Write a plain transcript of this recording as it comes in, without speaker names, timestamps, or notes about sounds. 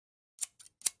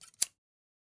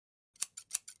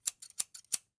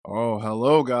Oh,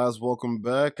 hello, guys. Welcome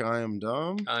back. I am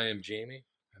Dom, I am Jamie.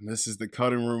 and this is the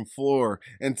cutting room floor.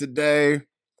 And today,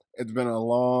 it's been a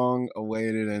long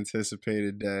awaited,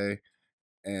 anticipated day.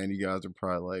 And you guys are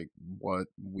probably like, what?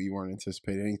 We weren't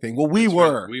anticipating anything. Well, we That's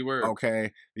right, were. we were.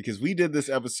 Okay. Because we did this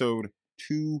episode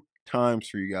 2 times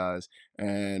for you guys.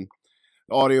 And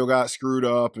the audio got screwed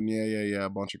up, and yeah, a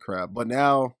bunch of crap. But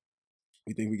now,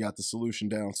 we think we got the solution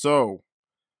down. So,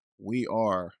 we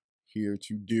are here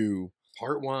to do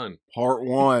Part one part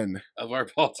one of our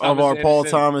Paul Thomas of our Anderson. Paul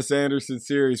Thomas Anderson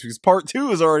series, because part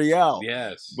 2 is already out.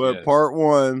 Yes. But yes. part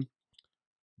 1,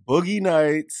 Boogie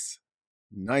Nights,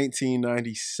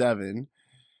 1997.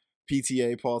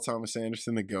 PTA, Paul Thomas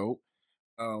Anderson, the GOAT.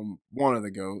 One of the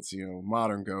GOATs,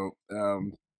 modern GOAT.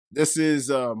 This is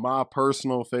my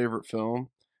personal favorite film.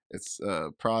 It's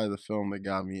probably the film that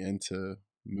got me into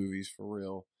movies for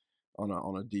real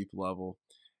on a deep level.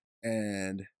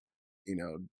 And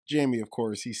Jamie, of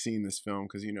course, he's seen this film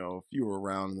because, if you were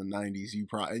around in the 90s, you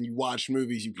watched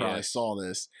movies, you probably saw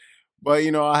this. But,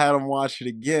 I had him watch it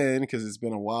again because it's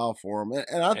been a while for him.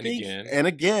 And I think, and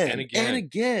again.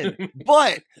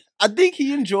 But I think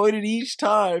he enjoyed it each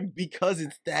time because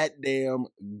it's that damn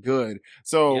good.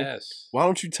 So why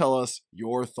don't you tell us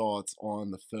your thoughts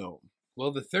on the film?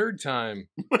 Well, the third time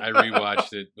I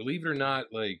rewatched it, believe it or not,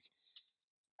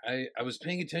 I was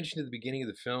paying attention to the beginning of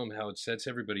the film, how it sets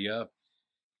everybody up.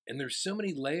 And there's so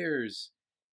many layers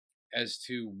as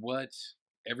to what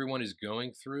everyone is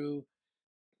going through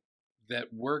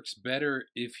that works better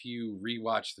if you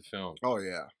rewatch the film. Oh,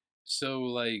 yeah.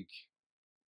 So,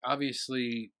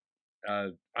 obviously,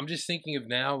 I'm just thinking of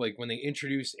now, when they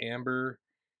introduce Amber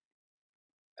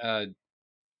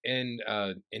in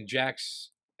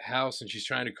Jack's house and she's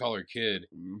trying to call her kid.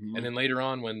 Mm-hmm. And then later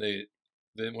on when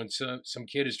when some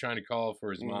kid is trying to call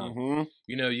for his mom, mm-hmm.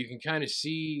 You can kind of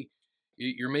see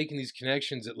you're making these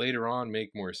connections that later on make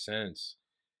more sense,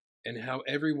 and how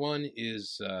everyone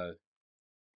is.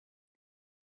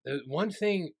 The one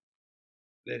thing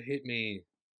that hit me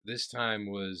this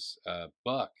time was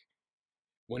Buck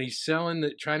when he's trying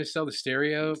to sell the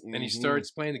stereo, and he starts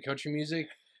playing the country music,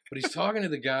 but he's talking to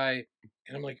the guy,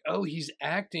 and I'm like, oh, he's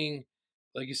acting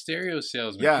like a stereo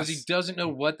salesman because he doesn't know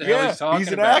what the hell he's talking about.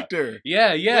 He's an actor.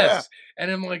 Yeah, yes. Yeah. And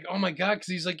I'm like, oh my God, because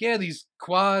he's like, these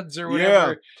quads or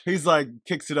whatever. Yeah. He's like,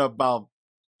 kicks it up about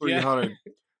 300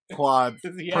 quads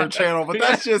per channel, but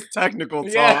that's just technical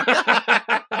talk.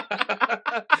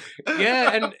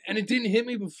 Yeah, and it didn't hit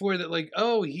me before that,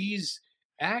 oh, he's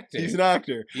acting. He's an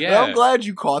actor. Yeah. But I'm glad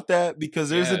you caught that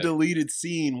because there's a deleted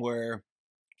scene where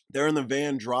they're in the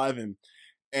van driving,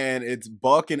 and it's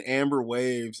Buck and Amber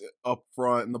Waves up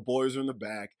front, and the boys are in the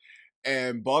back.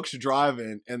 And Buck's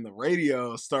driving, and the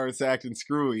radio starts acting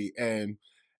screwy. And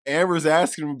Amber's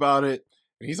asking him about it,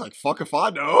 and he's like, "Fuck if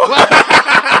I know."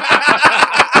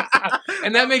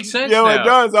 And that makes sense. Yeah, now. It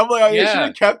does. I'm like, I should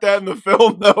have kept that in the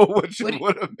film, though, which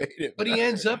would have made it. But he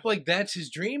ends up that's his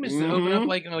dream is to open up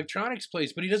an electronics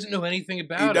place, but he doesn't know anything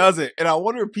about it. He doesn't. And I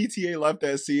wonder if PTA left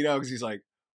that scene out because he's like,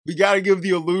 we got to give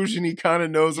the illusion he kind of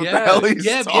knows what the hell he's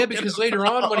talking about. Yeah, because later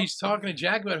on when he's talking to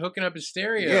Jack about hooking up his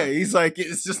stereo. Yeah, he's like,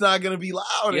 it's just not going to be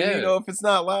loud. Yeah. And, if it's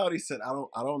not loud, he said,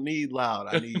 I don't need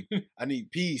loud. I need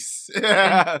peace.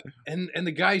 and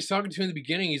the guy he's talking to in the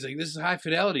beginning, he's like, this is high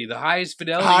fidelity, the highest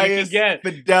fidelity you can get.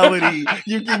 Fidelity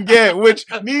you can get, which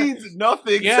means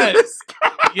nothing to this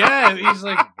guy. Yeah, he's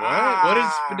like, what? What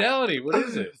is fidelity? What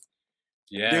is it?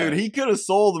 Yeah, dude, he could have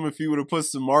sold him if he would have put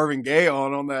some Marvin Gaye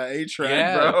on that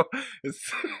A-track, bro.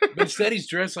 But instead, he's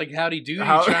dressed like Howdy Doody,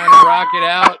 trying to rock it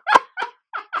out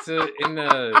in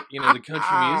the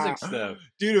country music stuff.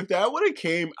 Dude, if that would have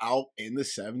came out in the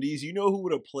 70s, you know who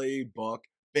would have played Buck?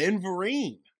 Ben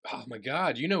Vereen. Oh my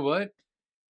God! You know what?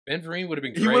 Ben Vereen would have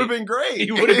been great. He would have been great.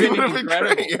 He would have been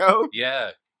incredible. Great, yo.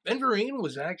 Yeah, Ben Vereen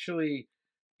was actually,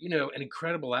 an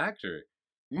incredible actor.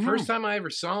 First time I ever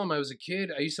saw him, I was a kid.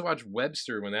 I used to watch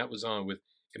Webster when that was on with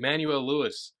Emmanuel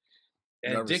Lewis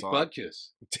and Dick Butkus.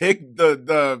 Dick,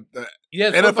 the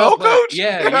NFL coach?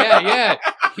 Yeah.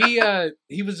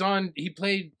 He was on. He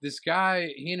played this guy.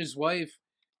 He and his wife.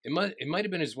 It might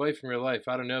have been his wife in real life.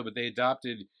 I don't know, but they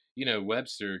adopted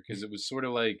Webster because it was sort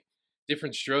of like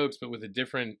Different Strokes, but with a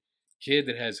different kid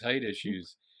that has height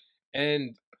issues.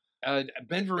 And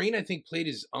Ben Vereen, I think, played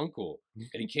his uncle,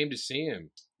 and he came to see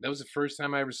him. That was the first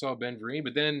time I ever saw Ben Vereen.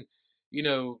 But then,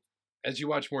 as you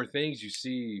watch more things, you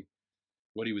see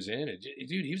what he was in.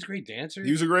 Dude, he was a great dancer.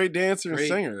 He was a great dancer and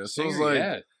singer. So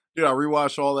dude, I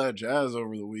rewatched all that jazz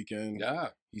over the weekend. Yeah.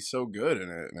 He's so good in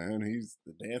it, man. He's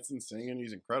the dancing, singing.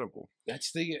 He's incredible.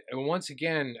 That's once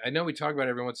again, I know we talk about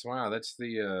it every once in a while. That's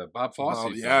the Bob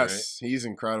Fosse. Yes, right? He's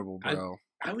incredible, bro.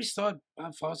 I always thought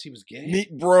Bob Fosse was gay.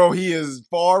 Bro, he is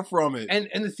far from it.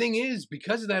 And the thing is,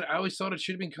 because of that, I always thought it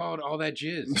should have been called All That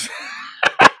Jizz.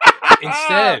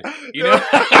 Instead, you know?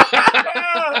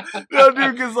 No,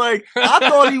 dude, because like I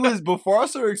thought he was, before I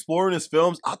started exploring his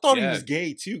films, I thought he Yeah. was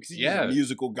gay too, because he's Yeah. a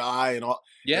musical guy and all.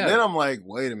 Yeah. And then I'm like,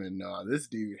 wait a minute, no, this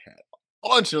dude had a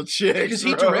bunch of chicks. Because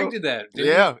he bro. directed that.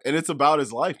 Didn't Yeah, and it's about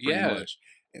his life pretty Yeah. much.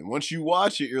 And once you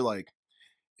watch it, you're like,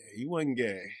 yeah, he wasn't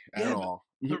gay at Yeah, all.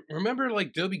 he? Remember,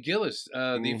 like, Dobie Gillis,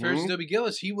 the Affairs of Dobie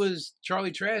Gillis, he was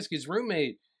Charlie Trask, his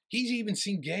roommate. He's even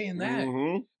seen gay in that.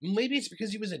 Maybe it's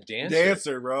because he was a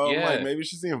dancer. Bro. Yeah. Like, maybe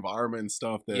it's just the environment and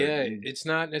stuff that. Yeah, it's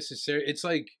not necessary. It's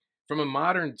like, from a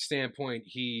modern standpoint,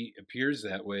 he appears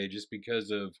that way just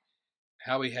because of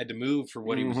how he had to move for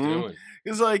what he was doing.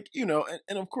 It's like, you know,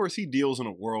 and of course he deals in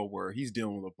a world where he's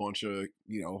dealing with a bunch of,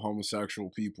 you know,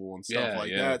 homosexual people and stuff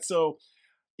like that. So,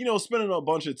 you know, spending a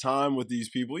bunch of time with these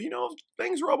people, you know,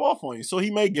 things rub off on you. So he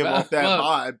may give off that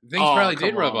vibe. Things probably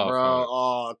did rub off bro.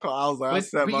 on Oh, I was like, I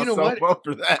set but you myself know what? up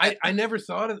for that. I never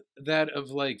thought of that of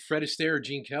like Fred Astaire or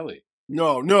Gene Kelly.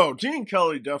 No, Gene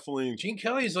Kelly definitely. Gene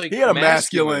Kelly is like, he had a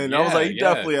masculine. Yeah, I was like, he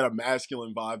definitely had a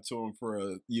masculine vibe to him for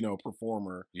a, you know,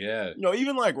 performer. Yeah. You know,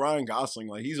 even like Ryan Gosling,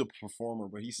 like he's a performer,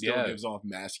 but he still Yeah. gives off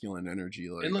masculine energy.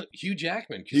 Like, And look, Hugh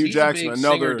Jackman. Hugh He's Jackman, a big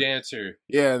another singer dancer.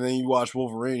 yeah, and then you watch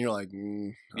Wolverine, you're like,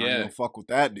 I Yeah. don't fuck with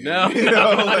that dude. No. You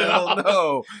know, like, hell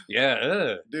no.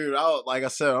 Yeah. Dude, like I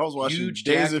said, I was watching Huge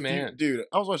Days of Jackman. Dude,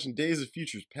 I was watching Days of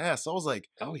Futures Past. I was like,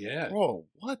 Oh yeah. bro,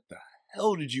 what the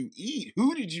hell did you eat?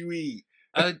 Who did you eat?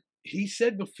 He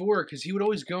said before, because he would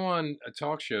always go on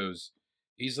talk shows.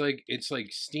 He's like, it's like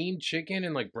steamed chicken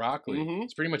and like broccoli.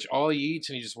 It's pretty much all he eats,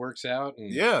 and he just works out.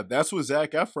 And Yeah, that's what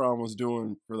Zac Efron was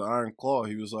doing for the Iron Claw.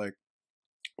 He was like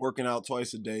working out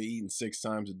twice a day, eating 6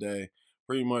 times a day,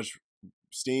 pretty much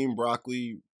steamed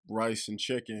broccoli, rice, and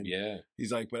chicken. Yeah.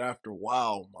 He's like, but after a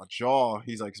while, my jaw.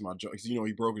 He's like, my jaw. You know,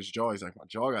 he broke his jaw. He's like, my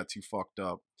jaw got too fucked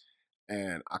up,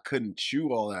 and I couldn't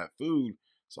chew all that food.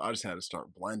 So I just had to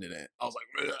start blending it. I was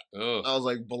like, I was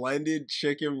like blended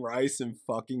chicken, rice, and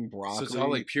fucking broccoli. So it's all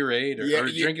like pureed or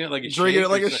drinking it like a shake. Drinking it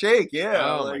like a shake,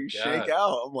 yeah. Oh, like my shake God.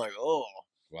 out. I'm like, oh.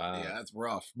 Wow. Yeah, that's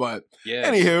rough. But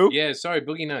Yeah. anywho. Yeah, sorry,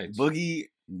 Boogie Nights. Boogie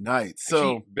Nights. So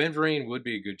actually, Ben Vereen would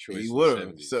be a good choice. he in the would have.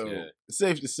 70s, So yeah. it's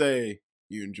safe to say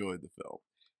you enjoyed the film.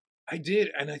 I did,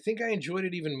 and I think I enjoyed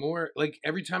it even more. Like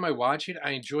every time I watch it,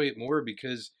 I enjoy it more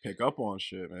because Pick up on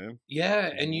shit, man. yeah,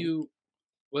 and you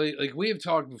well, like we have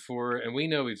talked before, and we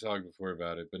know we've talked before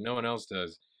about it, but no one else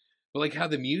does. But like how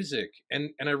the music,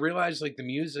 and I realized like the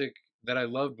music that I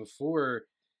loved before,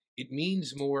 it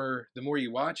means more the more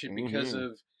you watch it because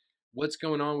of what's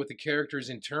going on with the characters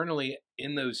internally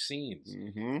in those scenes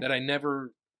that I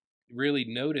never really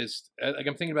noticed. Like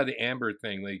I'm thinking about the Amber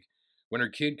thing, like when her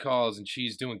kid calls and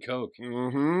she's doing coke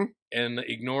and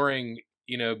ignoring,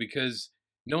 you know, because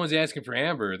no one's asking for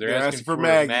Amber. They're asking for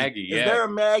Maggie. Is there a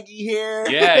Maggie here?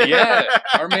 Yeah.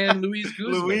 Our man Luis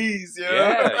Guzman. Luis,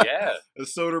 yeah. A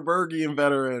Soderberghian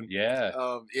veteran. Yeah.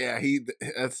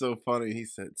 That's so funny. He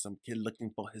said, some kid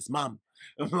looking for his mom.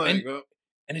 I'm like,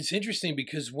 and it's interesting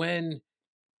because when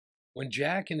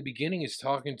Jack in the beginning is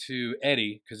talking to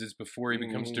Eddie, because it's before he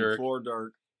becomes Dirk. Before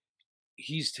Dirk.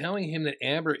 He's telling him that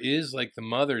Amber is like the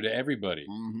mother to everybody,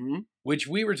 which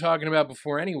we were talking about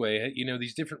before anyway. You know,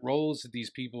 these different roles that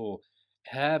these people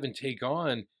have and take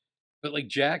on, but like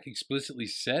Jack explicitly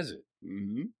says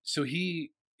it. So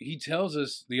he tells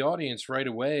us, the audience, right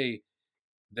away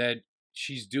that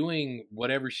she's doing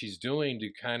whatever she's doing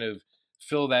to kind of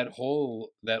fill that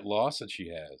hole, that loss that she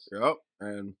has. Yep,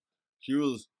 and she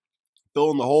was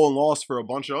filling the hole and loss for a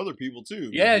bunch of other people too.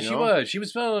 Yeah, she was. She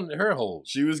was filling her holes.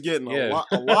 She was getting a lot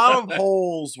of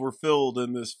holes were filled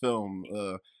in this film.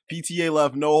 PTA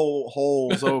left no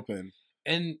holes open.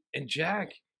 And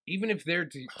Jack, even if they're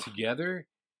together,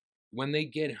 when they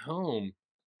get home,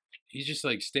 he's just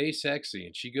like, stay sexy,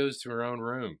 and she goes to her own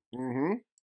room.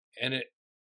 And it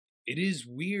is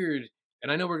weird,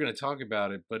 and I know we're going to talk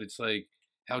about it, but it's like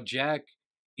how Jack,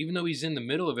 even though he's in the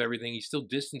middle of everything, he still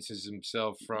distances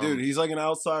himself from... Dude, he's like an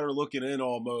outsider looking in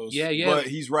almost. Yeah. But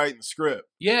he's writing the script.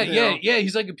 Yeah.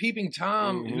 He's like a peeping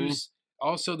Tom who's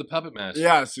also the puppet master.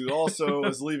 Yes, who also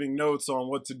is leaving notes on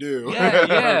what to do.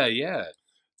 Yeah.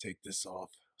 Take this off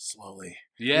slowly.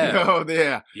 Yeah. You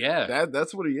know, Yeah.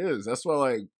 That's what he is. That's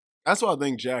why I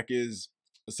think Jack is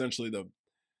essentially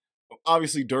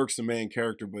obviously Dirk's the main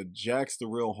character, but Jack's the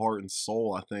real heart and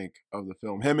soul, I think, of the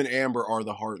film. Him and Amber are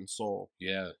the heart and soul.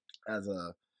 Yeah. As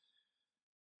a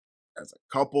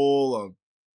couple, a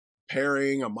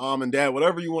pairing, a mom and dad,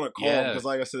 whatever you want to call them, because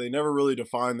like I said, they never really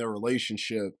define their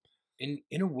relationship.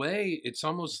 In a way, it's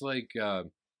almost like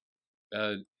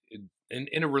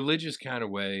in a religious kind of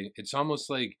way, it's almost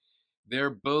like they're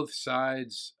both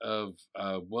sides of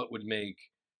what would make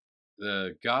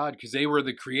the God, because they were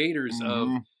the creators of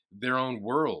their own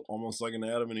world. Almost like an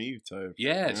Adam and Eve type.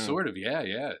 Yeah, sort of. Yeah,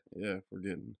 yeah. Yeah, we're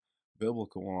getting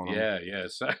biblical on them. Yeah, yeah.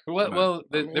 So,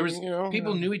 there was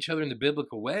people knew each other in the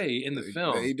biblical way in the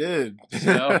film. They did.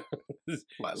 So,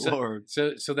 My Lord.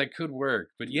 So that could work.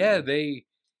 But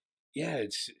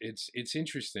it's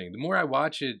interesting. The more I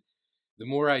watch it, the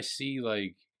more I see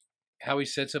like how he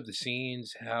sets up the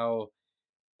scenes, how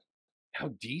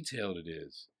detailed it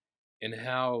is, and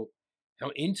how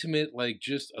intimate like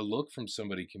just a look from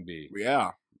somebody can be.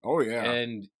 Yeah. Oh yeah.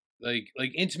 And like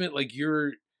intimate, like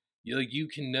you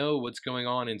can know what's going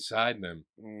on inside them.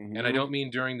 And I don't mean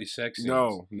during the sex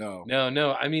scenes.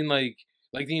 No. I mean like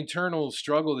the internal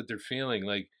struggle that they're feeling,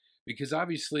 like, because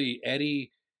obviously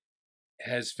Eddie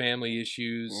has family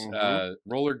issues.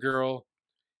 Roller Girl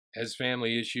has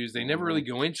family issues. They never really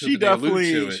go into it. They allude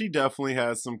to it. She definitely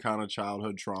has some kind of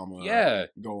childhood trauma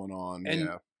going on.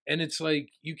 And it's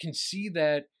like you can see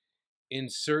that in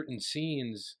certain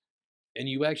scenes, and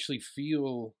you actually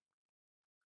feel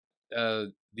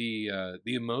the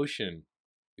emotion.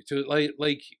 So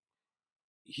like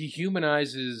he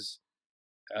humanizes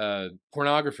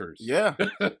pornographers. Yeah,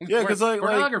 because like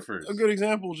pornographers. A good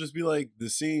example would just be like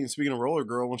the scene. Speaking of Roller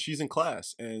Girl, when she's in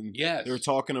class and they're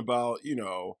talking about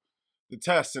the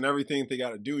tests and everything they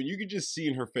got to do, and you could just see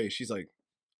in her face, she's like,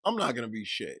 "I'm not gonna be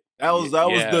shit." That was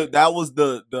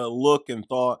the look and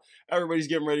thought. Everybody's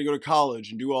getting ready to go to college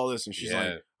and do all this, and she's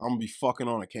like, "I'm gonna be fucking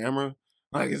on a camera.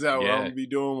 Like, is that what I'm gonna be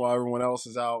doing while everyone else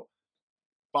is out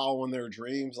following their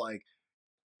dreams?" Like,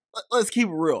 let's keep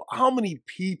it real. How many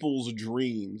people's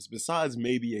dreams, besides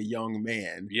maybe a young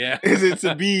man, is it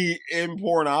to be in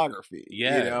pornography?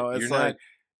 It's like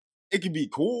it could be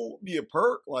cool, be a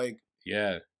perk. Like,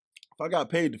 if I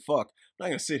got paid to fuck, I'm not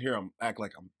gonna sit here and act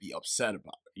like I'm be upset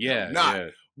about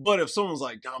it. But if someone's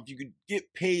like, Dom, if you could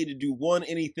get paid to do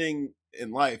anything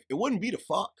in life, it wouldn't be to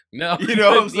fuck. No. You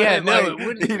know what I'm saying? It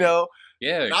wouldn't. Not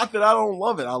that I don't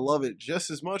love it. I love it just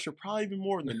as much or probably even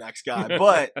more than the next guy.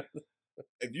 But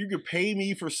if you could pay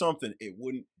me for something, it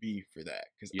wouldn't be for that.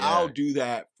 Because I'll do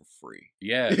that for free.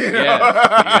 Yeah,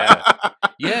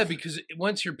 because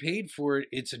once you're paid for it,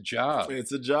 it's a job.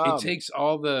 It's a job. It takes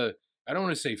all the, I don't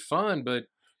want to say fun, but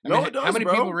it does, how many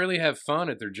bro. people really have fun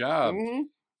at their job?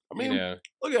 I mean,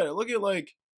 look at it. Look at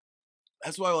like,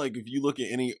 that's why like if you look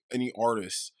at any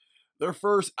artist, their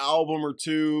first album or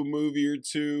two, movie or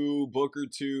two, book or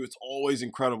two, it's always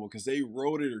incredible because they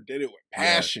wrote it or did it with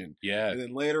passion. And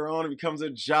then later on it becomes a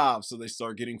job, so they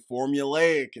start getting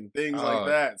formulaic and things like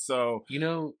that. So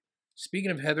speaking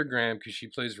of Heather Graham, because she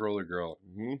plays Roller Girl,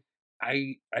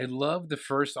 I love the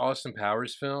first Austin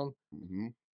Powers film.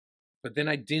 But then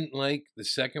I didn't like the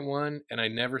second one, and I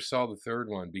never saw the third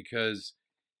one because,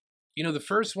 the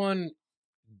first one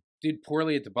did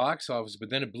poorly at the box office, but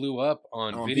then it blew up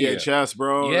on video. VHS,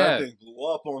 bro. That thing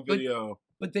blew up on video.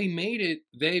 But they made it,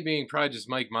 they being probably just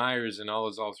Mike Myers and all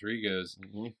his alter egos,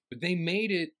 but they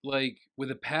made it like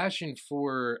with a passion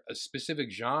for a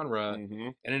specific genre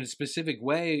and in a specific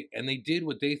way, and they did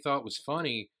what they thought was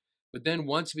funny. But then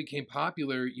once it became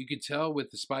popular, you could tell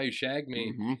with The Spy Who Shagged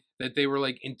Me that they were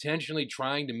like intentionally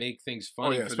trying to make things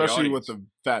funny. For especially the with the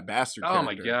fat bastard. Oh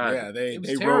my god! Yeah, they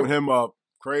wrote him up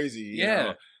crazy.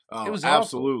 Yeah, it was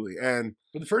absolutely. Awful.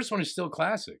 But the first one is still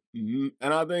classic.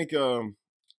 And I think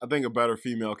a better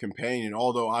female companion,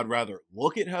 although I'd rather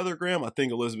look at Heather Graham, I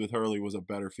think Elizabeth Hurley was a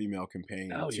better female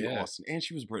companion to Austin, and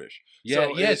she was British.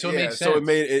 So it made sense. So it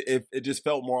made it just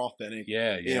felt more authentic.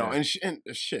 And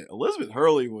shit, Elizabeth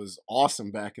Hurley was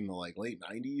awesome back in the like late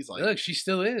 90s. Like, look, she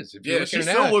still is. She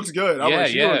still looks good.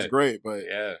 She looks great, but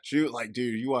she was like,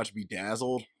 dude, you watch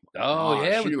Bedazzled.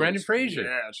 With Brendan Fraser.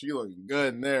 Yeah, she looking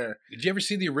good in there. Did you ever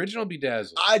see the original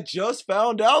Bedazzled? I just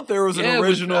found out there was an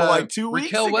original like 2 weeks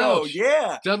Raquel ago. Welch.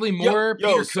 Yeah. Dudley Moore,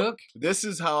 Peter Cook. This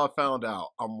is how I found out.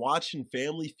 I'm watching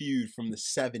Family Feud from the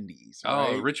 70s.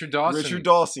 Right? Oh, Richard Dawson. Richard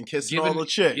Dawson kissing all the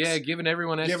chicks. Yeah, giving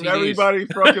everyone STDs. Giving everybody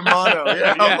fucking mono.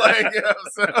 Yeah, I'm like,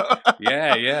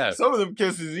 Some of them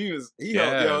kisses he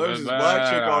held, there was this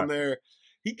black chick on there.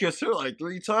 He kissed her like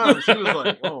 3 times. She was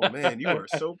like, "Oh man, you are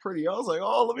so pretty." I was like,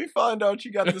 "Oh, let me find out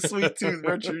you got the sweet tooth,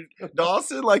 Richard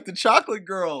Dawson, like the chocolate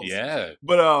girls." Yeah.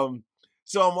 But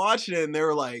so I'm watching it, and they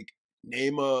were like,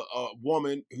 "Name a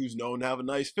woman who's known to have a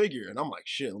nice figure," and I'm like,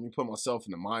 "Shit, let me put myself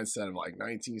in the mindset of like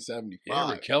 1975."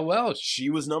 Yeah, Raquel Welch. She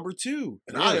was number 2,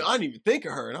 and I didn't even think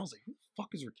of her, and I was like, "Who the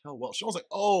fuck is Raquel Welch?" And I was like,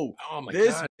 "Oh my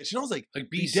god!" And I was like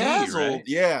BC, Bedazzled, right?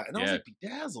 Yeah, and I was like,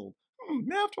 Bedazzled.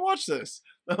 May I have to watch this?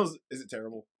 Is it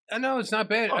terrible? No, it's not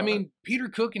bad. All I right. mean, Peter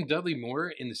Cook and Dudley Moore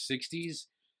in the '60s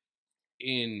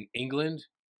in England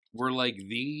were like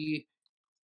the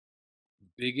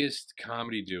biggest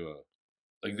comedy duo.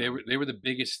 Like Yeah. they were the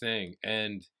biggest thing,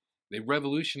 and they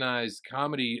revolutionized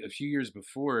comedy a few years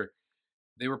before.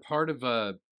 They were part of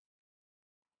I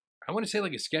want to say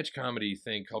like a sketch comedy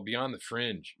thing called Beyond the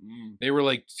Fringe. Mm. They were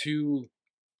like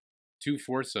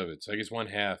two-fourths of it, so I guess one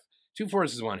half. 2/4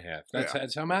 is one half.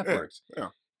 That's how math works. Yeah.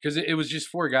 Because it was just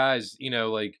four guys. You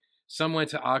know, like some went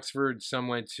to Oxford, some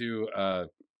went to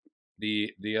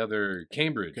the other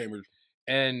Cambridge.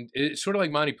 And it's sort of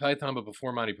like Monty Python, but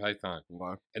before Monty Python.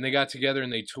 Wow. And they got together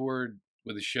and they toured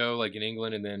with a show like in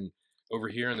England and then over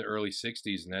here in the early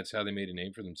 '60s, and that's how they made a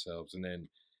name for themselves. And then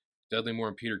Dudley Moore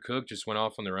and Peter Cook just went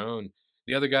off on their own.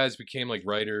 The other guys became like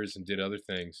writers and did other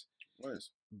things. Nice.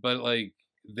 But like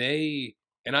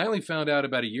and I only found out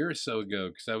about a year or so ago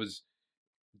because I was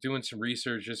doing some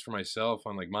research just for myself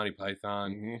on like Monty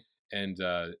Python and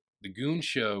the Goon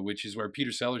Show, which is where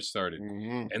Peter Sellers started.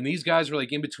 And these guys were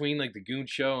like in between like the Goon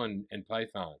Show and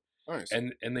Python. Nice.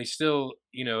 And they still,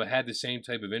 had the same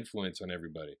type of influence on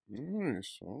everybody.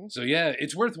 Nice. So yeah,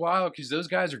 it's worthwhile because those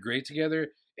guys are great together.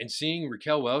 And seeing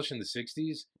Raquel Welch in the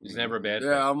 '60s is never a bad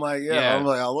thing. I'm like, Yeah. I'm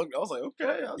like, I was like,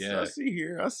 okay, I see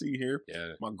here.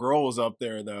 Yeah. My girl was up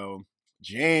there though.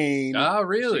 Jane. Oh,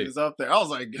 really? She was up there. I was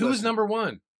like, who was number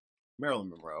one? Marilyn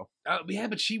Monroe. Yeah,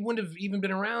 but she wouldn't have even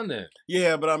been around then.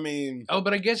 Yeah, but I mean. Oh,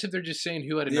 but I guess if they're just saying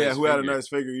who had a nice figure. Had a nice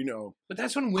figure, But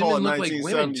that's when women look like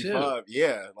women too.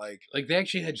 Yeah, like they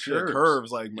actually had curves.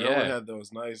 Curves. Like Marilyn had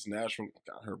those nice natural.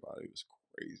 God, her body was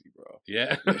crazy, bro.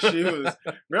 Yeah. She was.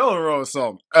 Marilyn Monroe was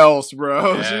something else,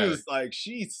 bro. Yeah. She was like,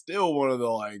 she's still one of the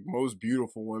like most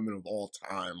beautiful women of all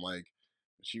time. Like,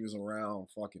 she was around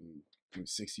fucking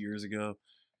 6 years ago.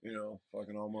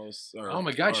 Fucking almost. Oh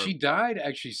my God, she died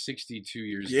actually 62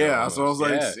 years ago. Yeah, so I was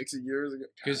like 60 years ago.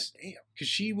 Because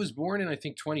she was born in I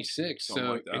think 26,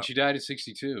 like and she died at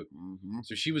 62. Mm-hmm.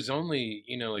 So she was only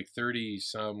like 30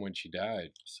 some when she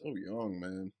died. So young,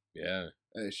 man. Yeah.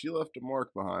 Hey, she left a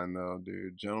mark behind though,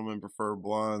 dude. Gentlemen Prefer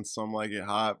Blondes, Some Like It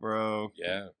Hot, bro.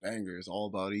 Yeah. Bangers, All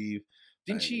About Eve.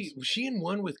 Was she in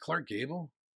one with Clark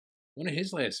Gable? One of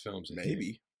his last films,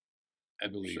 maybe. I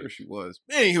believe. Sure she was.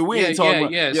 Anywho, we ain't talking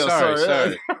about. Yeah,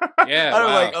 sorry. Yeah, I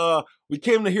was like, we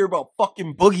came to hear about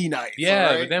fucking Boogie Nights. Yeah,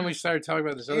 right? but then we started talking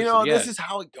about this other stuff. This is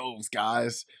how it goes,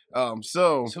 guys.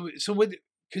 So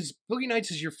because Boogie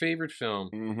Nights is your favorite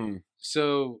film.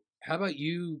 So how about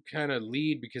you kind of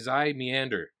lead because I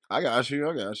meander. I got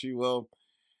you. Well,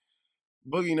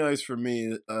 Boogie Nights for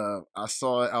me, I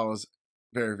saw it. I was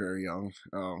very, very young.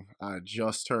 I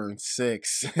just turned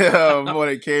 6 when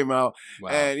it came out. Wow.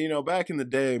 And, back in the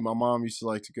day, my mom used to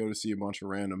like to go to see a bunch of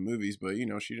random movies, but,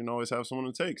 she didn't always have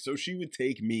someone to take. So she would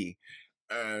take me.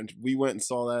 And we went and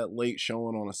saw that late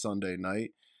showing on a Sunday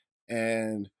night.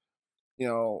 And,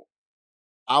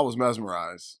 I was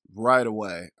mesmerized right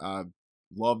away. I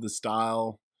loved the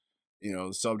style,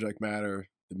 the subject matter,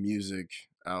 the music.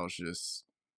 I was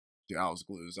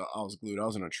glued. I was glued. I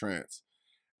was in a trance.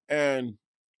 And,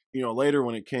 later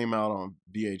when it came out on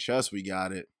VHS, we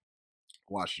got it,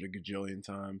 watched it a gajillion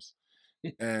times.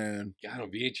 And got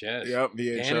on VHS. Yep,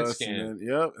 VHS. Scan.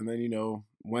 And then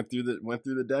went through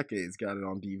the decades, got it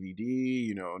on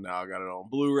DVD, now I got it on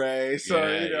Blu-ray. So,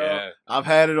 I've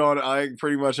had it on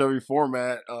pretty much every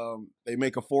format. They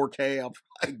make a 4K, I'll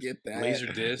probably get that.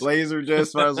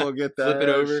 Laserdisc, might as well get that. Flip it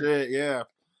over. Shit, yeah.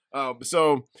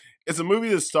 So it's a movie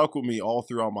that stuck with me all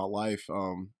throughout my life.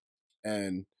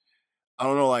 And I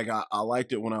don't know, like I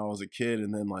liked it when I was a kid,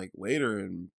 and then like later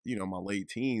in my late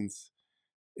teens,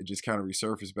 it just kind of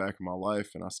resurfaced back in my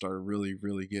life, and I started really,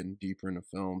 really getting deeper into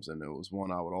films, and it was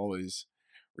one I would always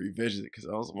revisit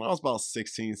because when I was about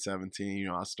 16, 17,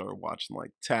 I started watching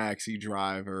like Taxi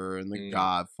Driver and The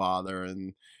Godfather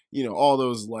and all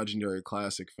those legendary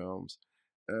classic films.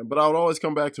 But I would always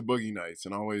come back to Boogie Nights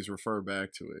and always refer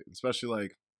back to it, especially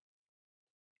like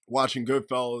watching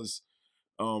Goodfellas.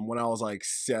 When I was like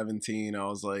 17, I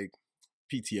was like,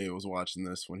 PTA was watching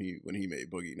this when he made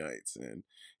Boogie Nights, and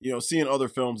seeing other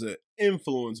films that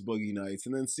influenced Boogie Nights,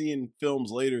 and then seeing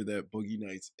films later that Boogie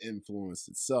Nights influenced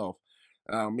itself,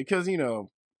 because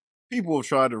people have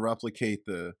tried to replicate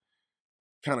the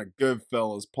kind of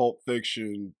Goodfellas, Pulp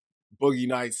Fiction, Boogie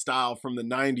Nights style from the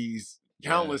 90s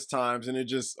countless times, and it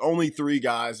just only 3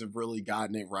 guys have really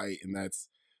gotten it right, and that's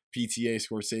PTA,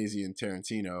 Scorsese, and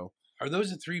Tarantino. Are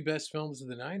those the 3 best films of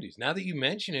the 90s? Now that you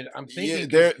mention it, I'm thinking...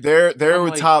 Yeah, they're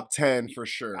like, top 10 for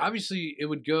sure. Obviously, it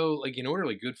would go like in order,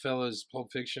 like Goodfellas,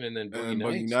 Pulp Fiction, and then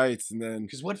Boogie Nights. And then...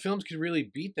 Because what films could really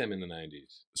beat them in the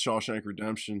 90s? Shawshank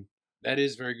Redemption. That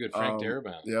is very good. Frank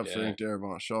Darabont. Yeah, Frank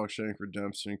Darabont. Shawshank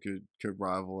Redemption could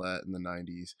rival that in the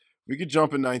 90s. We could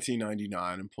jump in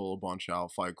 1999 and pull a bunch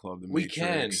out. Fight Club, The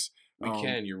Matrix. We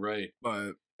can. You're right.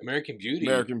 But American Beauty.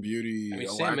 American Beauty. I mean,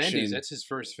 Election. Sam Mendes. That's his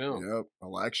first film. Yep.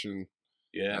 Election.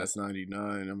 Yeah. That's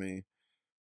 99. I mean,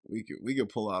 we could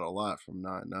pull out a lot from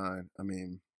 99. I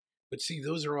mean, but see,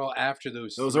 those are all after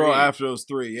those. Those are all after those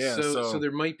three. Yeah. So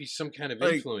there might be some kind of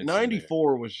like, influence.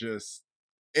 94 was just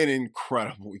an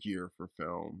incredible year for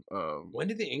film. When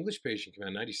did The English Patient come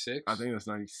out? 96? I think that's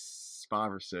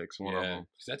 95 or 6. One of them.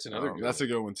 That's another good That's a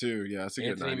good one too. Yeah, that's a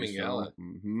Anthony good 90s Minghella.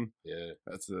 film. Mm-hmm. Yeah.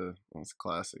 That's a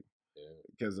classic. Yeah.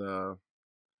 Because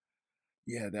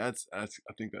yeah, that's I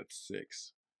think that's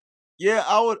 6. Yeah,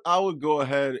 I would go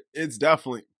ahead. It's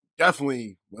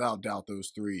definitely without doubt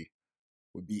those 3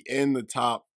 would be in the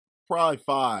top probably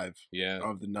 5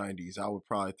 of the 90s. I would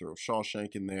probably throw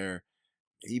Shawshank in there.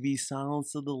 Maybe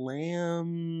Silence of the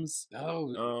Lambs.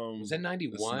 Oh, was that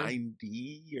 91?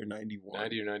 90 or 91?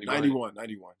 90 or 91?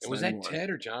 91. And was that Ted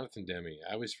or Jonathan Demme?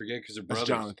 I always forget because they're brothers.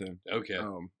 That's Jonathan. Okay.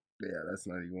 Yeah, that's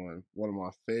 91. One of my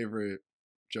favorite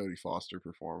Jodie Foster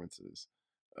performances.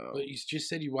 But you just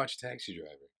said you watched Taxi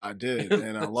Driver. I did,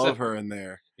 and I love her in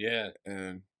there. Yeah.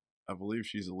 And I believe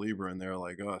she's a Libra in there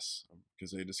like us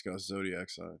because they discuss zodiac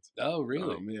signs. Oh,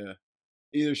 really? Yeah.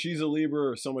 Either she's a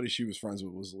Libra or somebody she was friends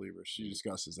with was a Libra. She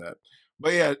discusses that.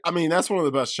 But yeah, I mean, that's one of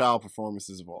the best child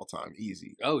performances of all time.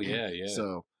 Easy. Oh, yeah.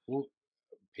 So, well,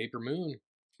 Paper Moon,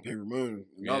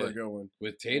 another good one.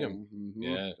 with Tatum. Mm-hmm.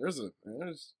 Yeah. There's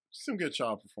some good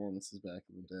child performances back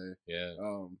in the day. Yeah.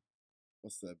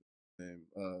 What's that name?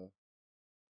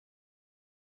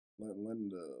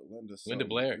 Linda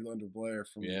Blair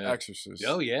from Exorcist.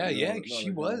 Oh yeah, she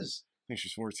was. I think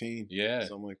she's 14. Yeah,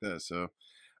 something like that. So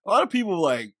a lot of people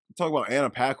like talk about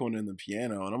Anna Paquin in the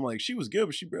piano, and I'm like, she was good,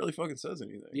 but she barely fucking says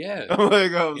anything. Yeah, I'm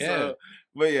like,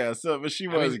 but she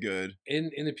was good. In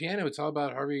the piano, it's all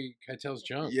about Harvey Keitel's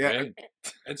junk. Yeah, right?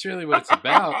 That's really what it's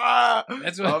about.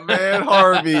 That's what man,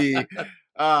 Harvey.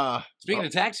 Speaking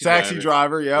of Taxi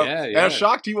Driver, yep. Yeah. And I'm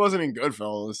shocked he wasn't in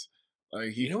Goodfellas.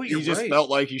 Like he just felt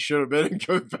like he should have been in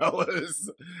Goodfellas.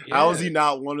 Yeah. How is he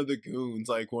not one of the goons,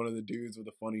 like one of the dudes with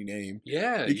a funny name?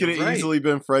 Yeah, he could have easily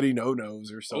been Freddie No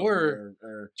Nose or something,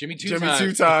 or Jimmy Two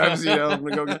Times. You know, I'm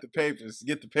gonna go get the papers.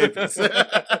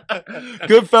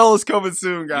 Goodfellas coming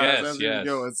soon, guys. That's where we're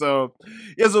going. So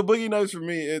yeah, so Boogie Nights for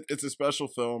me, it's a special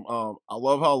film. I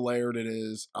love how layered it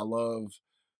is. I love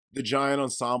the giant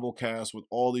ensemble cast with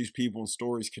all these people and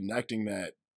stories connecting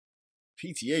that.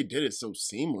 PTA did it so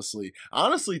seamlessly. I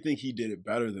honestly think he did it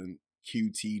better than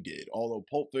QT did. Although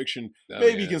Pulp Fiction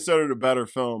may be considered a better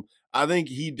film, I think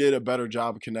he did a better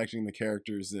job of connecting the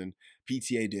characters than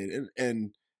PTA did.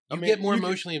 And you get more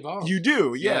emotionally involved. You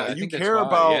do, yeah. You care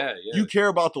about you care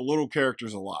about the little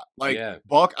characters a lot. Like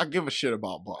Buck, I give a shit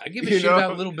about Buck. I give a shit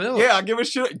about Little Bill. Yeah, I give a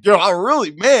shit. Yo,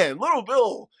 Little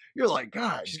Bill. You're like,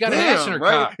 God, she's got an ass in her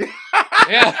cock.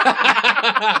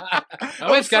 Yeah. My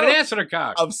wife's got an ass in her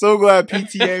cock. I'm so glad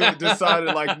PTA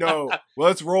decided, like, no,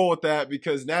 let's roll with that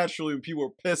because naturally when people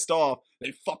are pissed off,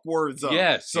 they fuck words up.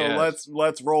 Yes. So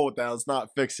let's roll with that. Let's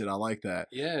not fix it. I like that.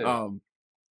 Yeah.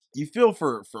 You feel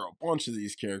for a bunch of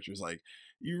these characters. Like,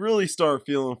 you really start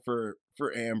feeling for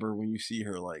Amber when you see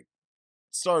her, like,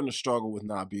 starting to struggle with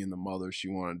not being the mother she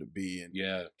wanted to be and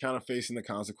kind of facing the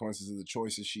consequences of the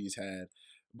choices she's had.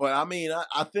 But I mean,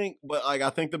 I think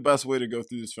the best way to go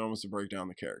through this film is to break down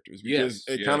the characters because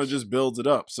it kind of just builds it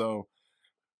up. So,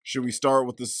 should we start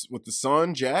with the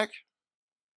son, Jack?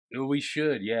 We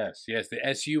should, yes, the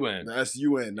SUN,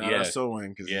 not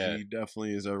SON, because he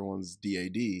definitely is everyone's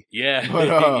DAD. Yeah,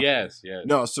 but, yes.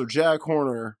 No, so Jack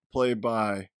Horner, played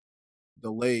by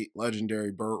the late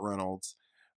legendary Burt Reynolds,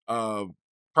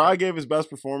 probably gave his best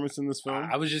performance in this film.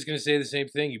 I was just gonna say the same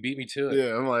thing. You beat me to it.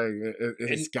 Yeah, I'm like,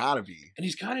 it's gotta be. And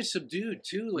he's kind of subdued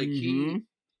too. Like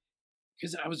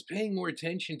because I was paying more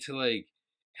attention to like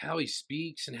how he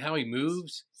speaks and how he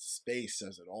moves. Space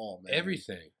says it all, man.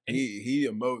 Everything. And he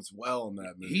emotes well in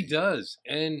that movie. He does,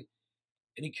 and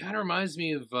he kind of reminds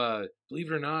me of,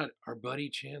 believe it or not, our buddy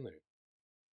Chandler.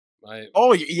 He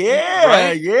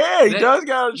does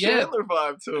got a Chandler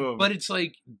vibe to him. But it's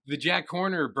like the Jack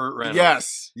Horner Burt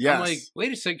Reynolds. Yes. I'm like,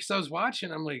 wait a second, because I was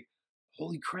watching, I'm like,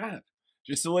 holy crap.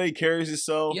 Just the way he carries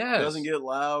himself, doesn't get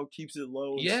loud, keeps it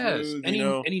low and smooth.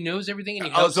 And he knows everything and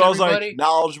he helps everybody. Like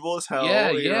knowledgeable as hell.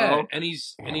 You know? And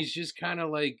he's just kind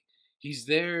of like, he's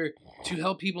there to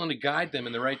help people and to guide them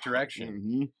in the right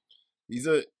direction.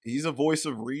 Mm-hmm. He's a voice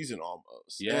of reason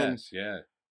almost. Yes,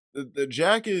 The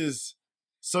Jack is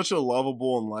such a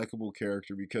lovable and likable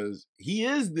character because he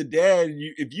is the dad.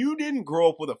 If you didn't grow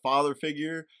up with a father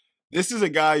figure, This is a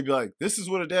guy you'd be like, this is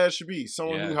what a dad should be.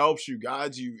 Someone Yeah. who helps you,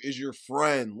 guides you, is your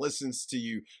friend, listens to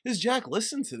you. This Jack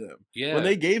listened to them. Yeah. When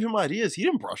they gave him ideas, he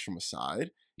didn't brush them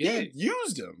aside. Yeah. He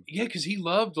used them. Yeah, because he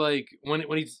loved like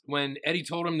when Eddie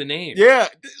told him the name. Yeah,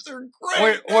 these are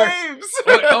great names.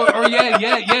 Or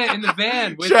yeah, in the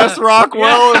van with Chess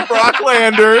Rockwell and Brock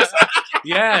Landers.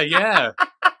 Yeah.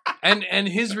 And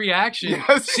his reaction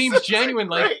seems genuine.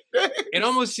 Like it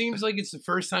almost seems like it's the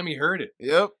first time he heard it.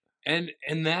 Yep. And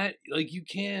that like you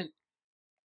can't.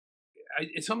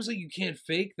 It's almost like you can't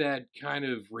fake that kind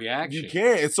of reaction. You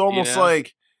can't. It's almost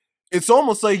like. It's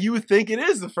almost like you would think it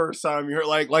is the first time you heard,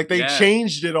 like they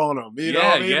changed it on him. You know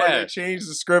what I mean? Like they changed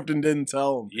the script and didn't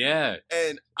tell him. Yeah.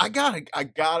 And I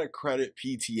gotta credit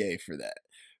PTA for that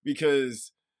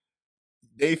because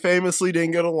they famously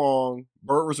didn't get along.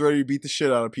 Burt was ready to beat the shit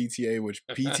out of PTA, which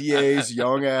PTA's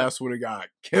young ass would have got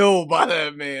killed by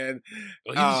that man.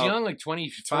 Well, he was young, like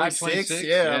 25, 26.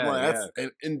 Yeah, I'm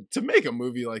like, and to make a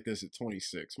movie like this at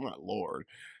 26, my lord.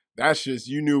 That's just,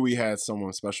 you knew we had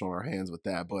someone special on our hands with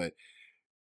that. But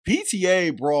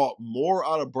PTA brought more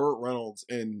out of Burt Reynolds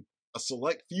in a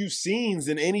select few scenes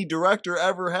than any director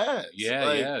ever has.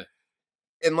 Yeah.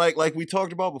 And like we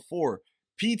talked about before,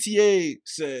 PTA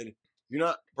said, you're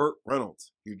not Burt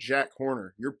Reynolds. You're Jack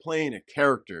Horner. You're playing a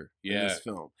character in this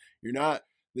film. You're not,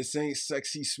 this ain't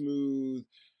sexy smooth.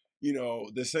 You know,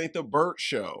 this ain't the Burt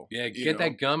show. Yeah, get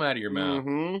that gum out of your mouth.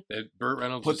 Mm-hmm. That Burt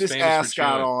Reynolds put this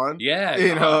ascot on. Yeah.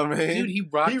 You know what I mean? Dude, he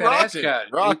rocked that ascot.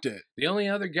 Rocked it. The only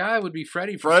other guy would be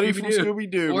Freddie from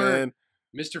Scooby-Doo, man.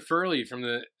 Mr. Furley from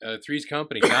the Three's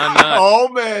Company. Don Knotts. Oh,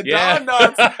 man. Yeah.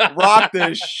 Don Knotts rocked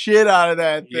the shit out of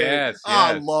that thing. Yes.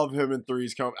 I love him in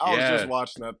Three's Company. I was just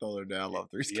watching that the other day. I love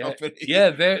Three's Company.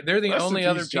 Yeah, they're the only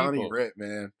other people. Johnny Ritt,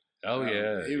 man. Oh,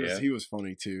 yeah. He was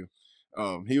funny, too.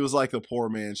 He was like the poor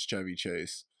man's Chevy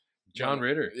Chase. John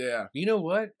Ritter. Yeah. You know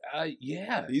what?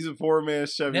 Yeah. He's a poor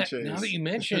man's Chevy Chase. Now that you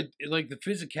mentioned like the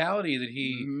physicality that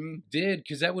he did,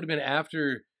 because that would have been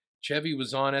after Chevy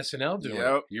was on SNL doing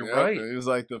it. You're right. It was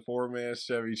like the poor man's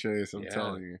Chevy Chase, I'm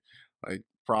telling you. Like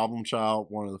Problem Child,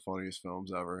 one of the funniest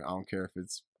films ever. I don't care if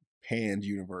it's panned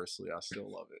universally. I still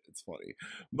love it. It's funny.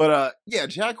 But yeah,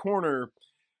 Jack Horner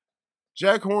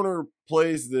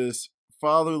plays this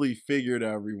fatherly figure to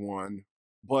everyone,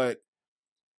 but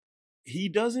he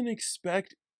doesn't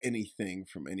expect anything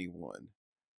from anyone.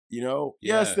 You know,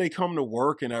 yes, they come to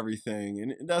work and everything,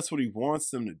 and that's what he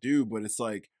wants them to do. But it's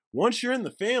like, once you're in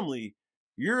the family,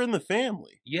 you're in the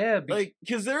family. Yeah.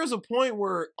 Because there's a point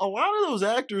where a lot of those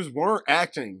actors weren't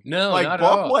acting. No, like not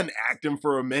Buck at all. wasn't acting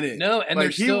for a minute. No, and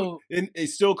they're still...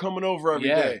 He's still coming over every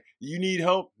day. You need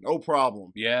help? No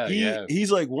problem. Yeah,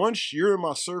 He's like, once you're in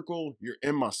my circle, you're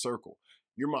in my circle.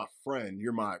 You're my friend.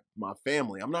 You're my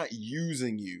family. I'm not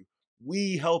using you.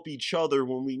 We help each other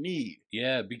when we need.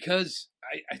 Yeah, because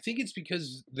I think it's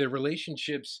because the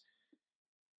relationships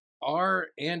are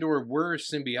and or were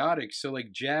symbiotic. So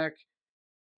like Jack,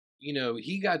 you know,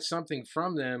 he got something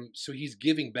from them, so he's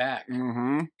giving back.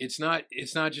 Mm-hmm. It's not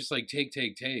just like take.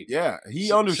 Yeah,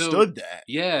 he understood that.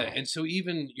 Yeah, and so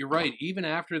you're right, even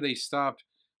after they stopped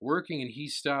working and he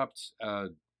stopped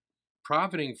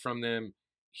profiting from them,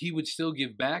 he would still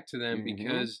give back to them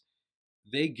because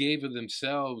they gave of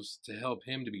themselves to help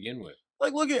him to begin with.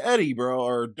 Like, look at Eddie, bro,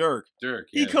 or Dirk.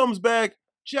 He comes back.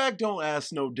 Jack don't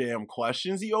ask no damn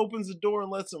questions. He opens the door and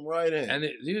lets him right in. And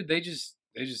they just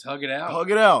hug it out.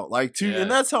 Hug it out. Like, and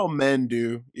that's how men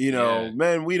do. You know,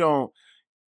 men, we don't,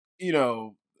 you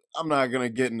know, I'm not going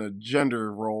to get into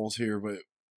gender roles here, but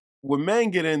when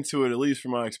men get into it, at least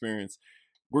from my experience,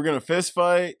 we're going to fist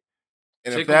fight.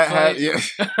 And if that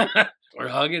happens, or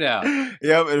hug it out.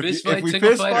 Yeah, but if we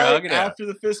fist fight after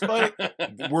the fist fight,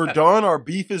 we're done. Our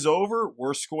beef is over.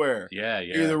 We're square. Yeah.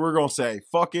 Either we're going to say,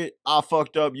 fuck it, I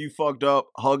fucked up, you fucked up,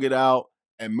 hug it out,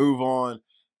 and move on.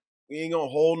 We ain't going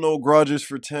to hold no grudges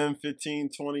for 10, 15,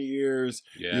 20 years.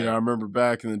 Yeah. You know, I remember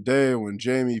back in the day when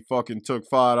Jamie fucking took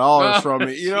 $5 from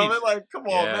me. You know what I mean? Like, come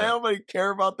on, man. Nobody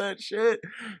care about that shit.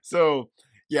 So,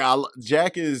 yeah,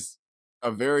 Jack is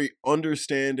a very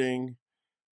understanding,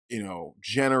 you know,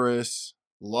 generous,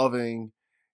 loving,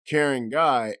 caring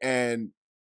guy. And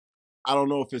I don't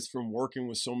know if it's from working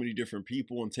with so many different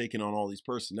people and taking on all these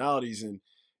personalities and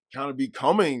kind of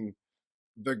becoming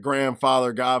the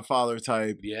grandfather, godfather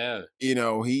type. Yeah. You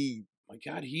know, my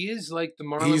God, he is like the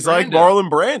Marlon He's Brando. like Marlon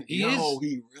Brando. He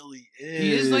really is.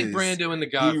 He is like Brando in The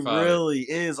Godfather. He really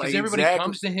is. Like, everybody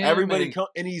comes to him. Everybody comes,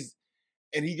 and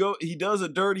he does a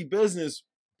dirty business,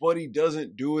 but he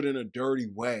doesn't do it in a dirty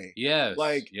way. Yes.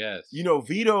 Like, yes. You know,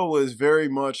 Vito was very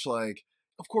much like,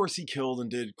 of course he killed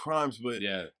and did crimes, but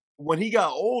when he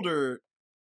got older,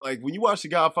 like when you watch The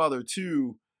Godfather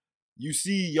 2, you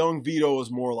see young Vito as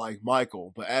more like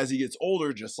Michael, but as he gets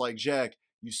older, just like Jack,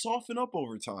 you soften up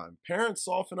over time. Parents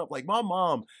soften up. Like my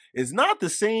mom is not the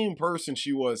same person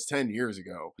she was 10 years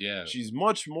ago. Yeah. She's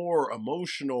much more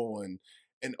emotional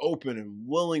and open and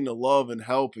willing to love and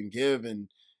help and give. And,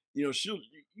 you know, she'll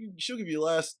give you the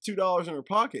last $2 in her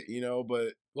pocket, you know,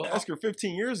 but ask her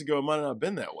 15 years ago, it might not have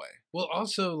been that way. Well,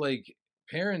 also, like,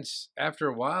 parents, after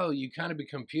a while, you kind of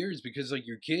become peers because, like,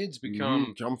 your kids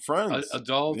become friends,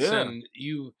 adults, and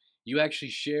you actually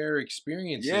share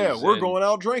experiences. Yeah, we're going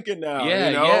out drinking now. Yeah,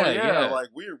 you know? yeah. Like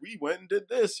we went and did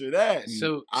this or that. And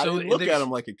so I didn't look at him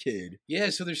like a kid. Yeah,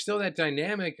 so there's still that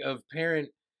dynamic of parent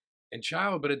and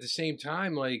child, but at the same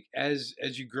time, like as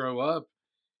you grow up,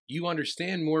 you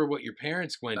understand more what your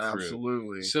parents went through.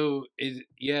 Absolutely. So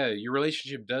your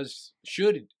relationship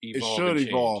should evolve. It should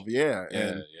evolve, yeah.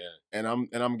 And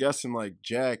I'm guessing like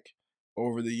Jack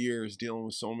over the years dealing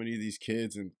with so many of these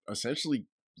kids and essentially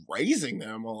raising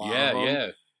them a lot.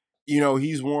 Yeah. You know,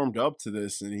 he's warmed up to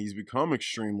this and he's become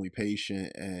extremely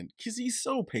patient, and because he's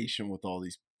so patient with all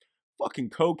these fucking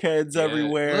cokeheads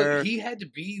everywhere. Look, he had to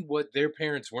be what their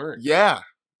parents weren't. Yeah.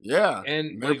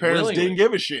 And their parents didn't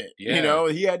give a shit. Yeah. You know,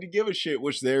 he had to give a shit,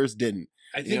 which theirs didn't.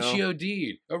 I think she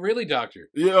OD'd. Oh, really, doctor?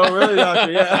 Yeah, oh, really,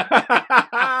 doctor? Yeah.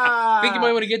 I think you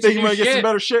might want to get some new shit. Get some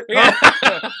better shit. Yeah.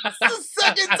 It's the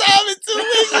second time in 2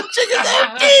 weeks the chickens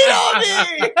OD'd on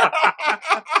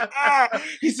me.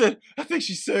 He said, I think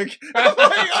she's sick. I'm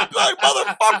like,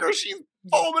 motherfucker, she's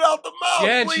foaming out the mouth.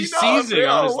 Yeah, and she sees it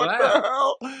on his lap. What the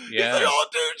hell? Yeah. He's like, oh,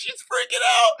 dude, she's freaking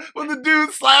out. When the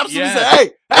dude slaps him, he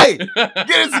said, hey, get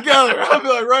it together. I'll be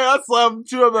like, right, I slap him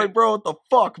too. I'm like, bro, what the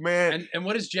fuck, man? And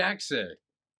what does Jack say?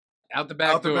 Out the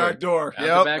back door. Out the back door.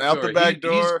 Out the back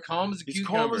door. He's calm as a cucumber. He's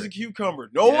calm as a cucumber.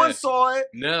 No one saw it.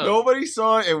 No. Nobody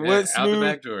saw it. It went smooth. Out the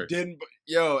back door. And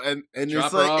drop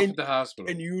it's her like off at the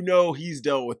hospital. And you know he's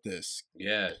dealt with this.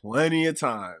 Yeah. Plenty of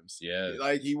times. Yeah.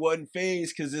 Like he wasn't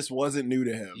phased because this wasn't new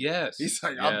to him. Yes. He's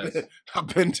like, I've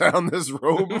been down this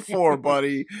road before,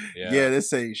 buddy. Yeah,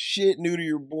 this ain't shit new to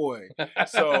your boy.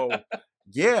 So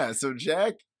so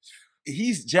Jack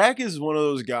is one of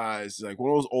those guys, like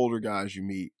one of those older guys you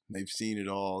meet. They've seen it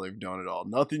all. They've done it all.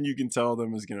 Nothing you can tell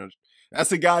them is going to... That's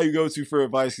the guy you go to for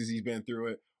advice because he's been through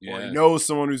it. Yeah. Or he knows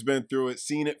someone who's been through it,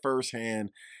 seen it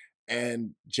firsthand.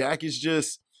 And Jack is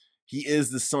just... He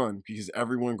is the sun because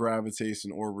everyone gravitates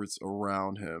and orbits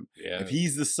around him. Yeah. If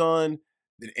he's the sun,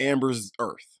 then Amber's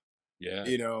Earth. Yeah.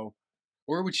 You know?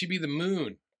 Or would she be the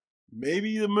moon?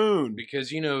 Maybe the moon.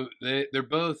 Because, you know, they're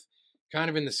both kind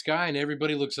of in the sky and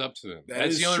everybody looks up to them.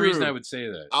 That's the only true. reason I would say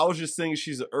that. I was just thinking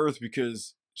she's the Earth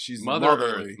because she's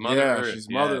motherly. Earth. She's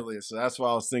motherly. So that's why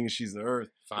I was thinking she's the Earth.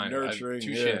 Fine. Nurturing.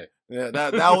 Touche. Yeah,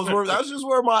 that was just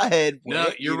where my head went.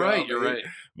 No, you're right. You're right.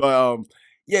 But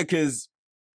because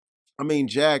I mean,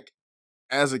 Jack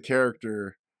as a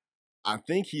character, I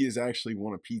think he is actually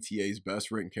one of PTA's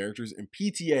best written characters, and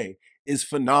PTA is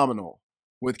phenomenal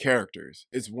with characters.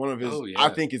 It's one of his. I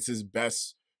think it's his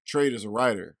best trait as a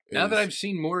writer. Now that I've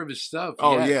seen more of his stuff.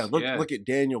 Look at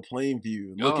Daniel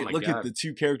Plainview. Look at the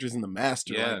two characters in The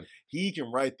Master. Yeah. Like, he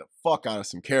can write the fuck out of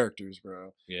some characters,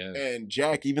 bro. Yeah. And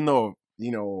Jack, even though,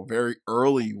 you know, a very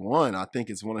early one, I think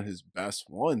it's one of his best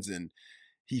ones. And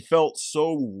he felt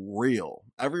so real.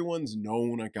 Everyone's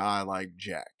known a guy like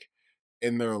Jack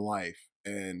in their life.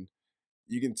 And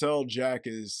you can tell Jack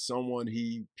is someone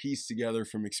he pieced together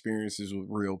from experiences with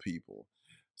real people.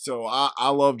 So I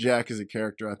love Jack as a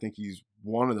character. I think he's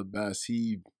one of the best.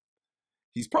 He's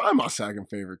probably my second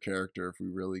favorite character if we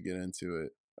really get into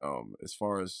it. As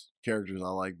far as characters I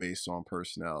like based on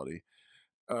personality.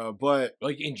 But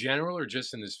like in general or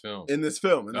just in this film? In this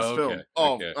film.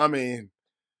 Okay. I mean,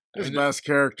 his best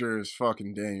character is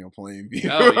fucking Daniel Plainview.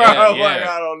 Oh, yeah. Like,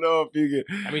 I don't know if you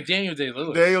could. I mean, Daniel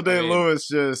Day-Lewis. Daniel Day-Lewis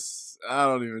just, I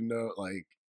don't even know. Like,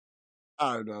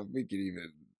 I don't know if we could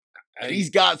even. He's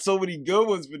got so many good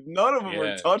ones, but none of them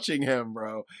are touching him,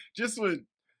 bro. Just with,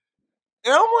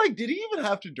 and I'm like, did he even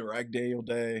have to direct Daniel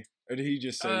Day, or did he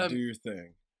just say do your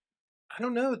thing? I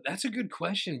don't know. That's a good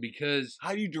question because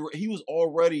how do you direct? He was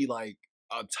already like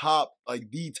a top, like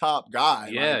the top guy.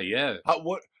 Yeah.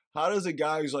 How does a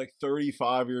guy who's like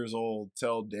 35 years old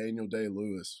tell Daniel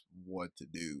Day-Lewis what to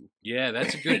do? Yeah,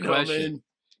 that's a good question.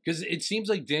 Because it seems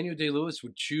like Daniel Day-Lewis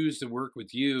would choose to work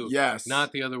with you,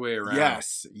 not the other way around.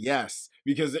 Yes.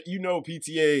 Because you know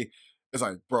PTA is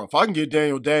like, bro, if I can get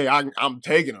Daniel Day, I'm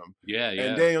taking him. Yeah.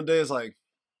 And Daniel Day is like,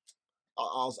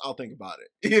 I'll think about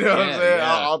it. You know what I'm saying?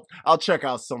 Yeah. I'll check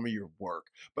out some of your work.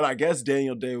 But I guess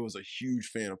Daniel Day was a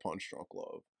huge fan of Punch Drunk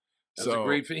Love. That's a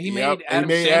great film. He made Adam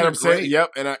Sandler great.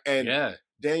 Yep. And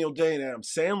Daniel Day and Adam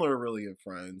Sandler are really good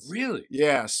friends. Really?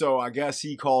 Yeah. So I guess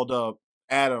he called up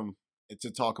Adam to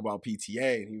talk about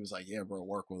PTA, and he was like, "Yeah, bro,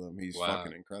 work with him. He's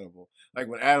fucking incredible." Like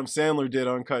when Adam Sandler did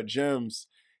Uncut Gems,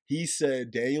 he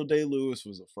said Daniel Day-Lewis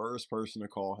was the first person to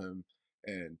call him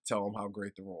and tell him how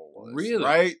great the role was. Really?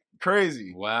 Right?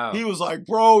 Crazy. Wow. He was like,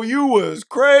 "Bro, you was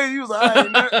crazy." He was like,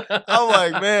 I'm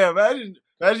like, man,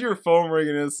 imagine your phone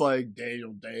ringing and it's like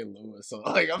Daniel Day-Lewis. So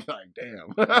like, I'm like,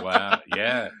 damn. Wow.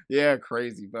 Yeah. Yeah,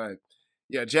 crazy. But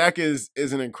yeah, Jack is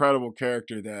an incredible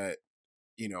character that,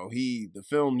 you know, the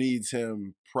film needs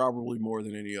him probably more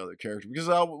than any other character, because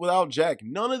without Jack,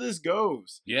 none of this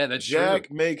goes. Yeah, that's Jack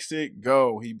true. makes it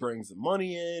go. He brings the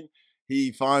money in.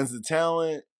 He finds the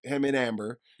talent. Him and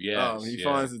Amber. Yes, he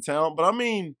finds the talent. But I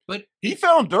mean, but he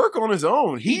found Dirk on his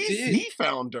own. He did. He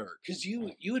found Dirk. Because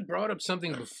you had brought up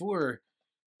something before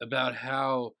about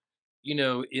how, you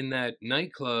know, in that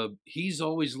nightclub, he's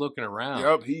always looking around.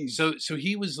 Yep. So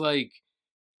he was like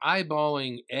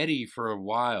eyeballing Eddie for a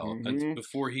while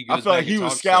before he goes. I feel like he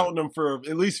was scouting him for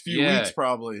at least a few weeks,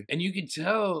 probably. And you could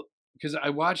tell, because I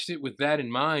watched it with that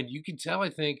in mind. You could tell, I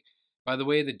think, by the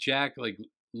way that Jack like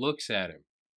looks at him,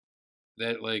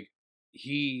 that like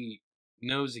he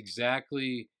knows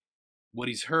exactly what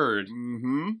he's heard,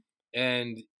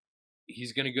 and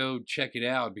he's gonna go check it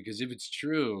out, because if it's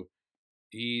true,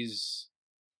 he's,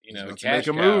 you know, make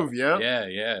a move.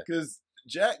 Yeah. Because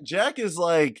Jack is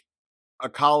like a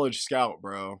college scout,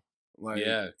 bro. Like,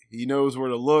 he knows where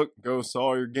to look, goes to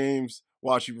all your games,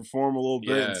 watch you perform a little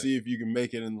bit, and see if you can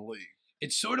make it in the league.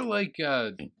 It's sort of like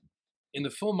in the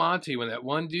Full Monty, when that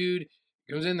one dude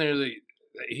comes in there, like,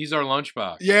 he's our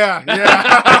lunchbox. Yeah.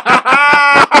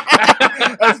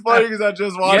 That's funny because I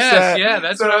just watched that. Yeah,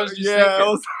 that's what I was just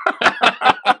thinking.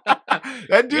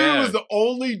 That dude was the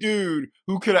only dude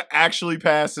who could have actually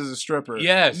passed as a stripper.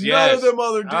 None of them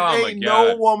other dudes. Ain't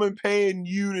no woman paying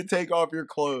you to take off your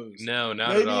clothes. No, not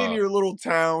Maybe at all. in your little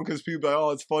town, because people are like,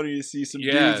 oh, it's funny to see some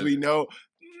dudes we know.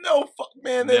 No,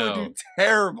 man, they would do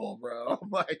terrible, bro.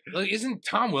 Like, isn't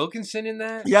Tom Wilkinson in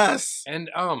that? Yes. And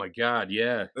oh my god,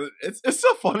 yeah, it's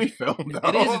a funny film, though.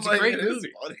 It is. It's a great movie. It's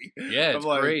funny. Yeah, it's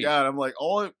great. God, I'm like,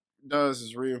 all it does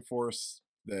is reinforce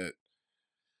that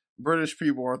British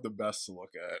people aren't the best to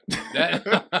look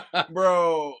at.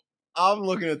 Bro, I'm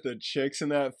looking at the chicks in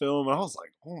that film, and I was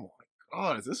like, oh my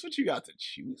God, is this what you got to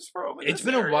choose from? It's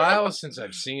been a while since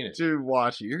I've seen it. Dude,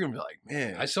 watch it. You're going to be like,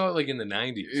 man. I saw it like in the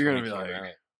 90s. You're going to be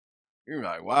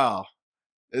like, wow,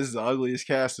 this is the ugliest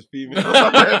cast of females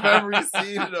I've ever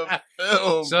seen in a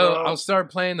film. So bro. I'll start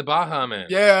playing the Baja Man.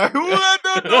 Yeah. Who let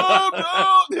the dog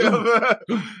out? Yeah,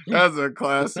 that's a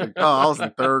classic. Oh, I was in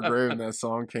 3rd grade when that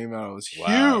song came out. It was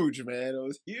huge, man. It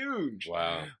was huge.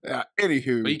 Wow. Yeah,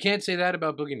 anywho. But you can't say that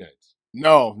about Boogie Nights.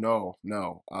 No.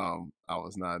 I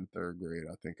was not in 3rd grade.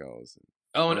 I think I was in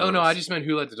no, I just meant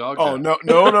Who Let the Dogs Out.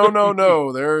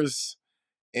 No. There's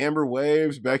Amber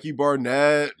Waves, Becky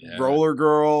Barnett, Roller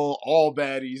Girl, all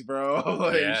baddies, bro.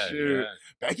 Shoot. Yeah.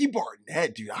 Becky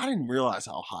Barnett, dude, I didn't realize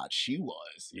how hot she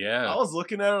was. Yeah. I was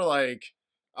looking at her like,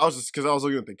 because I was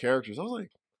looking at the characters. I was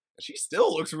like, she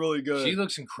still looks really good. She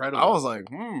looks incredible. I was like,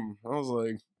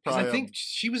 because I think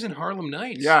she was in Harlem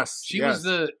Nights. Yes. She was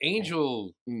the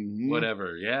angel,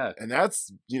 whatever, yeah. And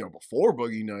that's, before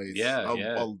Boogie Nights. Yeah,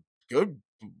 a good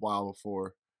while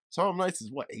before. Harlem Nights is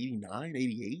what, 89,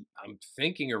 88? I'm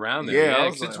thinking around there. Yeah,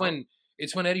 because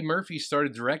it's when Eddie Murphy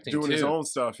started directing, doing his own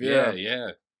stuff. Yeah.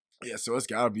 So it's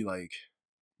got to be like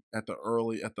at the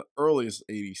earliest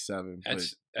 87.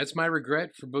 That's my regret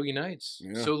for Boogie Nights.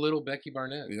 Yeah. So little Becky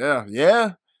Barnett.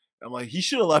 Yeah. I'm like, he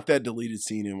should have left that deleted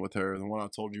scene in with her, the one I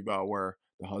told you about where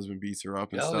the husband beats her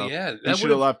up and stuff. Oh, yeah. He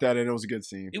should have left that in. It was a good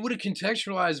scene. It would have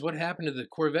contextualized what happened to the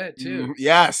Corvette, too.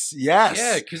 Yes.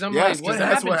 Yeah, because I'm like,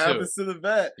 that's what happens to the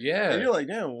vet. Yeah. And you're like,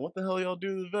 damn, what the hell y'all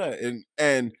do to the vet?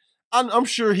 And I'm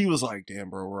sure he was like,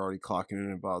 damn, bro, we're already clocking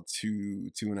in about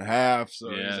 2.5. So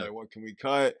he's like, what can we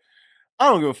cut? I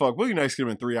don't give a fuck. Boogie Nights could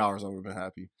have been 3 hours. I would have been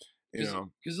happy.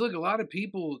 Because look, a lot of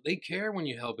people, they care when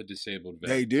you help a disabled vet.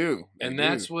 They do.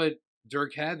 That's what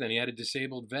Dirk had then. He had a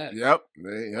disabled vet. Yep.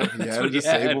 He had a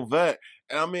disabled vet.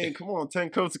 And I mean, come on, 10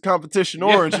 coats of competition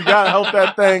orange. You got to help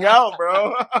that thing out,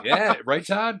 bro. Yeah. Right,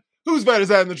 Todd? Whose vet is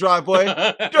that in the driveway?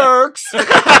 Dirk's.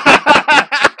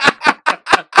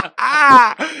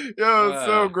 Yo, it's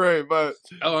so great. But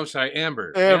I'm sorry,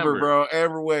 Amber, bro.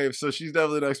 Amber Wave. So she's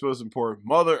definitely the next most important.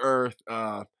 Mother Earth.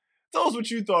 Tell us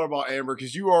what you thought about Amber,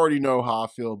 because you already know how I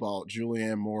feel about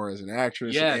Julianne Moore as an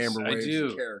actress. Yes, and Amber Wave I do.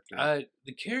 As a character.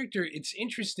 The character, it's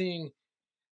interesting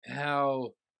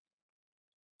how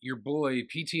your boy,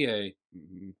 PTA,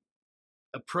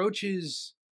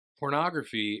 approaches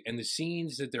pornography and the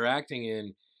scenes that they're acting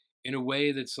in in a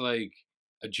way that's like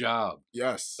a job.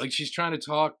 Yes. Like she's trying to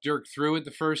talk Dirk through it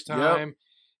the first time,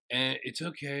 and it's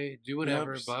okay, do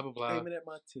whatever, blah blah blah. Aiming at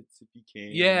my tits if you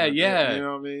can. Yeah, yeah. You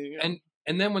know what I mean? Yeah.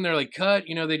 And then when they're like cut,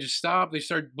 they just stop. They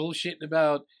start bullshitting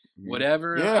about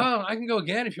whatever. Yeah. Oh, I can go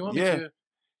again if you want me to.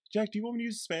 Jack, do you want me to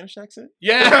use a Spanish accent?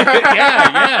 Yeah,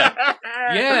 yeah.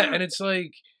 Yeah, and it's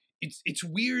like it's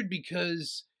weird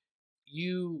because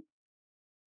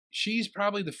she's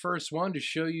probably the first one to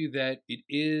show you that it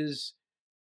is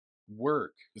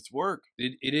work. It's work.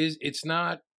 It's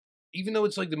not, even though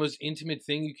it's like the most intimate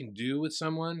thing you can do with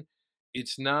someone,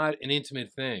 it's not an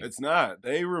intimate thing. It's not.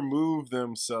 They remove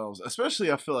themselves,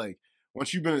 especially I feel like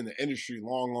once you've been in the industry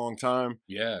long time.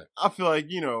 Yeah. I feel like,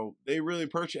 they really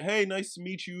approach it. Hey, nice to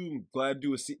meet you. I'm glad to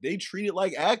do a scene. They treat it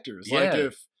like actors. Yeah. Like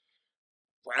if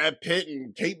Brad Pitt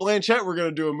and Kate Blanchett were going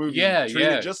to do a movie. Yeah, treat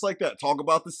it just like that. Talk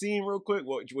about the scene real quick.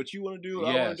 What you want to do,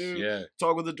 what I want to do. Yeah.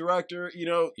 Talk with the director.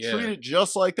 Treat it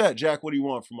just like that. Jack, what do you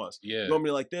want from us? Yeah. You want me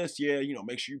to like this? Yeah,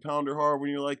 make sure you pound her hard when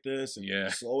you're like this.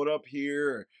 And slow it up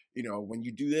here. When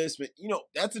you do this, but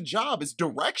that's a job. It's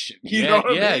direction. You know what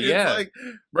I mean? It's like,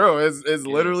 bro, it's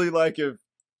literally like if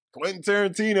Quentin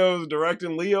Tarantino's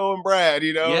directing Leo and Brad,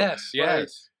 Yes, like,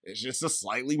 it's just a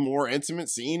slightly more intimate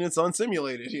scene. It's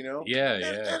unsimulated,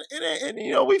 Yeah,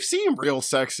 And we've seen real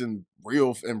sex in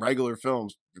regular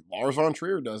films. Lars von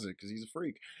Trier does it because he's a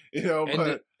freak,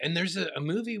 And there's a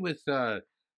movie with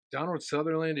Donald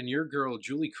Sutherland and your girl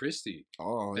Julie Christie.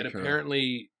 Oh, that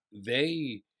apparently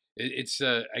it's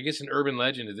I guess an urban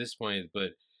legend at this point,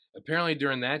 but apparently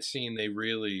during that scene they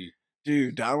really.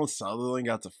 Dude, Donald Sutherland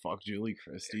got to fuck Julie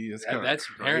Christie. That's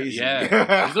crazy.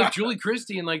 Yeah. Look, Julie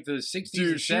Christie in like the 60s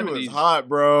Dude, and 70s. She was hot,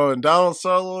 bro. And Donald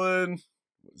Sutherland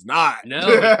was not.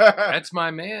 No, that's my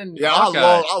man. Yeah, Hawkeye.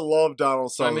 I love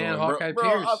Donald Sutherland. My man, Hawkeye bro,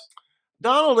 Pierce.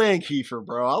 Donald and Kiefer,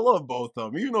 bro. I love both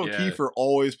of them. Even though Kiefer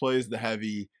always plays the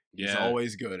heavy, he's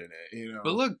always good in it,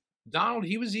 But look, Donald,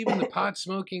 he was even the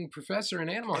pot-smoking professor in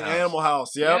Animal House. Animal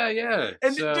House, yep. Yeah.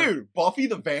 And dude, Buffy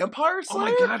the Vampire Slayer?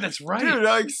 Oh my God, that's right. Dude,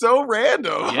 like so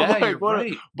random. Yeah, like, you're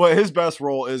right. But his best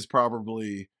role is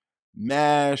probably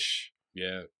MASH.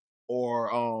 Yeah.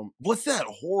 Or what's that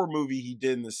horror movie he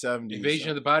did in the 70s? Invasion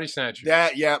of the Body Snatchers.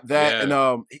 And he's in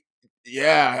a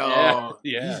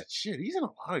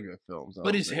lot of good films.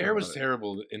 But his hair was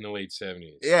terrible in the late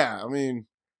 70s. Yeah, I mean,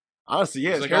 honestly,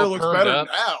 his like hair looks better up.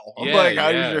 now. I'm like,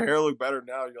 how does your hair look better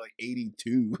now? You're like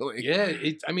 82.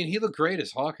 He looked great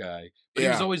as Hawkeye, but he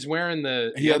was always wearing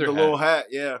the other hat. Little hat.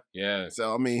 Yeah.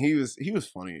 So I mean, he was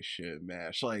funny as shit,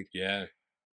 MASH. Like,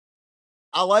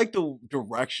 I like the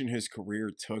direction his career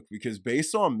took because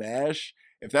based on MASH,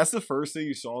 if that's the first thing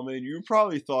you saw him in, you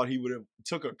probably thought he would have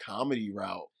took a comedy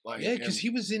route. Like, because he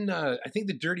was in I think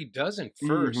The Dirty Dozen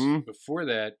first before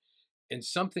that, and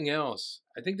something else.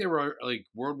 I think they were like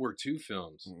World War II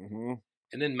films.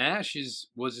 And then MASH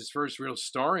was his first real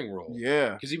starring role.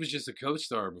 Yeah. Because he was just a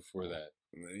co-star before that.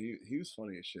 He was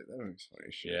funny as shit. That was funny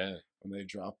as shit. Yeah. When they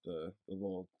dropped the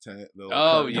little tent.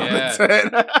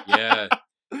 Yeah.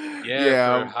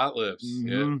 Yeah, for Hot Lips.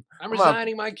 Yeah. I'm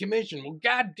resigning my commission. Well,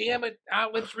 God damn it,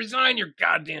 Hot Lips, resign your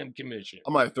goddamn commission.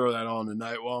 I might throw that on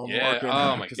tonight while I'm working. Oh,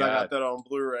 my God. Because I got that on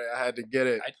Blu-ray. I had to get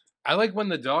it. I like when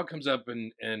the dog comes up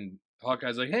and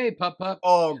Hawkeye's like, "Hey, pup, pup."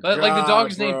 Oh, God, like the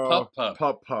dog's bro. named Pup, Pup.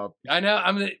 Pup, Pup. I know.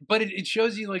 But it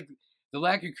shows you like the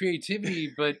lack of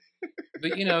creativity. But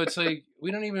it's like we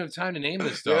don't even have time to name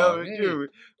this dog. Yeah, dude.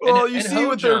 Well, you see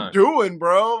what they're doing,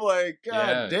 bro. Like,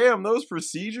 God damn, those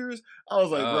procedures. I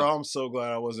was like, bro, I'm so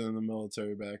glad I wasn't in the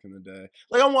military back in the day.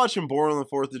 Like, I'm watching Born on the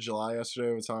 4th of July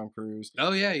yesterday with Tom Cruise.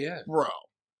 Oh yeah. Bro,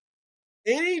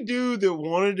 any dude that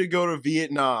wanted to go to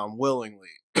Vietnam willingly,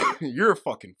 you're a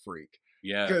fucking freak.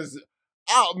 Yeah. Because,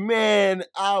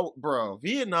 bro,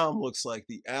 Vietnam looks like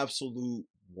the absolute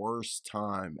worst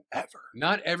time ever.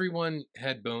 Not everyone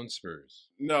had bone spurs.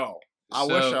 No. I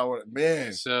wish I would.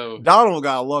 Man. So Donald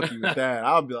got lucky with that.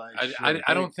 I'll be like,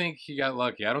 I don't think he got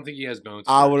lucky. I don't think he has bone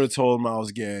spurs. I would have told him I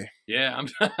was gay. Yeah.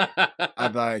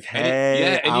 I'd be like,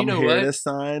 hey, I'm here to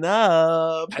sign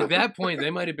up. At that point, they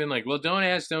might have been like, well, don't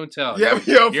ask, don't tell. Yeah,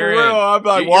 for real. I'd be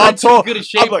like, well, I told. You're in too good a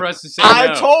shape for us to say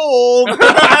I told.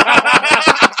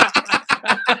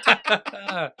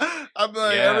 I'm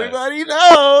like, everybody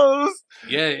knows.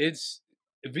 Yeah, it's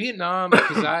Vietnam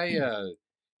because I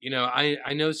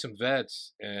know some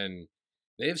vets and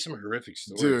they have some horrific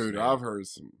stories. Dude, man. I've heard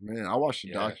some. Man, I watched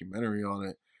a documentary on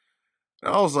it.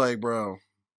 And I was like, bro,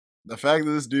 the fact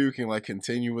that this dude can like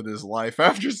continue with his life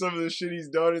after some of the shit he's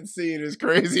done and seen is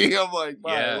crazy. I'm like,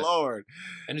 my Lord.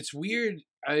 And it's weird.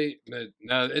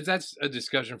 That's a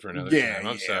discussion for another time.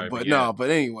 I'm sorry. But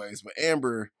anyways,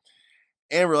 Amber,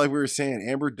 like we were saying,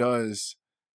 Amber does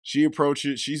She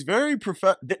approaches. She's very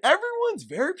everyone's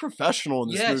very professional in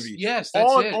this movie. Yes,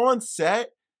 that's it. On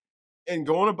set and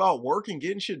going about work and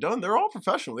getting shit done. They're all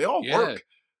professional. They all work.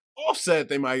 Offset,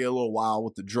 they might get a little wild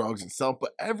with the drugs and stuff,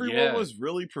 but everyone was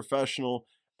really professional.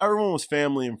 Everyone was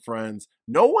family and friends.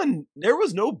 There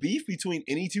was no beef between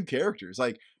any two characters.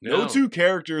 Like, no two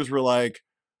characters were like,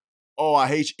 oh, I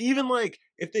hate you. Even like,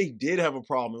 if they did have a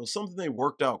problem, it was something they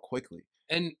worked out quickly.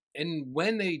 And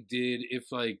when they did,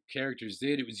 if like characters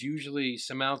did, it was usually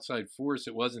some outside force.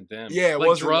 It wasn't them. Yeah, it like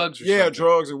wasn't drugs or something.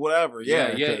 Drugs or whatever.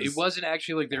 Yeah. It wasn't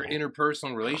actually like their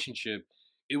interpersonal relationship.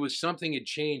 It was something that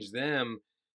changed them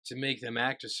to make them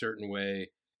act a certain way,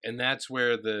 and that's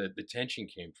where the tension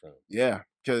came from. Yeah,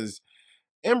 because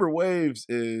Amber Waves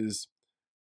is,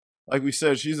 like we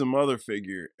said, she's a mother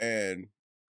figure, and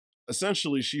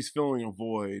essentially she's filling a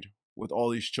void with all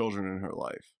these children in her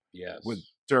life. Yes, with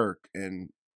Dirk and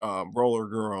Roller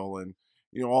Girl and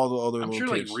all the other I'm little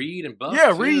sure kids. Like Reed and Buck.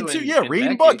 Yeah, Reed too. Yeah, Reed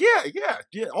and Buck.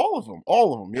 Yeah, all of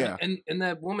them. Yeah, and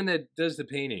that woman that does the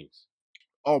paintings.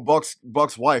 Oh, Buck's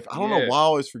wife. I don't know why I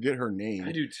always forget her name.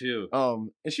 I do too.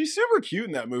 And she's super cute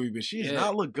in that movie, but she does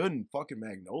not look good in fucking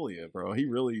Magnolia, bro. He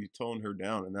really toned her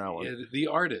down in that one. Yeah, the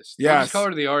artist. Yeah, call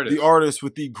her the artist. The artist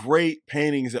with the great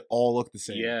paintings that all look the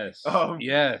same. Yes.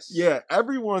 Yes. Yeah,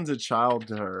 everyone's a child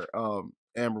to her.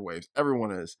 Amber Waves.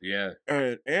 Everyone is. Yeah.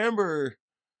 And Amber,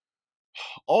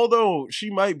 although she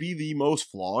might be the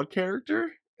most flawed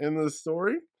character in the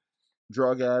story,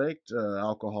 drug addict,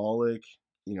 alcoholic,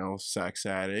 sex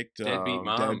addict,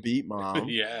 deadbeat mom.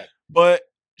 Yeah. But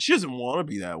she doesn't want to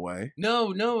be that way.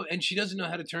 No, and she doesn't know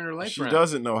how to turn her life around. She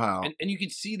doesn't know how. And you can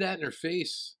see that in her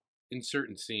face in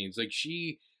certain scenes. Like,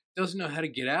 she doesn't know how to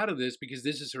get out of this because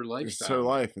this is her lifestyle. It's her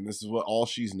life, and this is all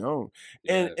she's known.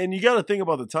 Yeah. And you got to think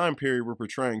about the time period we're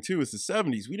portraying, too. It's the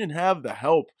 70s. We didn't have the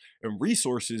help and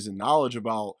resources and knowledge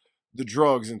about the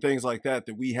drugs and things like that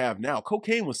we have now.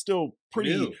 Cocaine was still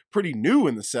pretty new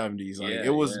in the 70s. Like,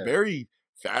 it was very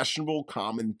fashionable,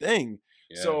 common thing.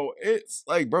 Yeah. So it's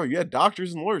like, bro, you had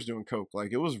doctors and lawyers doing coke.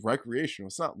 Like, it was recreational.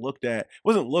 It's not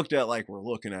wasn't looked at like we're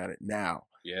looking at it now.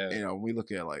 Yeah. We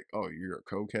look at like, oh, you're a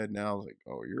cokehead now. It's like,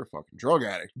 oh, you're a fucking drug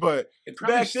addict. But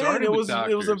back then it was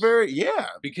a very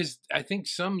because I think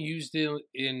some used it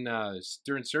in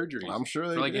during surgeries. I'm sure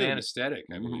they for like did. an anesthetic.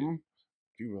 I believe.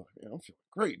 You were like, I'm feeling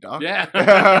great, doc.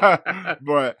 Yeah.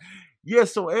 But yeah,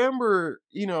 so Amber,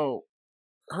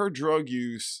 her drug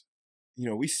use,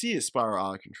 we see it spiral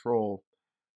out of control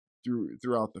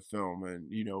throughout the film, and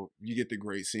you get the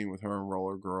great scene with her and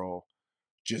Roller Girl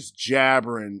just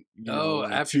jabbering,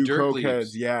 after two Dirk cokeheads,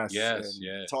 yes,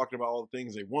 talking about all the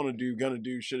things they want to do, gonna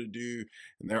do, should do,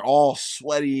 and they're all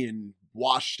sweaty and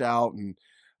washed out, and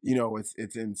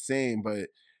it's insane. But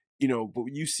but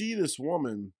you see this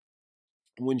woman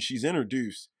when she's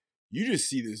introduced, you just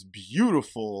see this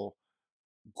beautiful,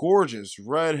 gorgeous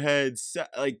redhead.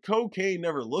 Like, cocaine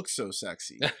never looks so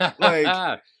sexy.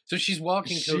 Like, so she's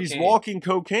walking cocaine. She's walking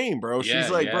cocaine, bro. Yeah,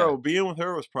 she's like, bro, being with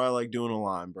her was probably like doing a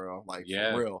line, bro. Like,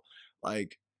 for real.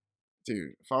 Like,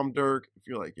 dude, if I'm Dirk, if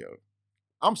you're like, yo,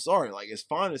 I'm sorry, like, as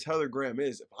fine as Heather Graham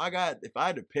is, if I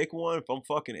had to pick one, if I'm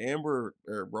fucking Amber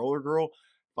or Roller Girl,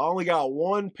 if I only got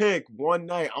one pick one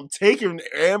night, I'm taking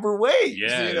Amber Waves.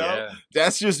 Yeah.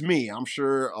 That's just me. I'm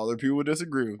sure other people would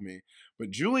disagree with me.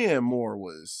 But Julianne Moore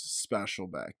was special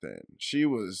back then. She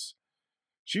was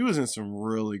in some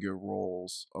really good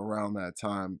roles around that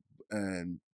time.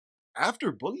 And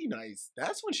after Boogie Nights,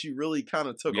 that's when she really kind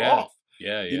of took off.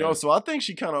 Yeah. So I think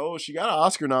she kind of she got an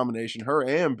Oscar nomination, her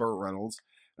and Burt Reynolds.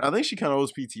 And I think she kind of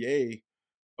owes PTA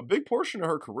a big portion of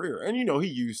her career. And, he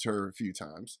used her a few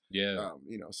times. Yeah.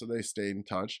 So they stayed in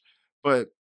touch. But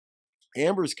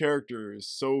Amber's character is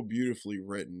so beautifully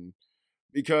written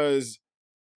because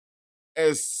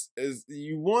as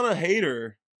you want to hate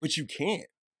her, but you can't.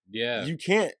 Yeah. You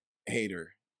can't hate her.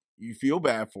 You feel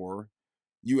bad for her.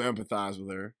 You empathize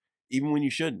with her, even when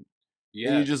you shouldn't.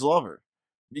 Yeah. And you just love her.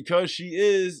 Because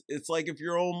it's like if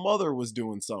your own mother was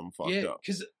doing something fucked up.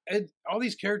 Because all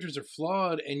these characters are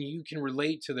flawed, and you can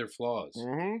relate to their flaws.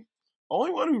 Mm-hmm.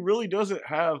 Only one who really doesn't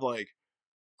have, like,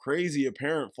 crazy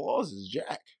apparent flaws is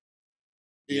Jack.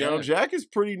 Jack is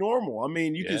pretty normal. I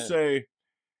mean, you could say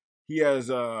he has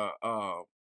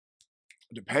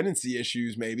dependency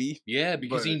issues, maybe. Yeah,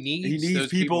 because he needs those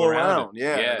people around.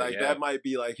 That might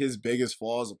be like his biggest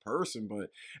flaw as a person.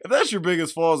 But if that's your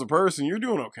biggest flaw as a person, you're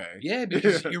doing okay. Yeah,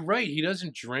 because you're right. He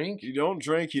doesn't drink. You don't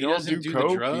drink. You don't do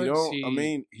coke. Drugs, I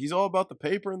mean, he's all about the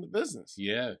paper and the business.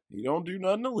 Yeah. He don't do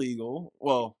nothing illegal.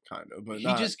 Well, kind of, but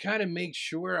he just kind of makes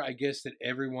sure, I guess, that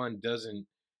everyone doesn't.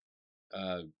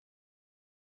 I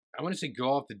want to say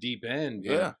go off the deep end.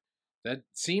 Yeah. That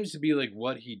seems to be like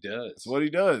what he does. That's what he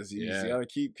does. He's Yeah. got to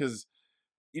keep, because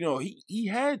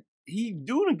he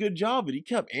doing a good job, but he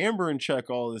kept Amber in check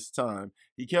all this time.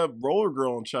 He kept Roller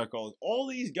Girl in check all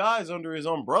these guys under his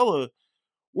umbrella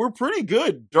were pretty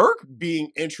good. Dirk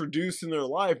being introduced in their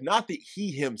life, not that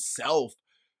he himself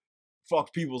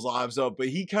fucked people's lives up, but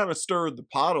he kind of stirred the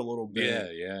pot a little bit. Yeah,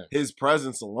 yeah. His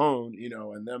presence alone,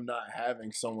 and them not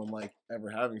having someone like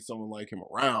him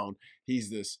around. He's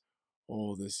this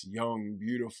young,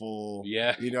 beautiful,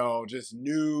 Yeah. just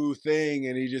new thing,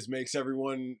 and he just makes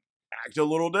everyone act a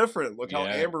little different. Look how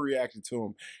Amber reacted to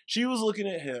him. She was looking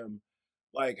at him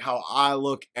like how I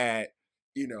look at,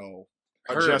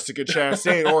 a Jessica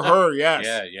Chastain or her, yes.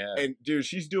 Yeah, yeah. And dude,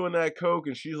 she's doing that coke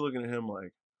and she's looking at him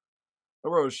like,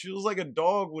 bro, she was like a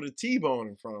dog with a T-bone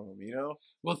in front of him,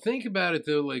 Well, think about it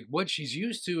though. Like what she's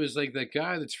used to is like that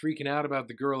guy that's freaking out about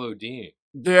the girl ODing.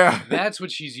 Yeah. That's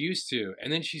what she's used to.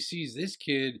 And then she sees this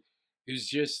kid who's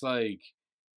just like,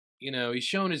 he's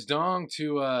showing his dong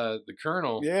to the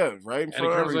colonel. Yeah, right in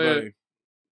front of everybody. Like,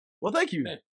 well, thank you.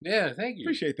 Yeah, thank you.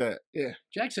 Appreciate that. Yeah.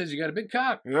 Jack says you got a big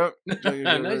cock. Yep.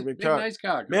 Nice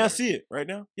cock. May I see it right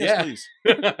now? Yes, please.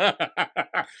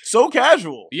 So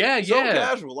casual. Yeah, so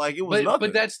casual. Like it was nothing.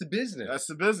 But that's the business. That's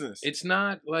the business. It's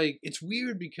not like, it's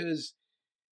weird because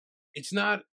it's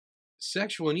not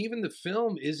sexual, and even the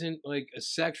film isn't like a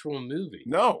sexual movie.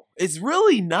 No, it's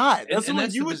really not. That's and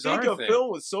what you would think a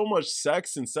film with so much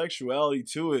sex and sexuality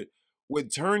to it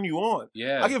would turn you on.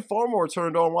 Yeah. I get far more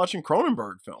turned on watching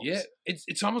Cronenberg films. Yeah.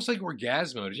 It's almost like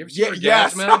Orgasmo. Did you ever see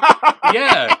Orgasmo?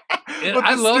 Yes. Yeah.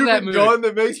 I love that movie. Gun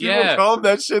that makes people come.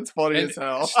 That shit's funny and as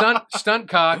hell. Stunt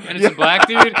cock, and it's a black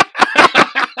dude.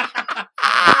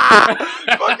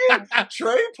 Fucking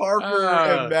Trey Parker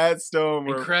and Matt Stone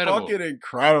were fucking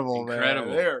incredible, man.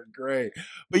 They're great.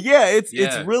 But yeah, it's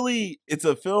really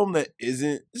a film that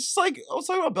isn't. It's just like I was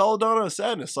talking about Belladonna of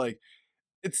Sadness. Like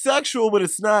it's sexual, but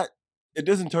it's not. It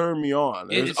doesn't turn me on.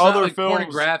 There's it's other not like films.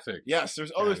 Pornographic. Yes,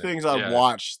 there's other things I've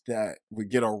watched that would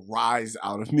get a rise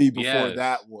out of me before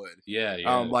that would. Yeah,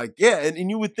 yeah. And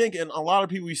you would think, and a lot of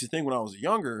people used to think when I was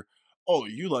younger, oh,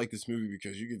 you like this movie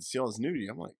because you get to see all this nudity.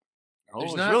 I'm like,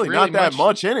 oh, there's really not that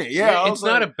much in it. Yeah, it's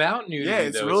not about nudity. Yeah,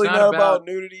 it's really not about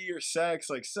nudity or sex.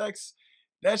 Like sex,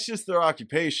 that's just their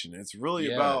occupation. It's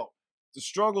really about the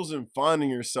struggles in finding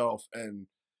yourself and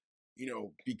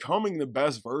becoming the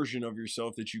best version of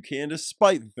yourself that you can,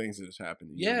 despite the things that have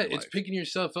happened. Yeah, it's picking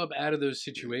yourself up out of those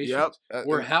situations,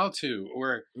 or or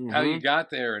how you got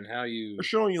there, and how you. They're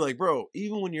showing you, like, bro,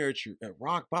 even when you're at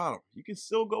rock bottom, you can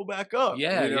still go back up.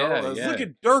 Yeah, Look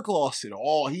at Dirk, lost it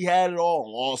all. He had it all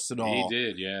and lost it all. He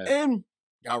did, yeah, and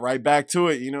got right back to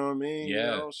it. You know what I mean?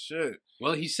 Yeah. Shit.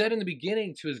 Well, he said in the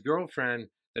beginning to his girlfriend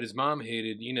that his mom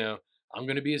hated. I'm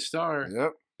going to be a star.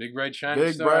 Yep. Big, bright,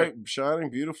 shining star. Big, bright, shining,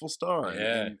 beautiful star.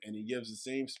 Yeah. And he gives the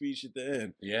same speech at the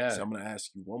end. Yeah. So I'm going to ask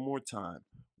you one more time.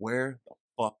 Where the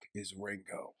fuck is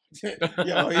Ringo? He said,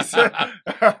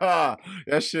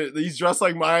 that shit, he's dressed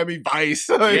like Miami Vice.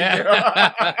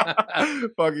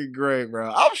 Fucking great,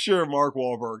 bro. I'm sure Mark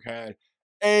Wahlberg had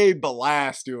a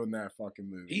blast doing that fucking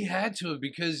movie. He had to have,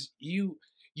 because you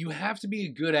have to be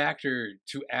a good actor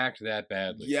to act that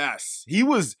badly. Yes. He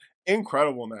was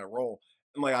incredible in that role.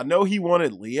 And I know he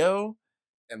wanted Leo,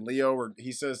 and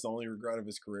he says the only regret of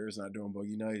his career is not doing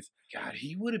Boogie Nights. God,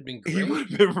 he would have been great. He would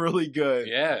have been really good.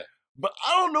 Yeah. But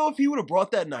I don't know if he would have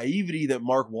brought that naivety that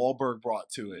Mark Wahlberg brought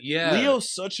to it. Yeah.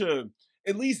 Leo's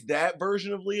at least that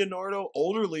version of Leonardo,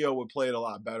 older Leo would play it a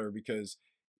lot better, because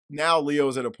now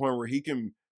Leo's at a point where he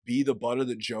can be the butt of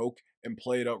the joke and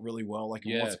play it up really well, like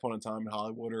in Once Upon a Time in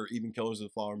Hollywood or even Killers of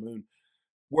the Flower Moon.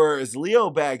 Whereas Leo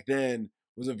back then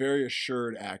was a very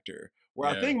assured actor. Where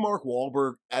I think Mark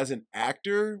Wahlberg, as an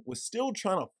actor, was still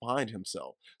trying to find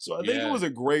himself. So I think it was a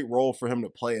great role for him to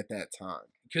play at that time.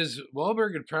 Because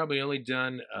Wahlberg had probably only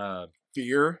done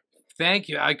Fear. Thank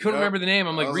you. I couldn't remember the name.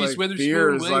 I'm like Reese Witherspoon.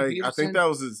 Fear is I think that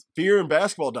was his Fear and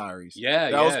Basketball Diaries. Yeah,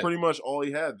 that was pretty much all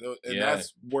he had. And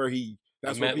that's where PTA.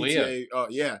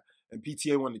 Leo. And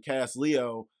PTA wanted to cast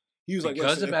Leo. He was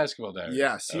because of Basketball Diaries.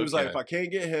 Yes, he was like, if I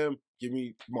can't get him, give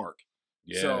me Mark.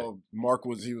 Yeah. So Mark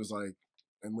was like.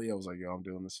 And Leo was like, yo, I'm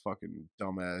doing this fucking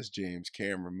dumbass James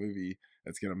Cameron movie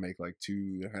that's going to make like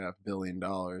 $2.5 billion.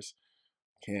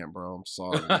 Can't, bro. I'm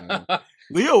sorry, man.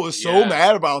 Leo was so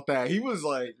mad about that. He was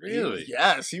like, really?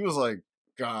 Yes. He was like,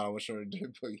 God, I wish I would have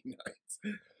done Boogie Nights.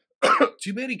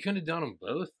 Too bad he couldn't have done them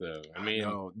both, though. I mean,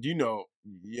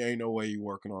 ain't no way you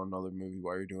working on another movie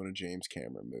while you're doing a James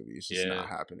Cameron movie. It's just not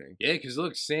happening. Yeah, because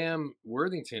look, Sam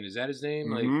Worthington, is that his name?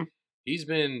 Mm-hmm. Like, He's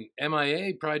been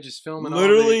MIA, probably just filming.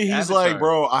 Literally, all the he's Avatar. like,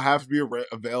 bro, I have to be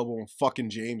available when fucking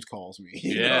James calls me.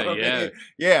 You know what I mean? Yeah.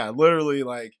 Yeah, literally,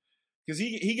 like, because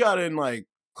he got in like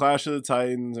Clash of the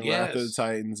Titans and Wrath of the Yes.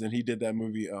 Titans, and he did that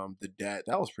movie, The Debt.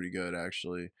 That was pretty good,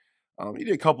 actually. He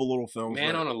did a couple little films.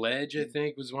 Man on a Ledge, I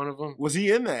think, was one of them. Was he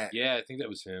in that? Yeah, I think that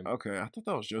was him. Okay, I thought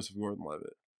that was Joseph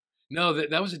Gordon-Levitt. No,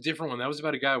 that was a different one. That was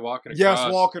about a guy walking across.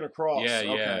 Yes, walking across. Yeah,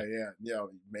 okay, yeah,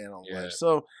 Man on a Yeah. Ledge.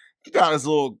 So he got his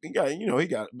little,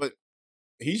 but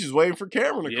he's just waiting for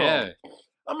Cameron to call.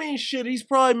 I mean, shit, he's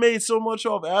probably made so much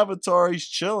off Avatar, he's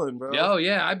chilling, bro. Oh,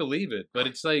 yeah, I believe it. But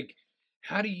it's like,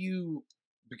 how do you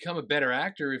become a better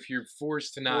actor if you're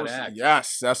forced to not act?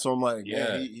 Yes, that's what I'm like. Yeah.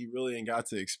 Man, he really ain't got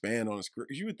to expand on his career.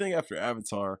 You would think after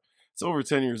Avatar, it's over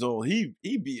 10 years old, he'd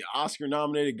be an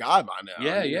Oscar-nominated guy by now.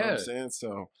 Yeah, you know what I'm saying?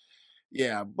 So,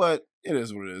 yeah, but it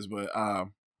is what it is. But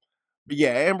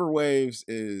yeah, Amber Waves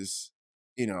is,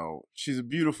 she's a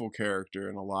beautiful character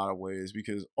in a lot of ways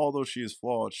because although she is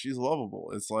flawed, she's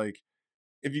lovable. It's like,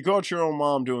 if you caught your own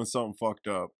mom doing something fucked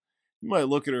up, you might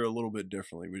look at her a little bit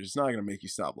differently, but it's not going to make you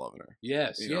stop loving her.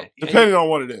 Yes, depending on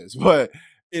what it is. But,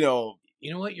 You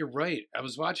know what? You're right. I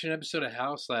was watching an episode of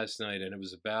House last night, and it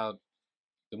was about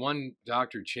the one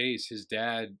Dr. Chase. His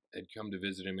dad had come to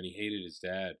visit him, and he hated his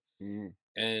dad. Mm.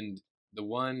 And the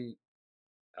one,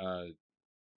 and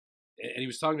he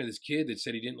was talking to this kid that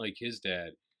said he didn't like his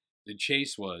dad. The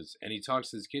Chase was, and he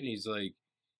talks to this kid, and he's like,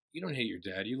 "You don't hate your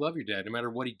dad. You love your dad, no matter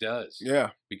what he does.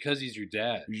 Yeah, because he's your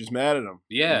dad. You're just mad at him.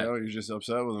 Yeah, you're just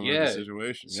upset with him in the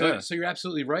situation. So you're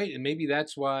absolutely right, and maybe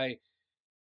that's why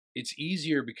it's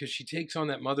easier because she takes on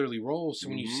that motherly role. So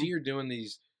when you see her doing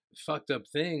these fucked up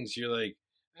things, you're like,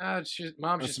 mom's just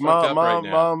fucked up right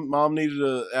now. Mom needed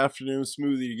an afternoon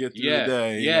smoothie to get through the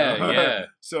day. Yeah.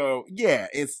 So yeah,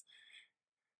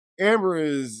 Amber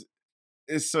is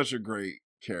such a great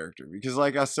character because,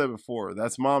 like I said before,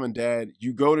 that's mom and dad.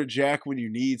 You go to Jack when you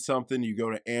need something. You go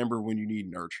to Amber when you need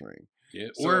nurturing. Yeah.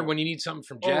 Or when you need something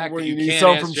from Jack, when you need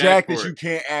something from Jack that you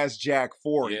can't ask Jack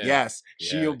for. Yeah. Yes,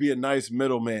 she'll be a nice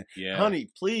middleman. Yeah. Honey,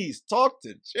 please talk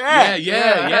to Jack.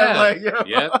 Yeah. Like,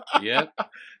 Yep.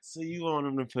 So you want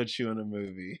him to put you in a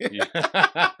movie? Yeah.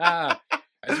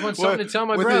 I just want something to tell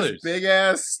my brothers. With his big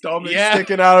ass stomach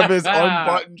sticking out of his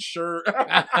unbuttoned shirt.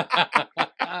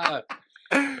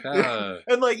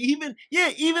 And like even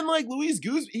like Luis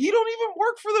Goose, he don't even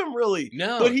work for them really.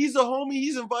 No, but he's a homie.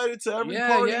 He's invited to every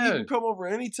party. You can come over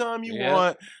anytime you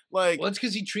want. Like, well, it's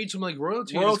because he treats them like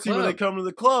royalty when they come to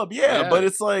the club. Yeah, but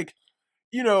it's like,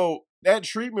 that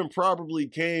treatment probably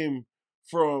came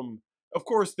from. Of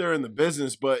course, they're in the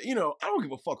business, but I don't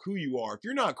give a fuck who you are. If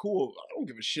you're not cool, I don't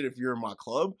give a shit if you're in my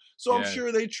club. So I'm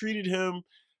sure they treated him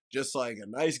just like a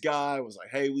nice guy. Was like,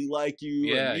 hey, we like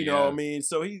you. Yeah, and, you know what I mean?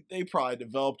 So they probably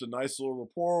developed a nice little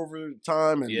rapport over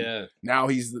time. And now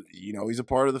he's a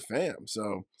part of the fam.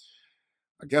 So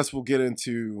I guess we'll get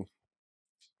into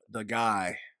the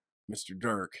guy, Mr.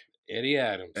 Dirk. Eddie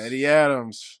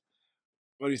Adams.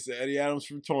 What do you say? Eddie Adams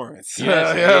from Torrance.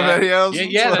 Yes, Eddie Adams from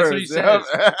Torrance. That's what he says.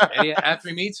 Eddie, after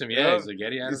he meets him, he's like,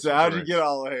 Eddie Adams. He said, how'd you get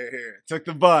all the way here? Took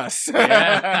the bus.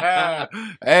 Yeah.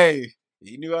 Hey,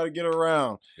 he knew how to get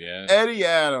around. Yeah. Eddie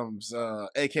Adams,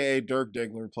 a.k.a. Dirk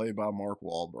Diggler, played by Mark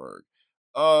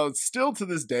Wahlberg. Still to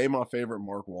this day, my favorite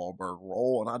Mark Wahlberg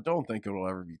role, and I don't think it'll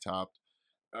ever be topped.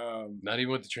 Not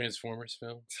even with the Transformers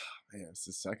film? Man, it's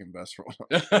the second best role.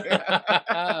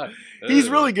 He's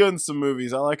really good in some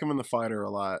movies. I like him in The Fighter a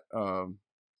lot.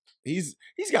 He's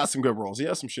got some good roles. He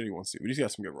has some shitty ones too, but he's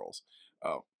got some good roles.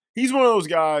 He's one of those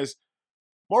guys.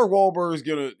 Mark Wahlberg's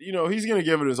he's gonna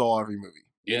give it his all every movie.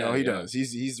 He does.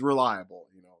 He's reliable.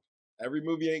 Every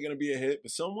movie ain't gonna be a hit,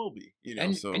 but some will be.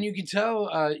 And you can tell,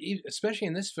 especially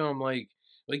in this film, like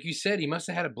you said, he must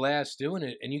have had a blast doing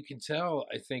it, and you can tell.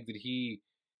 I think that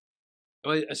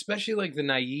especially like the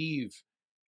naive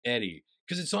Eddie,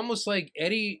 because it's almost like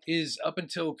Eddie is up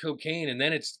until cocaine, and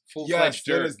then it's full-fledged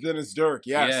Dirk. Then it's Dirk.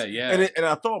 Yes, yeah. And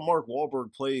I thought Mark Wahlberg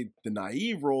pplayed the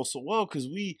naive role so well because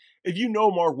if you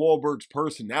know Mark Wahlberg's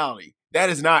personality, that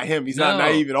is not him. He's not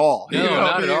naive at all. No,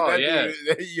 not at all. Dude,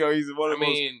 he's one of the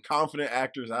most confident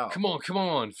actors out. Come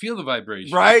on, feel the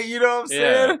vibration, right? You know what I'm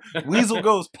saying? Weasel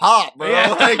goes pop, bro.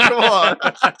 Like, come on.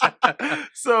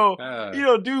 So,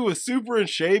 dude was super in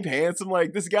shape, handsome.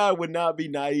 Like, this guy would not be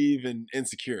naive and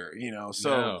insecure.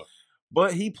 So.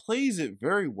 But he plays it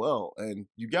very well. And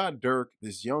you got Dirk,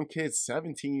 this young kid,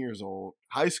 17 years old,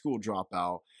 high school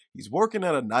dropout. He's working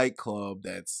at a nightclub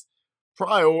that's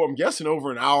probably, I'm guessing,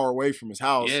 over an hour away from his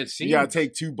house. Yeah, you got to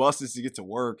take 2 buses to get to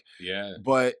work. Yeah.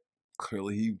 But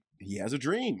clearly he has a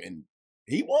dream and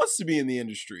he wants to be in the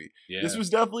industry. Yeah. This was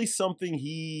definitely something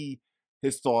he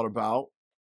has thought about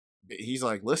he's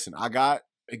like, listen, I got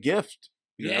a gift.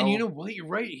 Yeah, and you know what? You're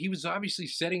right. He was obviously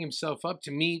setting himself up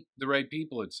to meet the right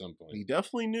people at some point. He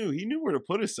definitely knew. He knew where to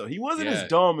put himself. He wasn't Yeah. as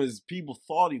dumb as people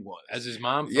thought he was. As his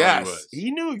mom thought yes, he was.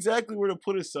 He knew exactly where to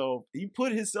put himself. He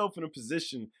put himself in a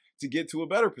position to get to a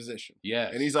better position. Yeah.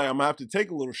 And he's like, I'm going to have to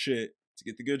take a little shit to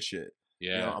get the good shit.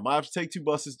 Yeah. You know, I might have to take 2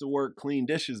 buses to work, clean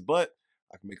dishes, but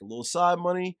I can make a little side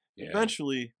money. Yeah.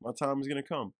 Eventually, my time is going to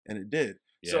come. And it did.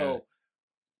 Yeah. So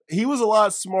he was a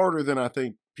lot smarter than I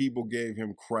think people gave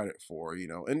him credit for, you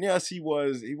know. And yes, he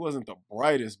wasn't the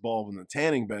brightest bulb in the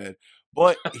tanning bed,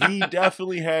 but he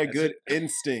definitely had good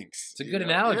instincts. It's a good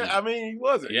analogy. Yeah, I mean, he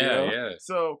wasn't. Yeah, you know? Yeah.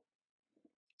 So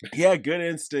he had good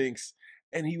instincts,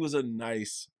 and he was a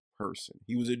nice person.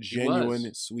 He was a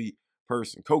genuine, sweet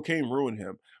person. Cocaine ruined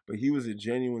him, but he was a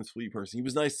genuine, sweet person. He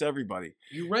was nice to everybody.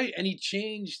 You're right, and he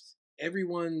changed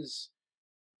everyone's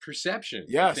perception.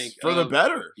 Yes, I think, for the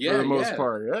better, for the most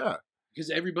part. Yeah. Because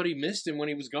everybody missed him when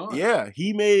he was gone. Yeah,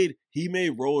 he made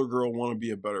Roller Girl want to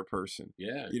be a better person.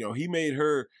 Yeah. You know, he made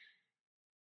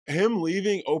him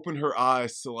leaving opened her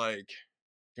eyes to like,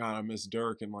 God, I miss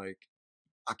Dirk, and like,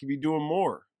 I could be doing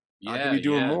more. I could be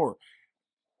doing more.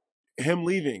 Him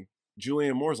leaving,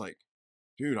 Julianne Moore's like,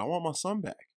 dude, I want my son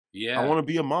back. Yeah. I want to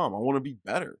be a mom. I want to be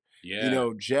better. Yeah. You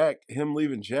know, him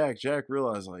leaving Jack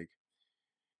realized like,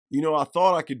 you know, I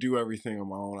thought I could do everything on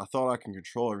my own. I thought I can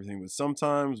control everything. But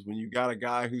sometimes when you got a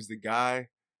guy who's the guy,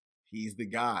 he's the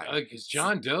guy. Because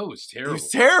John Doe was terrible. He's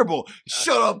terrible.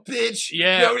 Shut up, bitch.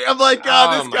 Yeah. You know, I'm like,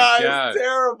 God, this guy is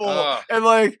terrible. And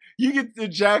like, you get the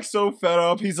Jack so fed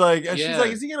up. He's like, and she's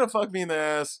like, is he going to fuck me in the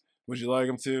ass? Would you like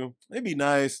him to? It'd be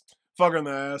nice. Fuck her in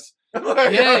the ass.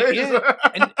 Like,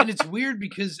 yeah. And it's weird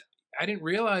because I didn't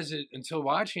realize it until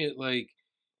watching it. Like,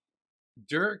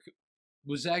 Dirk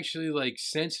was actually like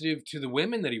sensitive to the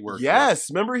women that he worked with.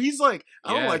 Yes. Remember, he's like,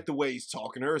 I don't like the way he's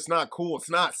talking to her. It's not cool. It's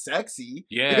not sexy.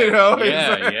 Yeah. You know?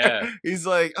 Yeah. He's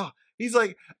like,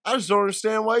 I just don't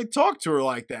understand why he talked to her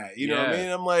like that. You know what I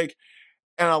mean? I'm like,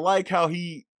 and I like how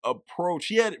he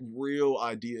had real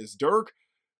ideas. Dirk,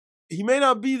 he may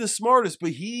not be the smartest,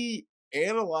 but he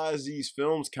analyzed these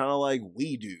films kind of like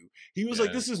we do. He was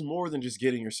like, this is more than just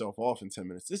getting yourself off in 10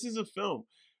 minutes. This is a film.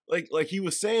 Like he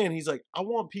was saying, he's like, I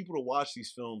want people to watch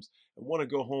these films and want to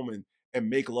go home and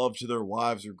make love to their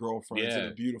wives or girlfriends in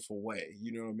a beautiful way.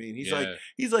 You know what I mean? He's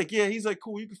like,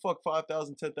 cool, you can fuck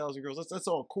 5,000, 10,000 girls. That's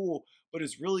all cool. But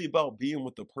it's really about being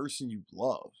with the person you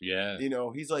love. Yeah. You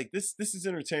know, he's like, this is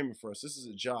entertainment for us. This is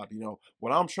a job. You know,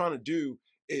 what I'm trying to do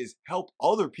is help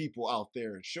other people out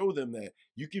there and show them that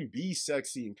you can be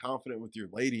sexy and confident with your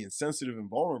lady and sensitive and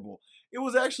vulnerable. It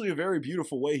was actually a very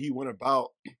beautiful way he went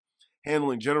about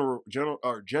handling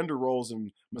gender roles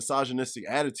and misogynistic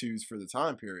attitudes for the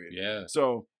time period. Yeah.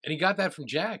 So, and he got that from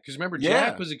Jack, because remember,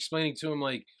 Jack was explaining to him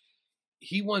like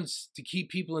he wants to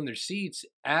keep people in their seats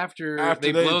after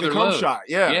they blow their load. Shot.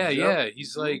 Yeah.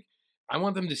 He's like, I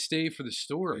want them to stay for the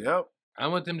story. Yep. I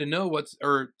want them to know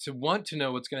want to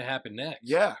know what's going to happen next.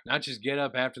 Yeah. Not just get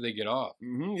up after they get off.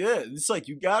 Mm-hmm. Yeah. It's like,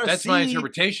 you got to see. That's my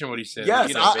interpretation of what he said. Yes,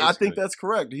 you know, I think that's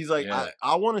correct. He's like,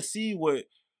 I want to see what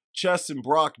Chess and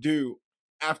Brock do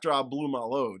after I blew my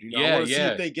load. You know, I want to see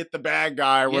if they get the bad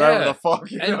guy or whatever the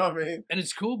fuck. You know what I mean? And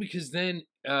it's cool because then,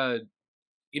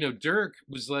 you know, Dirk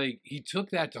was like, he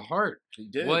took that to heart. He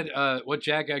did. What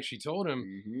Jack actually told him.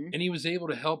 Mm-hmm. And he was able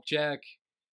to help Jack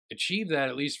achieve that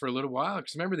at least for a little while.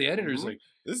 Because remember, the editor's like,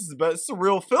 this is the best. It's a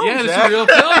real film. Yeah, Jack. This is a real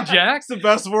film, Jack. It's the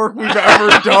best work we've ever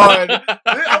done.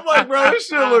 I'm like, bro, this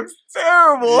shit looks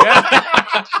terrible.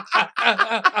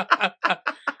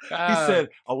 He said,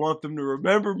 I want them to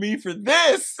remember me for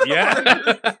this. Yeah.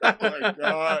 Oh my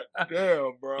God.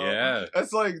 Damn, bro. Yeah.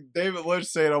 That's like David Lynch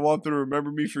saying, I want them to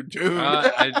remember me for Dune.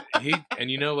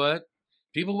 And you know what?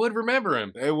 People would remember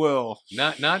him. They will.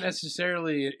 Not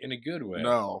necessarily in a good way.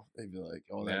 No. They'd be like,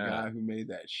 oh, that guy who made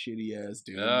that shitty ass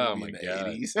Dune movie in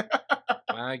the 80s.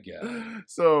 My God.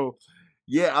 So,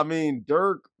 yeah, I mean,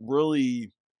 Dirk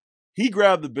really, he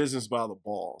grabbed the business by the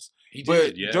balls. He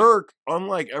did, But Dirk,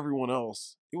 unlike everyone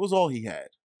else, it was all he had.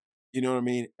 You know what I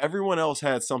mean? Everyone else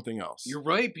had something else. You're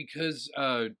right, because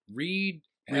Reed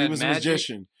was magic. A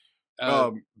magician.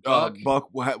 Buck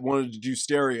wanted to do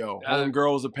stereo.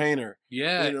 Homegirl was a painter.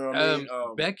 Yeah. You know what I mean?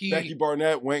 Becky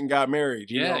Barnett went and got married.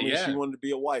 You know what I mean? She wanted to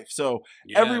be a wife. So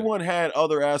everyone had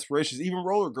other aspirations. Even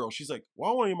Roller Girl. She's like,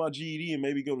 well, I want to get my GED and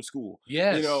maybe go to school.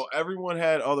 Yes. You know, everyone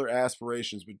had other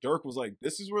aspirations. But Dirk was like,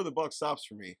 this is where the buck stops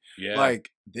for me. Yeah. Like,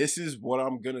 this is what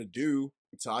I'm going to do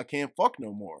until I can't fuck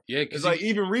no more. Yeah. Because like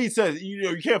even Reed says, you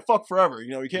know, you can't fuck forever. You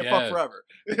know, you can't fuck forever.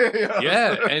 You know?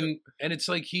 Yeah. And it's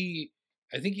like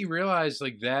I think he realized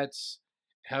like that's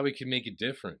how he can make a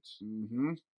difference.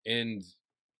 Mm-hmm. And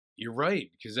You're right,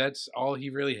 because that's all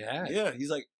he really had. Yeah, he's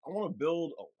like, I want to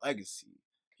build a legacy.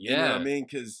 Yeah. You know what I mean?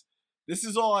 Because this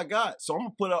is all I got. So I'm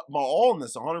going to put up my all in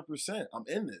this 100%. I'm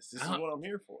in this. This is what I'm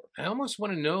here for. I almost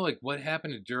want to know, like, what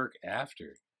happened to Dirk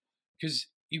after. Because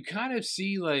you kind of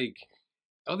see, like,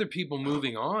 other people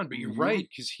moving on, but you're right,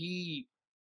 because he...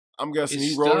 I'm guessing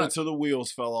he rode it till the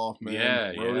wheels fell off, man.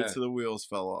 Yeah, rode it till the wheels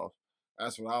fell off.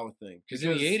 That's what I would think. Because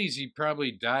in the 80s, he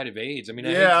probably died of AIDS. I mean,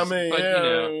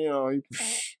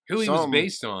 who he was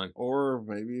based on. Or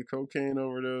maybe a cocaine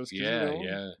overdose.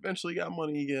 Eventually got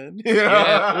money again.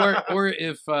 Or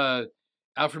if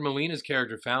Alfred Molina's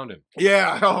character found him.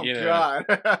 Yeah. Oh, God.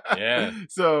 Yeah.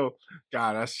 So,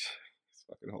 God, that's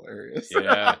fucking hilarious.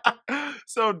 Yeah.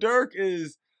 So Dirk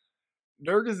is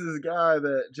this guy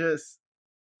that just,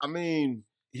 I mean,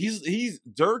 he's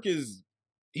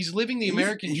living the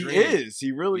American dream.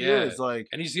 He really is. Like,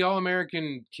 and he's the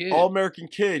all-American kid. All-American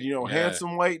kid,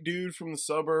 handsome white dude from the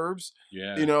suburbs.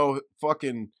 Yeah.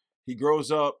 He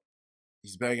grows up,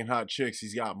 he's banging hot chicks,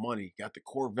 he's got money, got the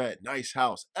Corvette, nice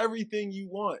house, everything you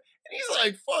want. And he's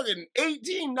like fucking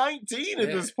 18, 19 at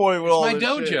this point with all this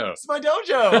shit. It's my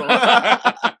dojo.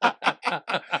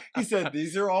 He said,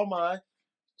 these are all my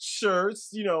shirts,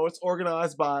 it's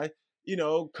organized by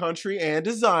country and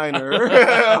designer.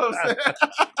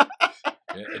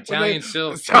 Italian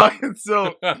silk.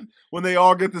 When they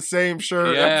all get the same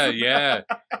shirt. Yeah.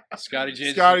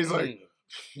 Scotty's like,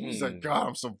 he's like, God,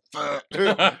 I'm so fat.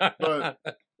 But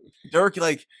Dirk,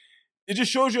 like, it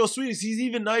just shows you how sweet he is. He's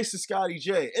even nice to Scotty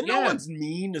J. And no one's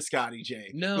mean to Scotty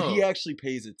J. No. But he actually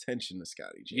pays attention to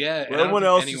Scotty J. Yeah. Everyone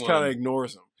else just kind of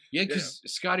ignores him. Yeah, because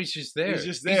Scotty's just there. He's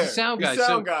just there. He's a sound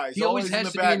guy. He always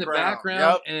has to be in the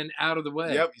background and out of the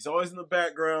way. Yep, he's always in the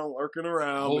background, lurking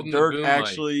around. Holding but Dirk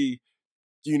actually,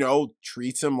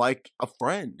 treats him like a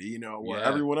friend, where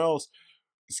everyone else.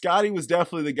 Scotty was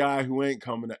definitely the guy who ain't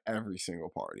coming to every single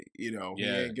party. He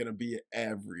ain't going to be at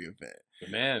every event. But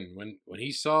man, when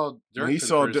he saw Dirk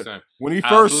for the first time. When he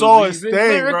first saw his thing,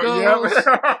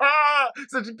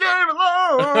 such a game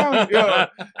alone.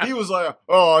 He was like,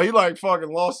 he like fucking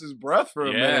lost his breath for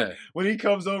a minute. When he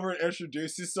comes over and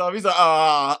introduces himself, he's like,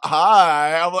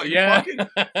 hi. I'm like, fucking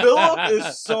Philip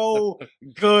is so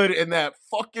good in that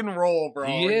fucking role, bro.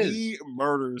 He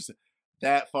murders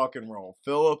that fucking role.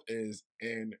 Philip is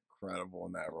incredible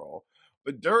in that role.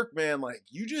 But Dirk, man, like,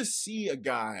 you just see a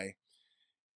guy.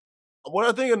 What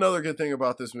I think another good thing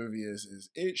about this movie is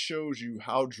it shows you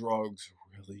how drugs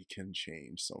really can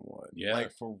change someone. Yeah.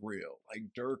 Like, for real. Like,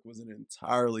 Dirk was an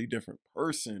entirely different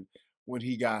person when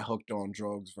he got hooked on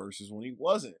drugs versus when he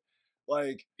wasn't.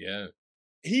 Like,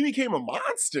 he became a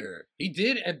monster. He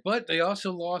did, but they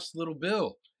also lost Little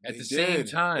Bill at the same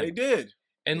time. They did.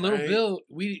 And Little Bill,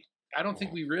 I don't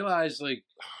think we realized, like,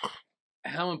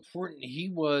 how important he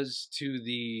was to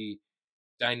the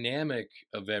dynamic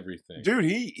of everything. Dude,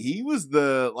 he was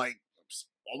the, like,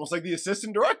 almost like the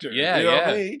assistant director. Yeah,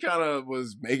 I mean? He kind of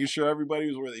was making sure everybody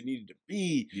was where they needed to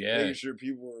be. Yeah. Making sure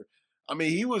people were, I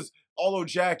mean, he was, although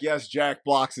Jack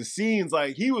blocks his scenes,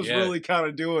 like, he was really kind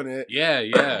of doing it.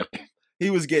 Yeah. He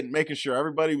was making sure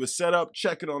everybody was set up,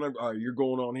 checking on everybody. All right, you're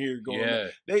going on here, going on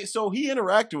there. So he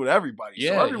interacted with everybody.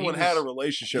 Yeah, so everyone had a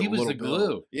relationship with Little Bill. He was the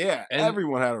glue. Yeah,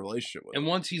 everyone had a relationship with him. And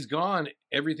once he's gone,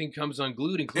 everything comes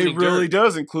unglued, including Dirk. It really Dirk.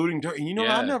 does, including Dirk.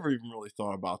 I never even really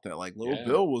thought about that. Like, Little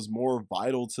Bill was more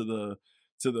vital to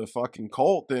the fucking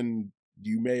cult than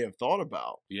you may have thought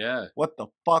about. Yeah. What the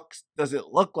fuck does it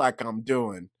look like I'm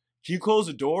doing? Can you close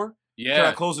the door? Yeah. Can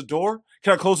I close the door?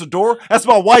 Can I close the door? That's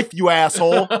my wife, you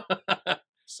asshole.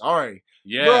 Sorry.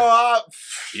 Yeah. Bro,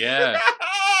 yeah.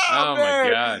 Oh man.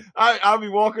 My God. I'll be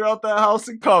walking out that house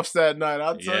in cuffs that night.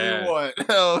 I'll tell you what.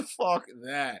 Oh, fuck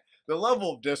that. The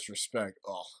level of disrespect.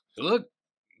 Oh. Look,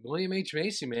 William H.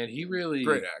 Macy, man, he really...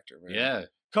 Great actor, man. Yeah.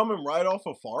 Coming right off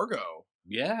of Fargo.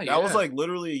 Yeah, That was like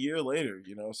literally a year later,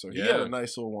 so he had a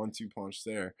nice little 1-2 punch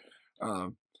there.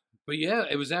 But yeah,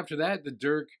 it was after that the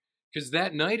Dirk, because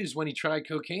that night is when he tried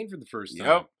cocaine for the first time.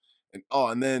 Yep.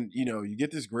 And then, you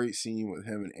get this great scene with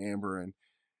him and Amber, and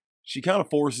she kind of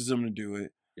forces him to do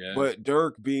it. Yeah. But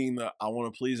Dirk being I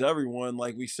want to please everyone,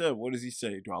 like we said, what does he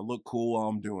say? Do I look cool while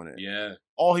I'm doing it? Yeah.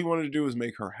 All he wanted to do was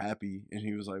make her happy, and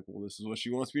he was like, well, this is what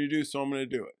she wants me to do, so I'm going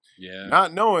to do it. Yeah.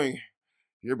 Not knowing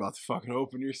you're about to fucking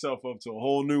open yourself up to a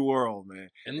whole new world, man.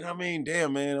 And I mean,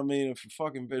 damn, man. I mean, if a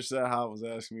fucking bitch that hot was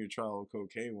asking me to try a little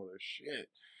cocaine with her, shit.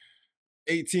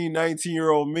 18,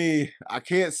 19-year-old me, I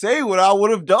can't say what I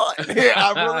would have done.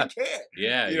 I really can't.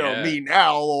 Yeah, me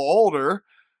now, a little older,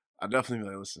 I definitely be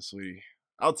like, listen, sweetie,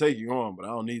 I'll take you on, but I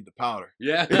don't need the powder.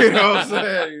 Yeah. You know what I'm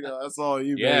saying? That's all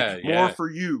you need. More for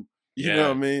you. You know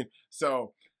what I mean?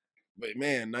 So, But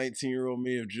man, 19-year-old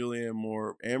me of Julianne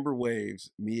Moore, Amber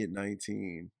Waves, me at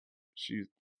 19. She's,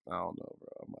 I don't know, bro.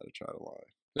 I might have tried to lie.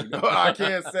 You know, I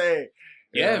can't say.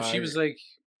 Yeah, if she was like,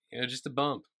 just a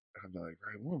bump. I'm like,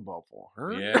 right, one bump on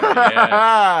her.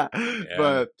 Yeah.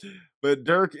 But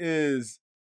Dirk is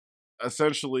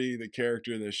essentially the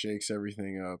character that shakes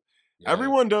everything up. Yeah.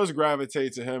 Everyone does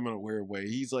gravitate to him in a weird way.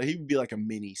 He's like, he would be like a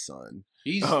mini son.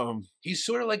 He's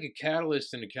sort of like a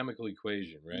catalyst in a chemical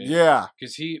equation, right? Yeah.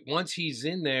 Because once he's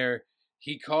in there,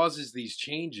 he causes these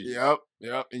changes.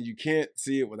 Yep. And you can't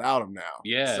see it without him now.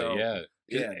 Yeah.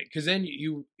 Because then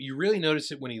you really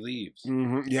notice it when he leaves.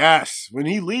 Mm-hmm. Yes. When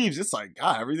he leaves, it's like,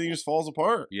 God, everything just falls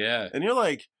apart. Yeah. And you're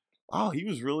like, oh, he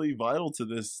was really vital to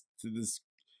this.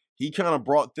 He kind of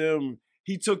brought them,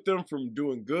 he took them from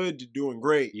doing good to doing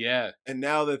great. Yeah. And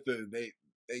now that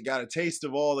they got a taste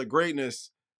of all the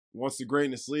greatness, once the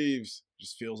greatness leaves, it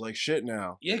just feels like shit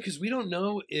now. Yeah, because we don't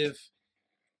know if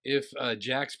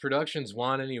Jack's Productions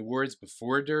won any awards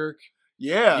before Dirk.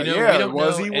 Yeah, we don't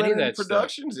was know he any winning of that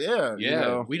productions? Stuff.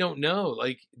 Yeah. We don't know.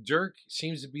 Like, Dirk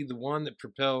seems to be the one that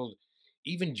propelled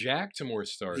even Jack to more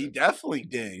stardom. He definitely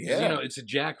did. Yeah, it's a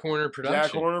Jack Horner production.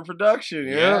 Jack Horner production.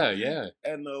 Yeah.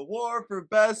 And the award for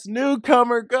best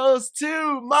newcomer goes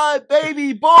to my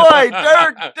baby boy,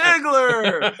 Dirk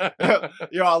Diggler.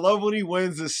 Yo, I love when he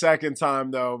wins the second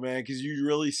time though, man, because you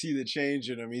really see the change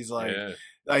in him. He's like. Yeah.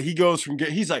 Like he goes from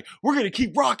he's like, we're gonna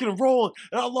keep rocking and rolling,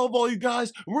 and I love all you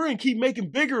guys, and we're gonna keep making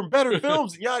bigger and better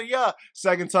films, and yada yada.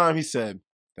 Second time he said,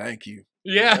 "Thank you."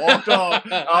 Yeah, walked off.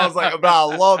 I was like, but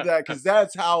I love that because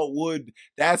that's how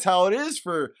it is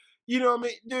for what I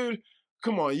mean, dude.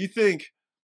 Come on, you think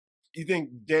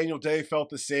Daniel Day felt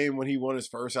the same when he won his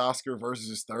first Oscar versus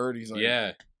his third? He's like,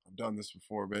 yeah, I've done this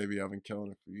before, baby. I've been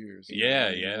killing it for years. Yeah.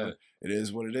 It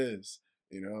is what it is.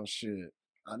 Shit.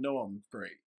 I know I'm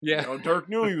great. Yeah. Dirk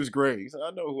knew he was great. He said, I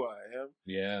know who I am.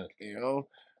 Yeah.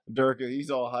 Dirk,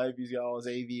 he's all hype. He's got all his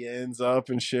AVNs up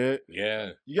and shit.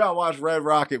 Yeah. You gotta watch Red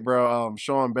Rocket, bro.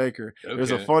 Sean Baker. Okay.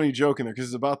 There's a funny joke in there because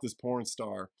it's about this porn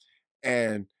star.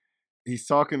 And he's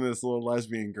talking to this little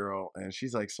lesbian girl. And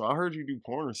she's like, so I heard you do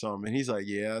porn or something. And he's like,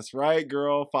 yeah, that's right,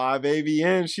 girl. 5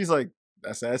 AVNs. She's like,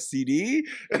 that's STD?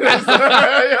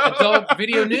 Adult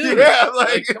video news. Yeah,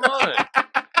 like come on.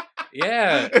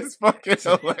 Yeah. It's fucking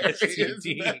hilarious.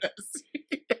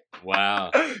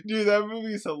 Wow. Dude, that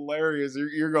movie's hilarious.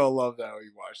 You're going to love that when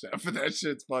you watch that. But that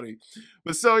shit's funny.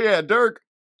 But so, yeah, Dirk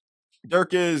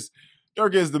is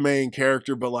the main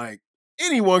character, but like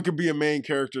anyone could be a main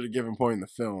character at a given point in the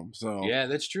film. So yeah,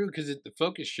 that's true because the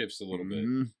focus shifts a little bit.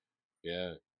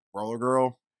 Yeah. Roller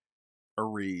Girl or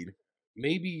Reed?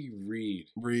 Maybe Reed.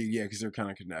 Yeah, because they're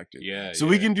kind of connected. Yeah. So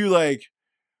we can do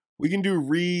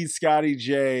Reed, Scotty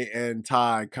J, and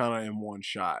Ty kind of in one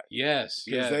shot. Yes.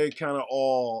 Because they kind of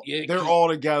they're all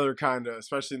together kind of,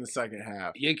 especially in the second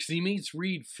half. Yeah, because he meets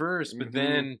Reed first, but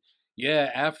then,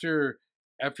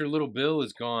 after Little Bill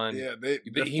is gone,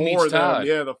 he meets Todd.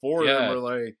 The four of them are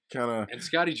like kind of... And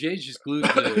Scotty J's just glued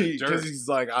to Dirk. Because he's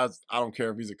like, I don't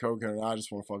care if he's a cokehead, I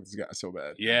just want to fuck this guy so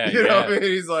bad. Yeah, you know what I mean?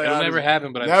 He's like, it'll never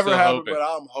happen, but I'm still hoping. But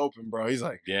I'm hoping, bro. He's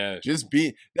like, that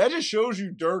just shows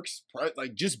you Dirk's,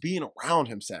 like, just being around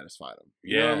him satisfied him.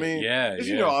 You know what I mean? Yeah, because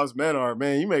you know how us men are,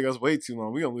 man, you make us wait too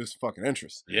long, we gonna lose fucking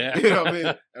interest. Yeah. You know what I mean?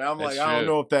 And I'm like, I don't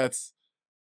know if that's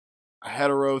a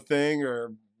hetero thing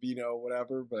or,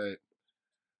 whatever, but...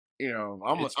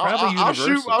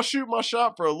 I'll shoot my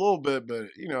shot for a little bit, but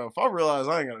if I realize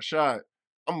I ain't got a shot,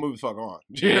 I'm gonna move the fuck on.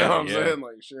 You know what I'm saying?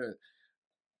 Like shit.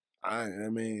 I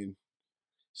mean,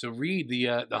 so Reed,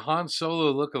 the Han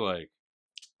Solo lookalike.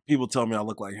 People tell me I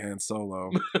look like Han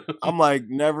Solo. I'm like,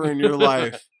 never in your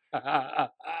life,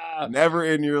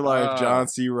 John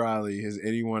C. Reilly, has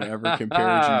anyone ever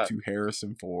compared you to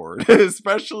Harrison Ford,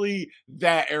 especially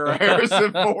that era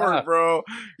Harrison Ford, bro.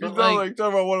 You're talking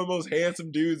about one of the most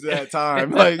handsome dudes at that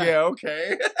time. Like, yeah,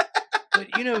 okay. But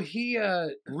he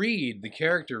Reed, the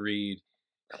character Reed,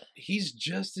 he's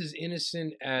just as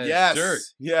innocent as Dirk.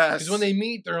 Yes. Because when they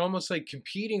meet, they're almost like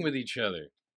competing with each other.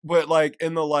 But like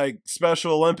in the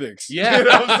Special Olympics. Yeah. You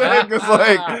know what I'm saying?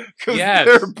 Because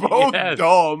they're both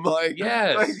dumb. Like,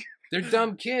 they're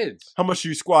dumb kids. How much do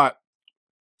you squat?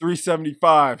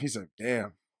 375. He's like,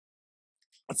 damn.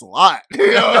 That's a lot.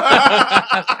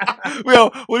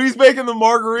 When he's making the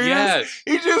margaritas,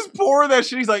 he just pour that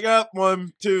shit. He's like,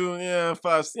 1, 2,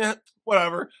 5,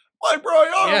 whatever. Like, bro,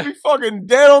 y'all gonna be fucking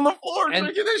dead on the floor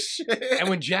drinking this shit. And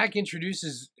when Jack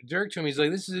introduces Dirk to him, he's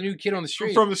like, this is a new kid on the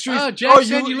street. From the streets. Oh, Jack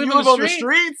said you live on the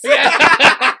streets?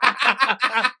 Yeah.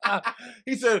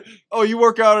 He said, "Oh, you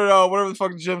work out at whatever the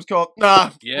fuck the gym's called."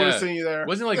 Nah, Yeah. would have seen you there.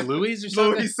 Wasn't it like Louis or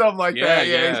something? Louis, something like that.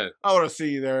 Yeah, I would have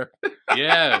seen you there.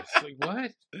 Yeah. It's like,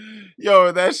 what?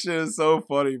 Yo, that shit is so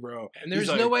funny, bro. And there's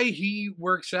no way he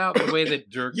works out the way that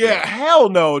Dirk Yeah, does. hell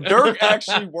no. Dirk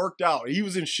actually worked out. He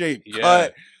was in shape. Yeah.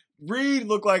 But Reed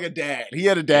looked like a dad. He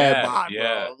had a dad bod,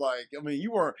 yeah. bro. Like, I mean, he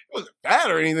wasn't fat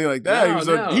or anything like that.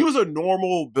 No, he was a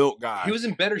normal built guy. He was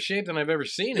in better shape than I've ever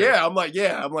seen him. Yeah, I'm like,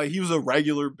 he was a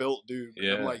regular built dude.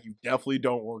 Yeah. I'm like, you definitely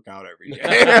don't work out every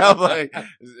day. I'm like,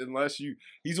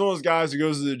 he's one of those guys who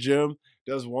goes to the gym,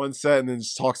 does one set, and then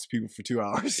just talks to people for 2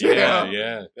 hours.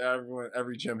 Yeah.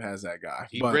 Every gym has that guy.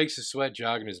 He breaks a sweat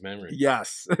jogging his memory.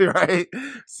 Yes, right?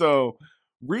 So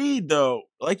Reed, though,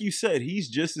 like you said, he's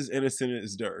just as innocent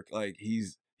as Dirk. Like,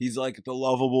 he's like the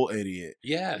lovable idiot.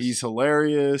 Yes. He's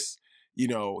hilarious. You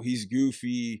know, he's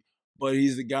goofy, but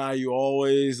he's the guy you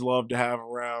always love to have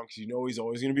around because you know he's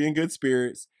always going to be in good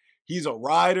spirits. He's a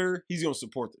rider. He's going to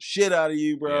support the shit out of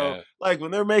you, bro. Yeah. Like,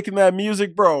 when they're making that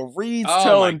music, bro, Reed's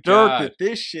telling Dirk that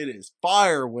this shit is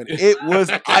fire when it was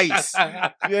ice.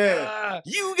 Yeah.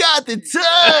 You got the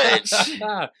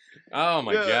touch. Oh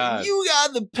my God. You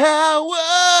got the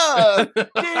power.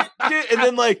 And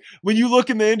then, like, when you look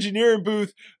in the engineering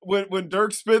booth, when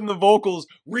Dirk's spitting the vocals,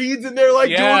 Reed's in there, like,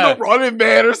 doing the Running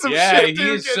Man or some shit. Yeah, he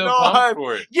is so pumped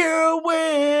for it. You're a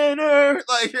winner.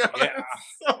 Like,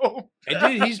 so... And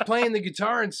dude, he's playing the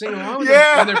guitar and singing along with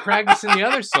them when they're practicing the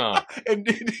other song. And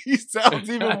he sounds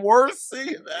even worse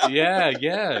singing that.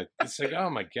 Yeah. It's like,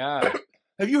 oh my God.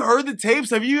 Have you heard the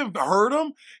tapes? Have you even heard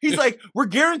them? He's like, we're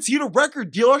guaranteed a record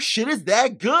deal. Our shit is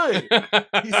that good.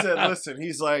 He said, listen,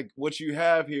 he's like, what you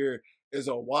have here is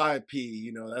a YP.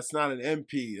 You know, that's not an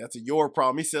MP. That's a your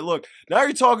problem. He said, look, now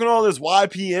you're talking all this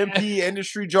YP, MP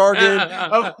industry jargon.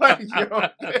 I'm like, yo,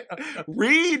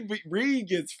 Reed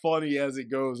gets funny as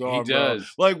it goes on, He does.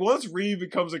 Bro. Like, once Reed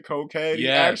becomes a cokehead, he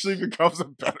actually becomes a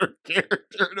better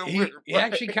character in a weird way. He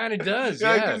actually kind of does,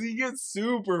 because he gets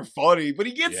super funny, but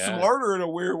he gets smarter in a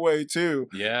weird way, too.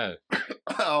 Yeah.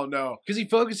 Oh, no. Because he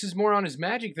focuses more on his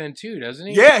magic then, too, doesn't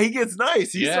he? Yeah, he gets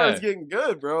nice. He starts getting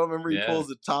good, bro. Remember he pulls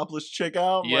the topless chick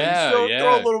out?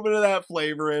 Throw a little bit of that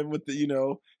flavor in with the, you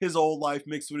know, his old life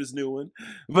mixed with his new one.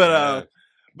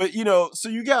 But you know, so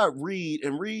you got Reed,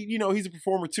 and Reed, you know, he's a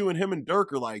performer too, and him and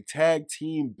Dirk are like tag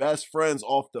team best friends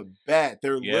off the bat.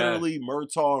 They're literally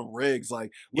Murtaugh and Riggs,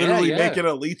 like literally making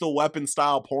a Lethal Weapon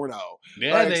style porno.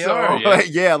 Yeah, like, they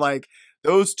are. Like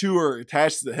those two are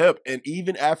attached to the hip, and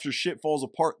even after shit falls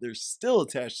apart, they're still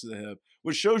attached to the hip,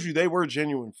 which shows you they were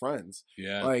genuine friends.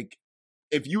 Yeah. Like,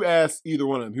 if you ask either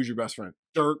one of them, who's your best friend?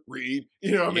 Dirk, Reed.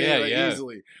 You know what I mean?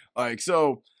 Easily. Like,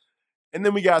 so... And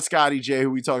then we got Scotty J, who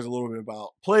we talked a little bit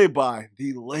about, played by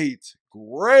the late,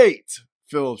 great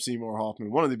Philip Seymour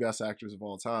Hoffman, one of the best actors of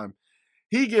all time.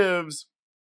 He gives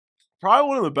probably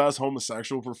one of the best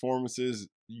homosexual performances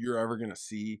you're ever going to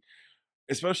see,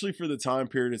 especially for the time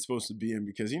period it's supposed to be in,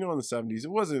 because, you know, in the 70s,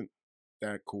 it wasn't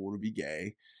that cool to be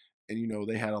gay. And, you know,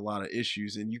 they had a lot of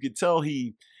issues. And you could tell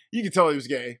he was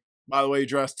gay. By the way, he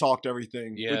dressed, talked,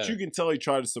 everything. Yeah. But you can tell he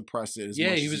tried to suppress it as much as he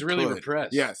could. Yeah, he was really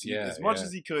repressed. Yes. As much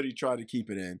as he could, he tried to keep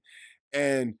it in.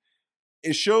 And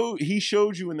he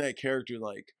showed you in that character,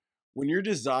 like, when your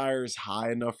desire is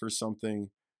high enough for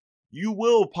something, you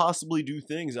will possibly do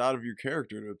things out of your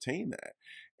character to obtain that.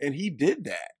 And he did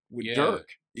that with Dirk.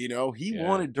 You know, he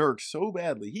wanted Dirk so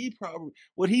badly.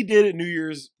 What he did at New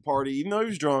Year's party, even though he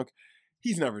was drunk,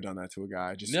 he's never done that to a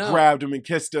guy. Just grabbed him and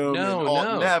kissed him.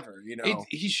 Never, you know.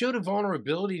 He showed a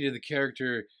vulnerability to the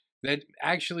character that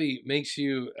actually makes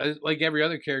you, like every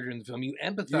other character in the film, you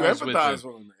empathize with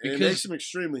him. It makes him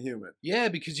extremely human. Yeah,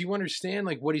 because you understand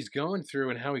like what he's going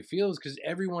through and how he feels, because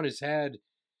everyone has had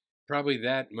probably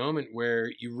that moment where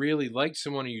you really liked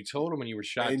someone and you told him and you were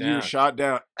shot down. You were shot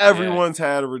down. Everyone's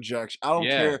had a rejection. I don't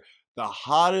care. The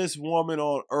hottest woman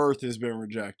on earth has been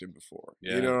rejected before.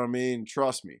 You know what I mean?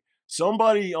 Trust me.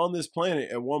 Somebody on this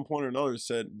planet at one point or another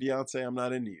said, Beyonce, I'm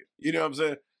not into you. You know what I'm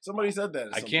saying? Somebody said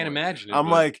that. I can't imagine it. I'm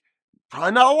like,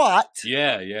 probably not a lot.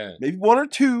 Yeah. Maybe one or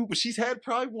two, but she's had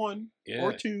probably one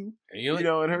or two, you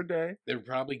know, in her day. They were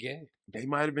probably gay. They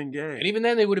might have been gay. And even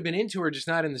then, they would have been into her, just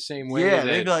not in the same way. Yeah,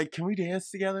 they'd be like, can we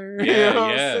dance together?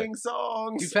 Yeah, sing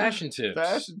songs. Do fashion tips.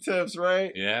 Fashion tips,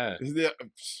 right? Yeah.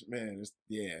 Man,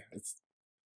 it's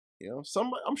you know,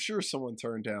 I'm sure someone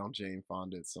turned down Jane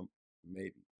Fonda at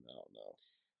maybe. I don't know.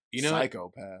 You know,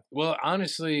 psychopath. Well,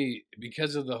 honestly,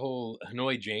 because of the whole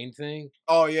Hanoi Jane thing.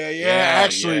 Oh yeah.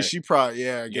 Actually, she probably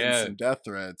getting some death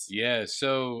threats. Yeah.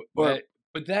 So, but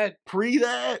that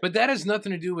has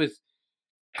nothing to do with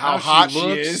how hot she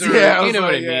looks. She is. Or, you know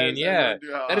what I mean? Yeah.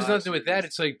 That has nothing to do with that.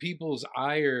 It's like people's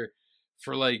ire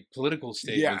for like political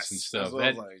statements and stuff.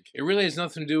 That like. It really has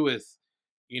nothing to do with,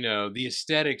 the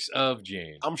aesthetics of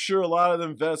Jane. I'm sure a lot of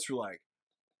them vets were like,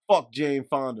 fuck Jane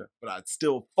Fonda, but I'd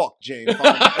still fuck Jane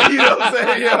Fonda. You know what I'm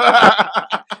saying?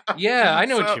 Yeah, I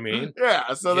know what you mean.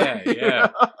 Yeah, so yeah.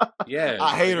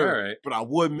 I hate her, right. But I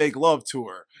would make love to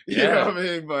her. You know what I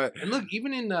mean? And look,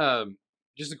 even in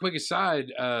just a quick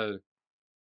aside,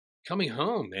 Coming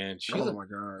Home, man, she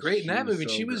looked great in that movie.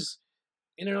 So she was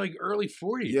in her like early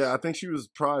 40s. Yeah, I think she was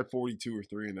probably 42 or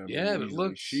 3 in that movie. Yeah,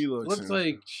 but she looked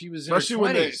like she was in her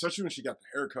 20s. Especially when she got the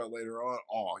haircut later on.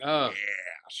 Oh, yeah,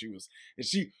 she was, and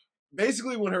she.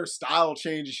 Basically, when her style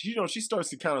changes, she starts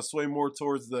to kind of sway more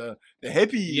towards the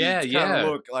hippie kind of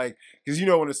look, like, because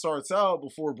when it starts out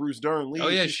before Bruce Dern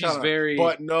leaves, she's very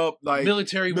button up, like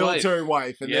military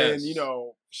wife, and then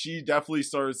she definitely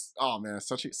starts. Oh man,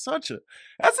 such a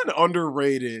that's an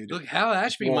underrated. Look, Hal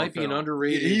Ashby might be an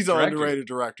underrated. He's director. An underrated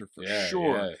director for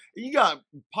sure. Yeah. You got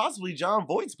possibly Jon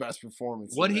Voight's best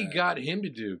performance. What he got him to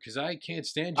do? Because I can't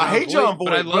stand Jon Voight. I hate Jon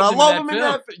Voight, but I love him in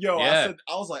that film. Yo, yeah.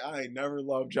 I was like, I ain't never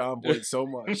loved Jon Voight so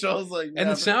much. I was like, and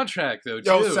the soundtrack though, too.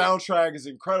 Yo, soundtrack is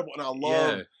incredible, and I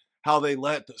love how they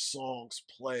let the songs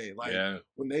play. Like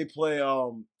when they play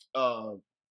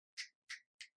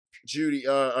Judy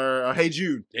or Hey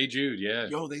Jude. Hey Jude, yeah.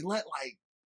 Yo, they let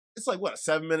it's like what, a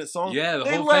 7-minute song? Yeah, the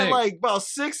they whole let thing. Like about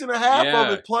 6.5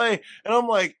 of it play. And I'm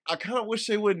like, I kind of wish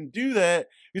they wouldn't do that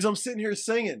because I'm sitting here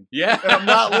singing. Yeah. And I'm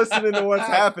not listening to what's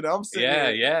happening. I'm sitting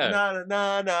here. Yeah. Nah, nah,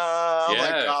 nah, nah. I'm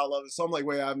like, God, I love it. So I'm like,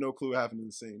 wait, I have no clue what happened in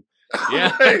the scene.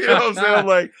 Yeah. You know what I'm saying? I'm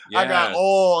like, I got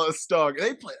all stuck.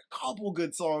 They played a couple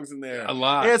good songs in there. A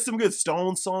lot. They had some good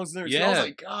Stone songs in there. Yeah. So I was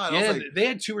like, God. Yeah, I was like, they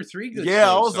had 2 or 3 good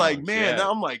I was songs. like, man.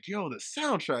 Now I'm like, yo, the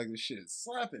soundtrack, this shit is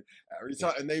slapping. Every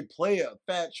time. And they play a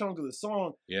fat chunk of the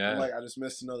song. Yeah. I'm like, I just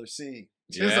missed another scene.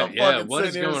 I'm fucking what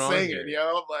is sitting going on singing, here? Yo.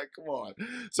 I'm like, come on.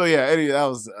 So yeah, anyway, that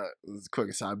was a quick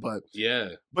aside. But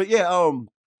yeah.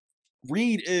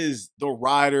 Reed is the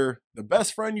rider, the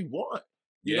best friend you want.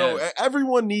 You know,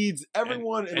 everyone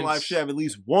in life should have at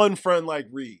least one friend like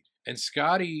Reed. And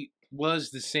Scotty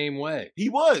was the same way. He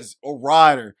was a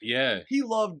rider. Yeah. He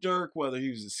loved Dirk, whether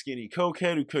he was a skinny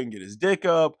cokehead who couldn't get his dick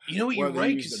up. You know what, you're right.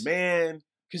 He was a man.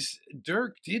 Because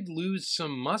Dirk did lose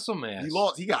some muscle mass.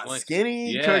 He got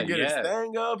skinny. He couldn't get his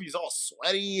thing up. He's all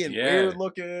sweaty and weird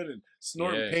looking and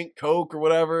snorting pink coke or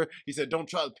whatever. He said, "Don't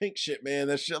try the pink shit, man."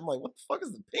 That shit. I'm like, what the fuck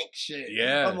is the pink shit?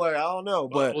 Yeah. I'm like, I don't know.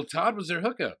 But well, Todd was their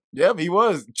hookup. Yeah, he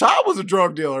was. Todd was a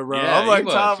drug dealer, bro. Yeah, I'm like,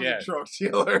 Todd was a drug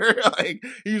dealer. Like,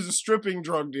 he was a stripping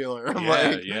drug dealer. I'm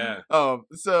like,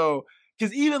 so,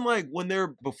 because even like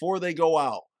before they go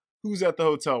out, who's at the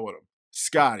hotel with him?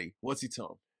 Scotty. What's he tell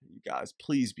him? You guys,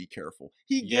 please be careful.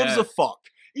 He gives a fuck.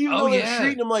 Even though they're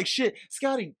treating him like shit.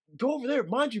 Scotty, go over there.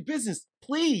 Mind your business,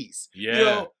 please.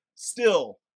 Yeah.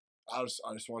 Still, I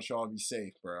just want y'all to be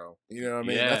safe, bro. You know what I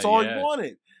mean? That's all he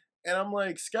wanted. And I'm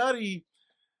like, Scotty,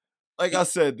 like I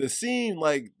said, the scene,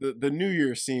 like the New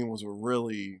Year's scene was what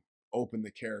really opened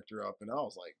the character up. And I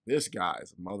was like, this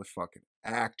guy's a motherfucking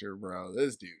actor, bro.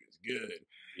 This dude is good.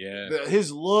 Yeah.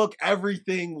 His look,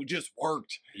 everything just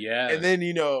worked. Yeah. And then,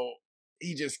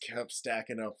 he just kept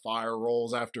stacking up fire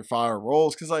rolls after fire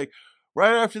rolls. Cause like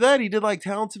right after that, he did like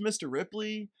Talented Mr.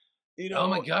 Ripley. Oh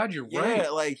my God, you're right. Yeah,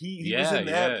 like he was in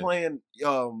that playing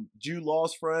Jude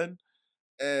Law's friend.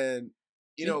 And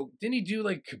didn't he do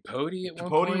like Capote at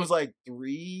one point? Capote was like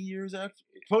 3 years after.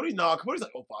 Capote's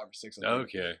like 05 or 06.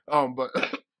 Okay. But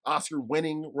Oscar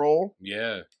winning role.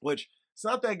 Yeah. Which it's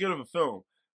not that good of a film.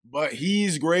 But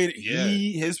he's great. Yeah.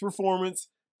 His performance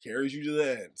carries you to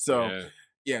the end. So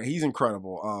yeah, he's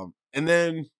incredible. And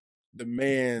then the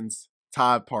man's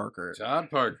Todd Parker. Todd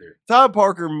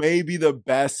Parker may be the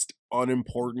best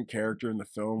unimportant character in the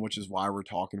film, which is why we're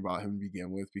talking about him to begin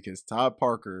with, because Todd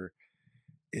Parker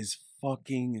is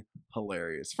fucking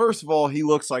hilarious. First of all, he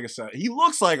looks like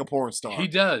a porn star. He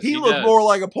does. He looks more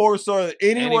like a porn star than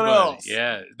anyone else.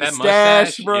 Yeah. That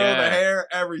mustache, bro, the hair,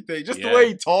 everything. Just the way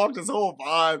he talked, his whole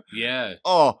vibe. Yeah.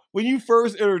 Oh, when you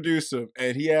first introduce him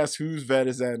and he asks whose vet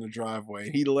is that in the driveway,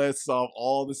 and he lists off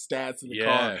all the stats in the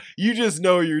car, you just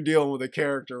know you're dealing with a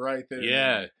character right there.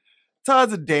 Yeah. Man.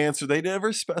 Todd's a dancer. They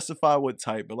never specify what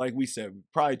type, but like we said,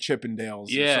 probably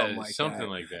Chippendales or something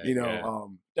like that.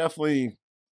 Definitely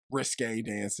risque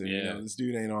dancing. This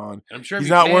dude ain't on. I'm sure he's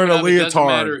not wearing a leotard. Doesn't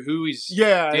matter who he's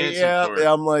dancing for.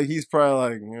 I'm like, he's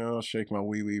probably like, I'll shake my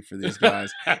wee for these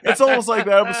guys. It's almost like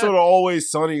that episode of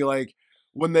Always Sunny, like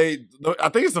when I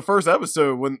think it's the first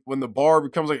episode when the bar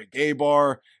becomes like a gay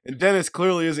bar, and Dennis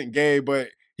clearly isn't gay, but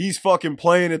he's fucking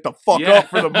playing it the fuck up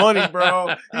for the money,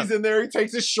 bro. He's in there, he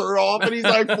takes his shirt off and he's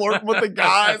like flirting with the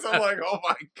guys. I'm like, oh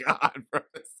my God, bro,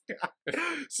 this guy.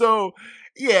 So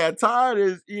yeah, Todd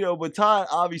is, but Todd,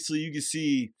 obviously you can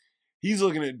see he's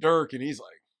looking at Dirk and he's like,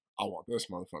 I want this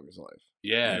motherfucker's life.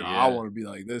 Yeah, yeah. I want to be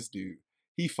like this dude.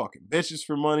 He fucking bitches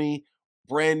for money.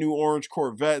 Brand new orange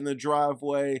Corvette in the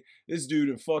driveway. This dude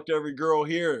had fucked every girl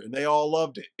here, and they all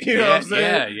loved it. You know what I'm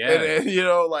saying? Yeah,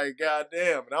 yeah. And like,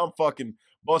 goddamn. And I'm fucking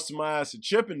busting my ass at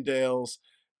Chippendales,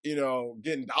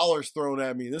 getting dollars thrown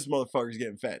at me. This motherfucker's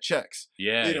getting fat checks.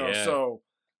 Yeah, yeah. So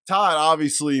Todd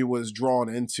obviously was drawn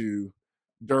into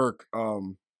Dirk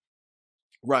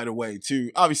right away,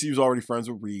 too. Obviously, he was already friends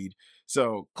with Reed.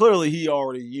 So clearly he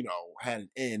already, had an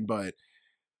in, but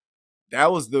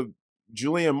that was the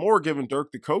Julianne Moore giving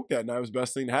Dirk the coke that night was the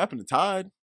best thing to happen to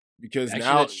Todd. Because actually,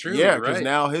 now, that's true, yeah, because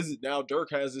right. now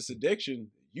Dirk has this addiction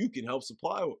you can help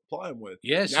supply him with.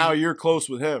 Yes. Now you're close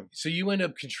with him. So you end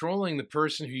up controlling the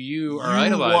person who you are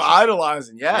idolizing. Well,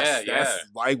 idolizing, yes. Yeah, that's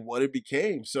like what it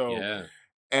became. So, yeah.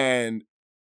 And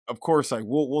of course, like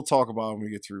we'll talk about when we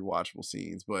get to rewatchable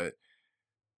scenes, but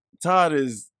Todd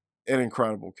is an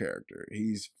incredible character.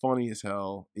 He's funny as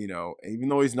hell, even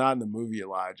though he's not in the movie a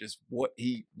lot, just what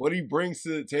he brings to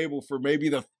the table for maybe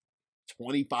the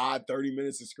 25, 30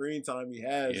 minutes of screen time he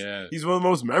has. Yeah. He's one of the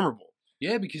most memorable.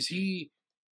 Yeah, because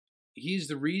he's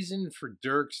the reason for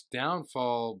Dirk's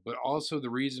downfall, but also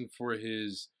the reason for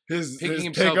his picking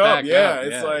himself back up. Yeah,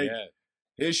 it's like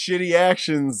his shitty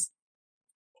actions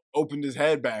opened his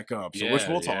head back up, which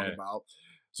we'll talk about.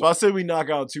 So I say we knock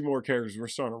out two more characters. We're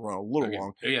starting to run a little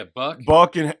long. Yeah,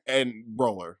 Buck and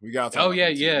Roller. We got to talk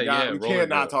about yeah. We can't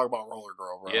not talk about Roller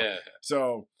Girl, bro. Yeah.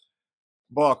 So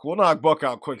Buck, we'll knock Buck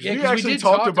out quick. Yeah, we actually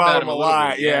talked about him a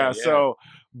lot. Yeah, so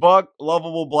Buck,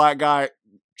 lovable black guy,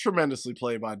 tremendously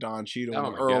played by Don Cheadle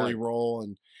in an early role.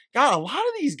 And God, a lot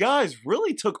of these guys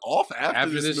really took off after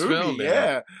this movie. Film,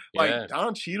 yeah. Like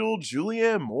Don Cheadle,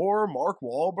 Julianne Moore, Mark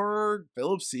Wahlberg,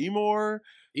 Philip Seymour,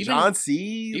 John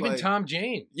C. Even Tom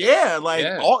Jane. Yeah,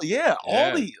 all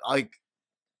the, like,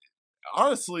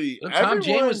 honestly, Tom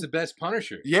Jane was the best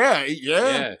Punisher.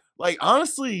 Yeah. Like,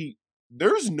 honestly,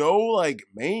 there's no, like,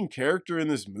 main character in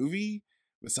this movie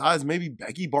besides maybe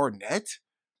Becky Barnett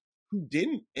who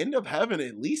didn't end up having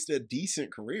at least a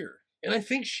decent career. And I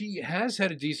think she has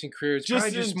had a decent career. It's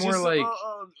probably just more like...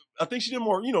 I think she did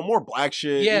more, more black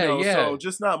shit. So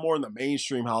just not more in the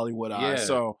mainstream Hollywood eye.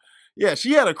 So, yeah,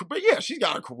 she's got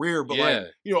a career, but like,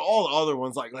 all the other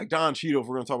ones, like Don Cheadle, if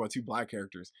we're going to talk about two black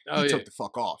characters, he took the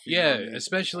fuck off. You know what I mean?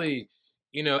 Especially...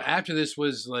 after this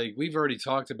was like, we've already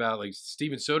talked about like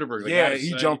Steven Soderbergh. Like,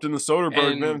 he jumped in the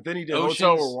Soderbergh, man. Then he did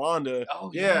Hotel Rwanda.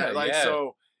 Oh,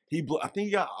 so I think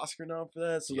he got Oscar nom for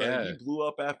that. So he blew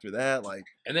up after that. Like,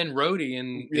 and then Rhodey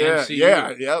in the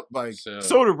MCU. Like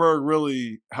Soderbergh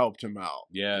really helped him out.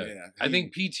 Yeah. I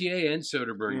think PTA and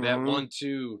Soderbergh, that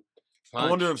 1-2 punch. I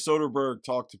wonder if Soderbergh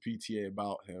talked to PTA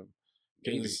about him.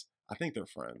 Because I think they're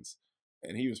friends.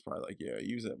 And he was probably like, yeah,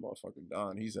 use that motherfucking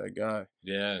Don. He's that guy.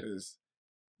 Yeah.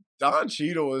 Don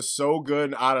Cheadle is so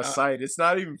good and out of sight. It's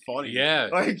not even funny. Yeah.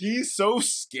 Like, he's so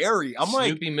scary. I'm like...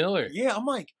 Snoopy Miller. Yeah, I'm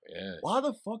like, why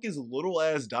the fuck is little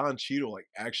ass Don Cheadle, like,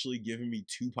 actually giving me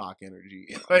Tupac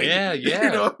energy? Like, You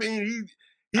know what I mean?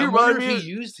 I wonder if he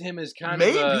used him as kind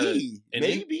of an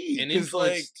influence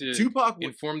like, to Tupac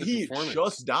inform the performance. He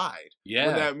just died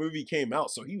when that movie came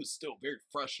out, so he was still very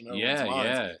fresh in everyone's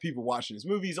minds. People watching his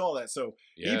movies, all that. So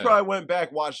he probably went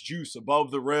back, watched Juice,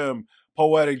 Above the Rim,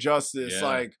 Poetic Justice,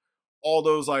 like all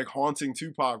those like haunting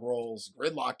Tupac roles,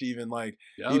 Gridlocked even. Like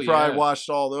he probably watched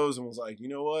all those and was like, you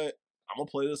know what, I'm gonna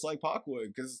play this like Pac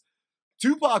would, because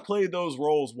Tupac played those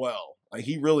roles well. Like,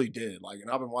 he really did. Like,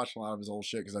 and I've been watching a lot of his old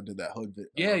shit because I did that Hood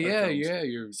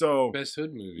Your best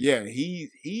Hood movie. Yeah, he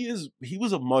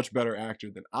was a much better actor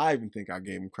than I even think I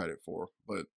gave him credit for.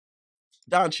 But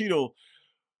Don Cheadle,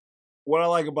 what I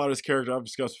like about his character, I've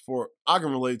discussed before, I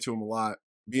can relate to him a lot.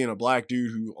 Being a black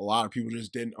dude who a lot of people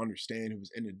just didn't understand, who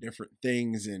was into different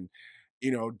things and,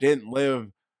 didn't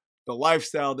live the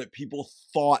lifestyle that people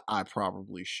thought I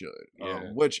probably should,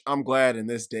 which I'm glad in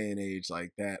this day and age,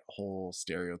 like that whole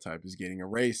stereotype is getting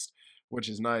erased, which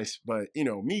is nice. But,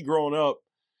 me growing up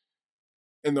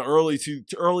in the early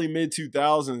mid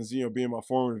 2000s, being my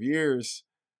formative years,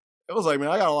 it was like, man,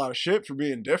 I got a lot of shit for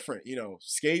being different,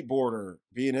 skateboarder,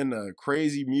 being into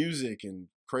crazy music and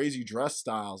crazy dress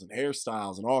styles and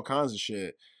hairstyles and all kinds of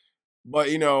shit. But,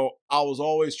 I was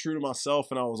always true to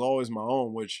myself and I was always my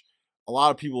own, which a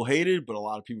lot of people hated, but a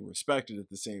lot of people respected at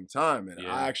the same time. And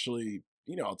I actually,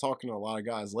 talking to a lot of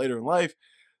guys later in life,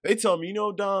 they tell me,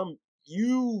 Dom,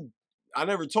 you I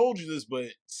never told you this, but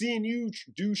seeing you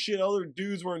do shit other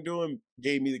dudes weren't doing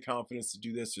gave me the confidence to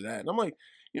do this or that. And I'm like,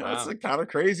 it's like kind of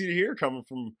crazy to hear coming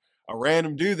from a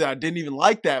random dude that I didn't even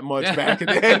like that much back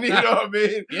then. You know what I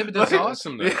mean? Yeah, but that's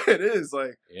awesome though. Yeah, it is.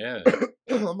 Like, yeah.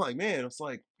 I'm like, man, it's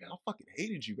like, I fucking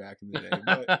hated you back in the day,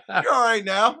 but you're all right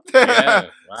now. Yeah.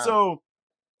 Wow. So,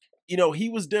 he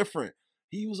was different.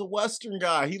 He was a Western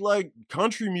guy. He liked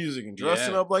country music and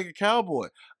dressing up like a cowboy.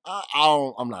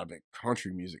 I'm not a big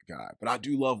country music guy, but I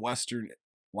do love Western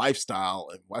lifestyle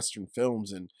and Western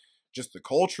films and just the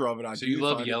culture of it. So you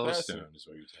love Yellowstone, is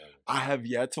what you're telling me. I have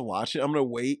yet to watch it. I'm gonna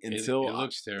wait until it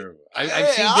looks terrible.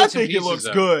 I think it looks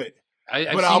good.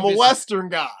 But I'm a Western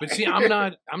guy. But see, I'm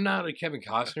not a Kevin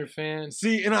Costner fan.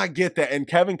 See, and I get that. And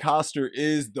Kevin Costner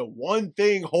is the one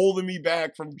thing holding me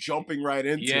back from jumping right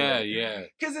into it. Yeah.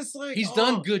 Because it's like he's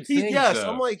done good things. Yes,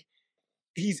 though. I'm like,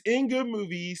 he's in good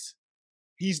movies.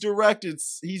 He's directed.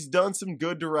 He's done some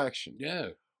good direction. Yeah.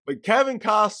 But Kevin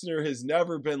Costner has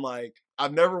never been like,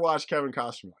 I've never watched Kevin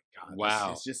Costner like, God,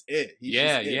 wow, it's just it. He's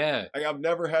just it. Like, I've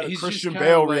never had a Christian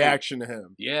Bale Bale reaction to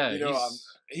him. Yeah,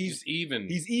 he's even.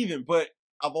 He's even, but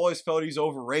I've always felt he's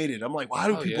overrated. I'm like, why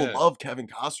do people love Kevin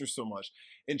Costner so much?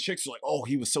 And chicks are like, oh,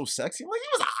 he was so sexy. I'm like,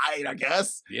 he was alright, I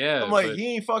guess. Yeah. I'm like,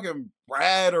 he ain't fucking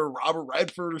Brad or Robert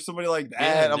Redford or somebody like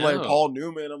that. Yeah, I'm like, Paul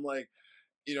Newman. I'm like,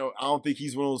 I don't think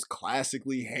he's one of those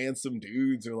classically handsome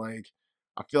dudes or like,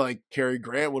 I feel like Cary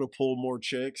Grant would have pulled more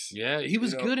chicks. Yeah, he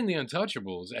was good in The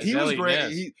Untouchables. He was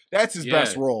great. That's his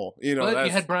best role. But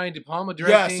you had Brian De Palma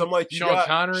directing. Yes, I'm like, Sean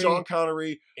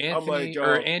Connery, Anthony,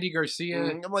 Andy Garcia.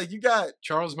 I'm like, you got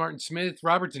Charles Martin Smith,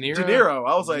 Robert De Niro.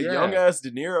 I was like, young ass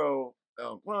De Niro.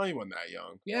 Well, he wasn't that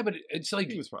young. Yeah, but it's like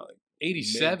he was probably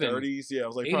 87, mid-30s. Yeah, I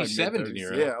was like 87 De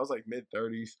Niro. Yeah, I was like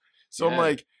mid-30s. So I'm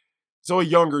like, so a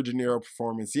younger De Niro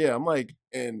performance. Yeah, I'm like,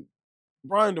 and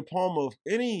Brian De Palma,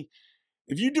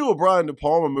 if you do a Brian De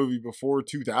Palma movie before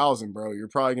 2000, bro, you're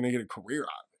probably going to get a career out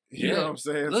of it. You know what I'm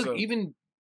saying? Look, even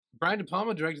Brian De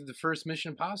Palma directed the first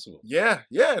Mission Impossible. Yeah,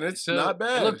 and it's not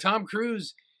bad. Look, Tom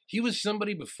Cruise, he was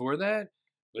somebody before that,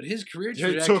 but his career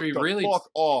trajectory really fuck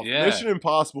off. Yeah. Mission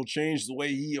Impossible changed the way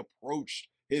he approached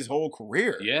his whole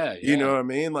career. Yeah. You know what I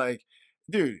mean? Like,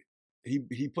 dude,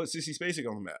 he put Sissy Spacek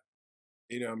on the map.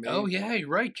 You know what I mean? Oh, yeah, you're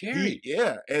right, Carrie.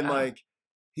 And like,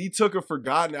 he took a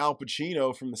forgotten Al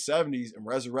Pacino from the 70s and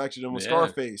resurrected him with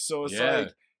Scarface. So it's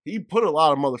like, he put a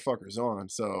lot of motherfuckers on.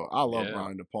 So I love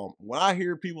Brian De Palma. When I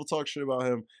hear people talk shit about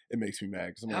him, it makes me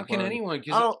mad. How can anyone?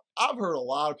 I've heard a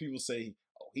lot of people say,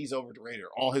 oh, he's overrated.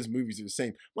 All his movies are the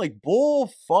same. I'm like,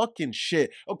 bull fucking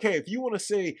shit. Okay, if you want to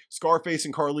say Scarface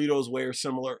and Carlito's Way are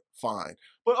similar, fine.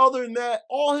 But other than that,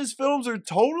 all his films are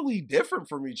totally different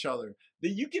from each other. That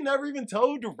you can never even tell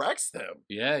who directs them.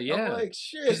 Yeah. I'm like,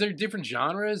 shit. Because they're different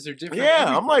genres. They're different. Yeah,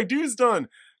 everything. I'm like, dude's done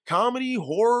comedy,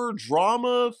 horror,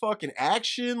 drama, fucking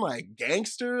action, like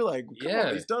gangster. Like, come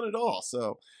on, he's done it all.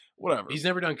 So, whatever. He's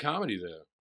never done comedy, though.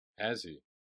 Has he?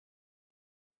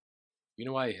 You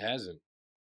know why he hasn't?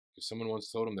 Because someone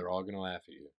once told him they're all going to laugh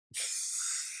at you.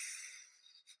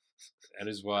 That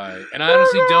is why. And I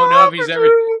honestly don't know if he's ever...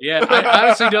 Yeah, I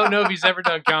honestly don't know if he's ever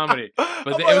done comedy.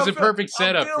 But it was a perfect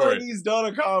setup for it. He's done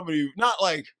a comedy. Not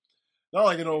like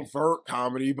an overt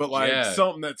comedy, but like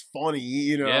something that's funny,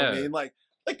 you know what I mean? Like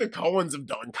the Coens have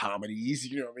done comedies,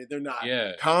 you know what I mean? They're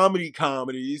not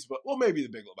comedies, but well, maybe The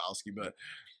Big Lebowski, but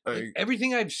like,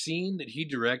 everything I've seen that he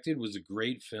directed was a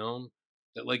great film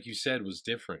that, like you said, was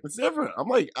different. It's different. I'm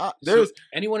like,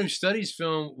 anyone who studies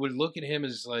film would look at him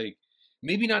as like,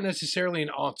 maybe not necessarily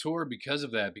an auteur because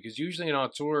of that, because usually an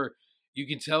auteur, you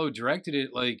can tell who directed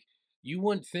it. Like, you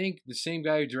wouldn't think the same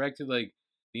guy who directed like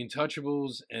The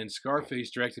Untouchables and Scarface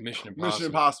directed Mission Impossible. Mission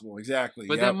Impossible, exactly.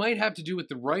 But that might have to do with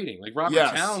the writing. Like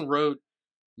Robert Towne wrote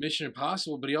Mission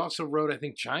Impossible, but he also wrote, I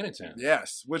think, Chinatown.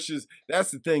 Yes,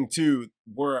 that's the thing too,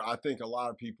 where I think a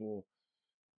lot of people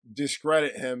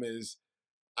discredit him is,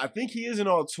 I think he is an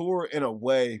auteur in a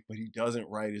way, but he doesn't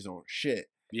write his own shit.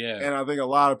 Yeah. And I think a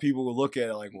lot of people will look at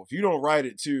it like, well, if you don't write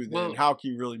it too, then how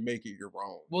can you really make it your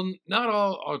own? Well, not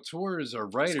all auteurs are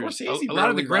writers. Scorsese a lot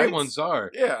of the great ones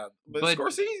are. Yeah. But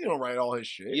Scorsese don't write all his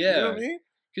shit. Yeah. You know what I mean?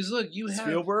 Because look, you have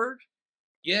Spielberg?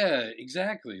 Yeah,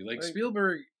 exactly. Like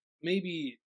Spielberg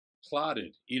maybe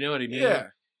plotted. You know what I mean? Yeah.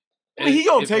 I mean, he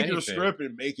gonna take your script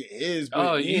and make it his,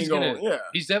 but he's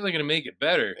definitely gonna make it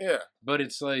better. Yeah. But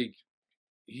it's like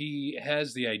he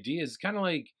has the ideas. It's kind of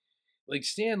like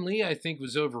Stan Lee, I think,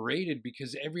 was overrated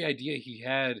because every idea he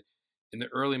had in the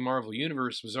early Marvel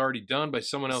universe was already done by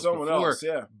someone else before.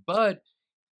 But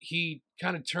he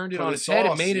kind of turned it on its head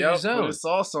and made it his own. Put a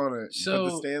sauce on it. Put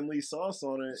the Stan Lee sauce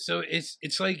on it. So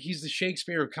it's like he's the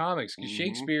Shakespeare of comics, because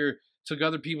Shakespeare took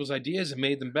other people's ideas and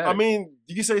made them better. I mean,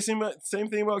 you can say same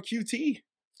thing about QT. yeah.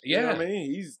 You know what I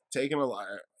mean? He's taking a lot.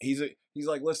 He's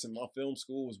like, listen, my film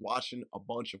school was watching a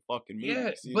bunch of fucking movies.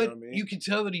 Yeah, You but know what I mean? you can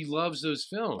tell that he loves those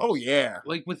films. Oh yeah.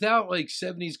 Like without like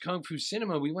 70s kung fu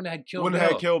cinema, we wouldn't have had Kill Bill. Wouldn't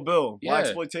have had Kill Bill. Yeah.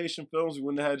 Blaxploitation films, we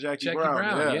wouldn't have had Jackie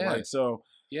Brown. Yeah. Like, so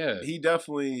Yeah. he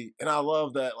definitely, and I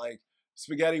love that, like,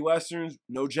 spaghetti westerns,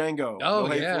 no Django. Oh,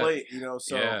 no yeah. Hateful Eight, you know,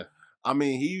 so Yeah. I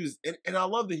mean, he was, and I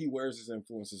love that he wears his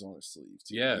influences on his sleeve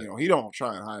too. Yeah. You know, he don't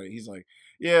try and hide it. He's like,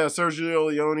 yeah, Sergio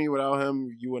Leone, without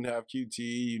him, you wouldn't have QT,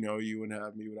 you know, you wouldn't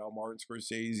have me without Martin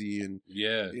Scorsese, and,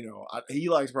 Yeah. you know, he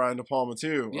likes Brian De Palma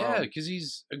too. Yeah, because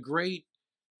he's a great,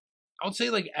 I would say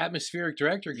like atmospheric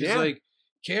director. Because Yeah. like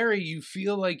Carrie, you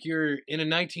feel like you're in a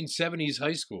 1970s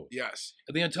high school. Yes.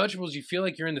 The Untouchables, you feel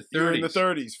like you're in the 30s. You're in the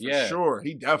 30s, for Yeah. sure.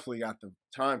 He definitely got the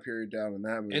time period down in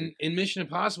that movie. And in Mission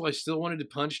Impossible, I still wanted to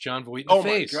punch John Voight in the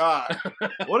face. Oh my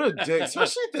God. What a dick.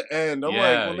 Especially at the end. I'm Yeah,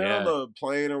 like, when they're yeah. on the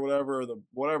plane or whatever, the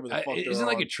fuck they're Isn't it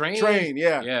like on. a train? Train,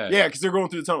 yeah. Yeah. Yeah, because they're going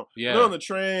through the tunnel. Yeah. They're on the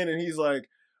train, and he's like,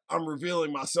 I'm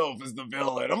revealing myself as the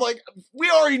villain. I'm like, we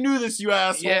already knew this, you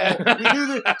asshole. Yeah. We knew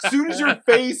that as soon as your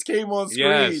face came on screen,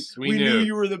 Yes, we knew knew.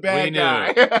 you were the bad We knew.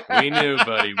 guy. We knew,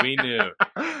 buddy. We knew.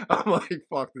 I'm like,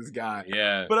 fuck this guy.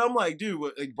 Yeah. But I'm like, dude,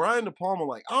 like Brian De Palma,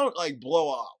 like, I don't like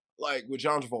Blow Up, like with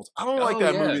John Travolta. I don't like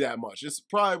that movie that much. It's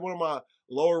probably one of my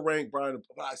lower ranked Brian,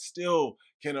 but I still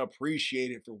can appreciate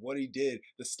it for what he did.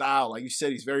 The style, like you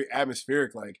said, he's very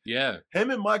atmospheric. Like, Yeah. him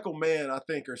and Michael Mann, I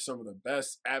think, are some of the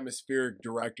best atmospheric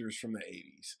directors from the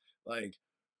 80s. Like,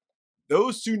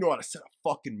 those two know how to set a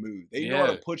fucking mood. They know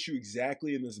how to put you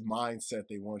exactly in this mindset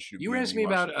they want you to be. You were asking me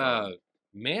about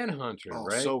Manhunter, oh,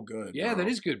 right? so good. Yeah, bro. that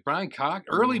is good. Brian Cox,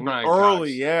 early Brian Early,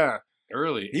 Cox. yeah.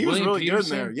 Early. He was William really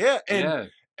Peterson. good in there. Yeah.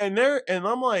 And And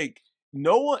I'm like,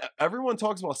 everyone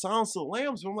talks about Silence of the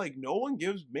Lambs, but I'm like, no one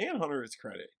gives Manhunter his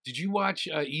credit. did you watch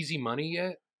Easy Money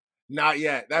yet? Not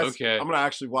yet. That's Okay. I'm gonna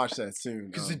actually watch that soon.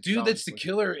 Because the dude that's the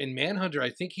killer in Manhunter, I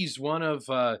think he's one of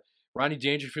Rodney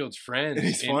Dangerfield's friends And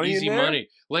he's in funny Easy in there? Money.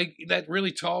 Like that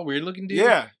really tall, weird looking dude.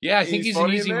 Yeah. Yeah, I think he's in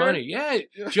funny in Easy there? Money. Yeah.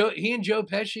 He and Joe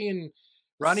Pesci and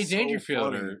Rodney So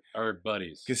Dangerfield funny. are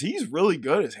buddies. Because he's really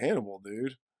good as Hannibal,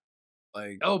 dude.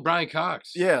 Like, Oh, Brian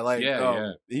Cox. yeah, like,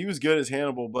 Yeah. he was good as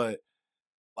Hannibal, but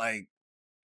like,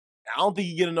 I don't think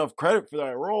you get enough credit for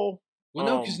that role. Well,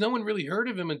 no, because no one really heard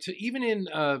of him until even in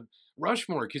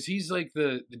Rushmore, because he's like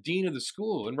the dean of the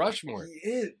school in Rushmore. He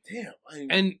is, damn.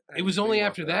 And it was only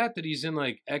after that he's in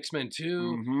like X-Men 2.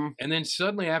 Mm-hmm. And then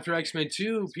suddenly after X-Men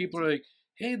 2, people are like,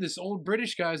 hey, this old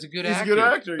British guy's a good He's actor. a good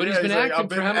actor. But yeah, he's been like, acting I've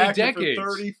been for how many acting decades?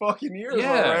 For 30 fucking years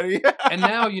Yeah. already. And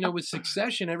now, with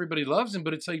Succession, everybody loves him,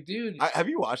 but it's like, dude. Have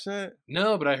you watched that?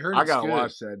 No, but I heard I it's gotta good.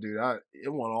 watch that, dude. It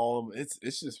won all of them.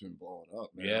 It's just been blowing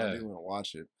up, man. Yeah. I do want to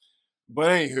watch it. But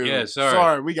anywho, Yeah,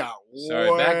 sorry. we got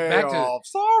Sorry, back to- off.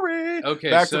 Sorry. Okay,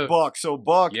 Back so, to Buck. So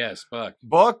Buck, Yes, Buck.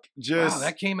 Buck just Wow,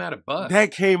 that came out of Buck.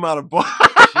 that came out of Buck.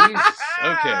 Jesus.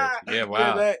 Okay. Yeah,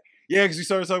 wow. Yeah, because we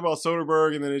started talking about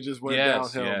Soderbergh and then it just went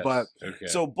downhill. Yes. But okay.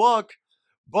 so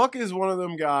Buck is one of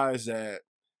them guys that,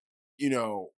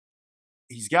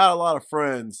 he's got a lot of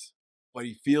friends, but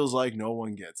he feels like no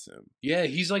one gets him. Yeah,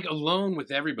 he's like alone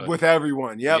with everybody. With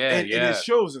everyone, yep. Yeah, and it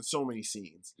shows in so many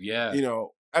scenes. Yeah.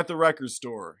 At the record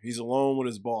store, he's alone with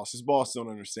his boss. His boss don't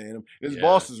understand him. His Yeah.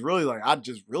 boss is really like, I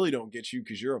just really don't get you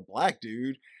because you're a black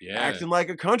dude Yeah. acting like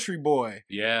a country boy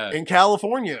Yeah. in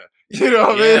California. You know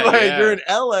what I Yeah, mean? Like yeah. you're in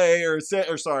LA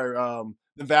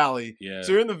the Valley. Yeah.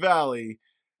 So you're in the Valley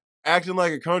acting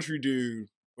like a country dude,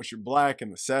 but you're black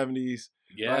in the 70s.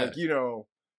 Yeah. Like,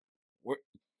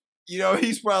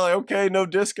 he's probably like, okay, no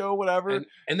disco, whatever.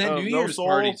 And that New no Year's soul.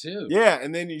 party too. Yeah,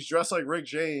 and then he's dressed like Rick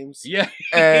James. Yeah.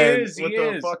 And He with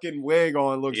is. the fucking wig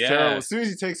on, looks Yeah. terrible. As soon as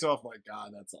he takes it off, I'm like,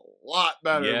 God, that's a lot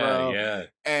better, Yeah. bro. Yeah.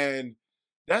 And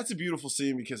that's a beautiful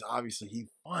scene because obviously he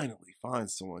finally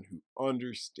finds someone who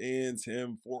understands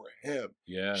him for him.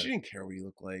 Yeah. She didn't care what he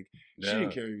looked like. No. She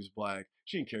didn't care he was black.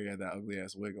 She didn't care he had that ugly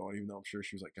ass wig on, even though I'm sure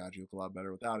she was like, God, you look a lot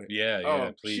better without it. Yeah.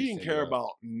 Yeah. Please. She didn't take care it off. about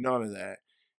none of that.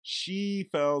 She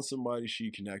found somebody she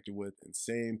connected with, and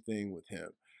same thing with him.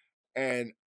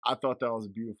 And I thought that was a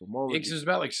beautiful moment. Because it was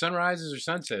about like sunrises or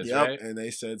sunsets, Yep, right? and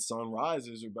they said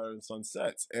sunrises are better than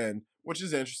sunsets, and which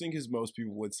is interesting because most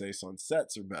people would say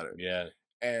sunsets are better. Yeah.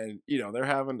 And they're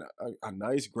having a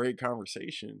nice, great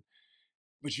conversation,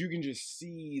 but you can just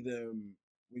see them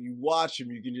when you watch them.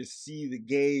 You can just see the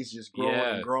gaze just growing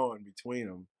and growing between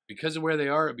them. Because of where they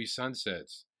are, it'd be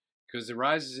sunsets. Because it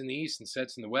rises in the east and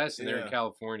sets in the west, and they're in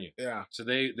California. Yeah. So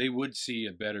they would see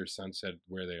a better sunset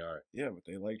where they are. Yeah, but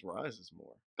they liked rises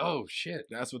more. Oh shit!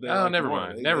 That's what they. Oh, liked never more.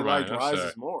 mind. They Never mind. liked I'm rises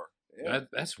sorry. more. Yeah.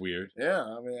 That's weird. Yeah,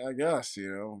 I mean, I guess,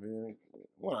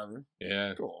 whatever.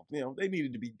 Yeah. Cool. They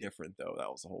needed to be different, though. That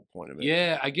was the whole point of it.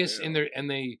 Yeah, I guess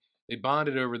they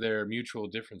bonded over their mutual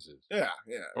differences. Yeah.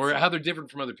 Or how they're different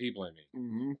from other people, I mean.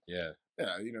 Mm-hmm. Yeah.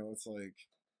 Yeah, it's like,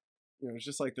 it's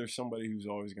just like there's somebody who's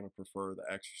always going to prefer The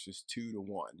Exorcist 2 to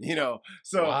 1,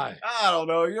 So, why? I don't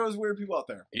know. There's weird people out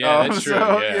there. Yeah, that's true.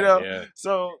 So, yeah.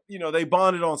 So, they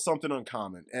bonded on something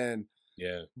uncommon. And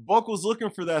yeah, Buck was looking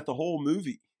for that the whole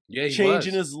movie. Yeah, he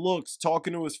changing was. his looks,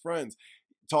 talking to his friends.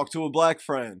 Talked to a black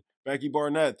friend, Becky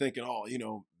Barnett, thinking,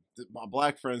 my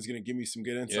black friend's going to give me some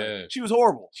good insight. Yeah. She was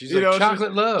horrible. She's like,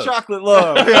 chocolate love. Chocolate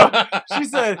love. She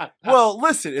said, well,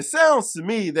 listen, it sounds to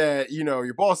me that,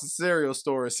 your boss's cereal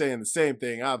store is saying the same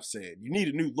thing I've said. You need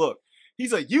a new look.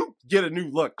 He's like, you get a new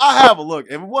look. I have a look.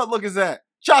 And what look is that?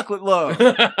 Chocolate love.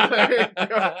 Fucking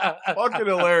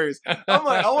hilarious. I'm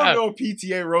like, I want to know if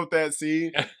PTA wrote that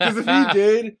scene. Because if he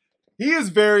did, he is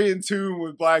very in tune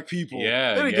with black people.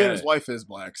 Yeah. Then again, his wife is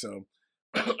black, so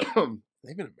they've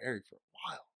been married for a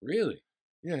while. Really?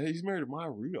 Yeah, he's married to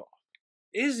Maya Rudolph.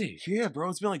 Is he? Yeah, bro.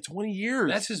 It's been like 20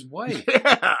 years. That's his wife.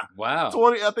 Yeah. Wow.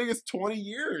 20. I think it's 20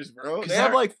 years, bro. They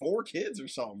have like 4 kids or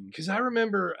something. Because I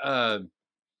remember,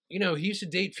 he used to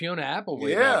date Fiona Apple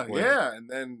way Yeah, back when. yeah. And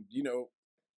then,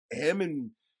 him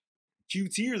and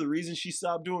QT are the reason she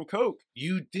stopped doing coke.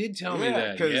 You did tell me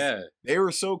that. Yeah. They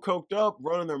were so coked up,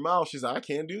 running their mouth. She's like, I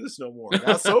can't do this no more. I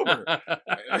got sober. And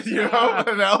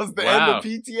that was the end of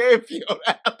PTA of Fiona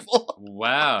Apple.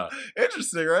 Wow.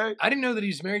 Interesting, right? I didn't know that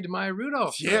he's married to Maya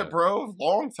Rudolph. Yeah, bro.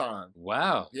 Long time.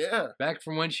 Wow. Yeah. Back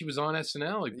from when she was on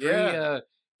SNL, like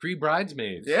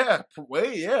pre-Bridesmaids. Yeah.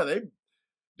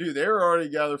 They were already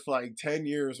together for like 10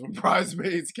 years when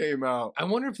Bridesmaids came out. I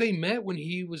wonder if they met when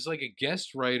he was like a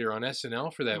guest writer on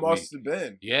SNL for that week. Must have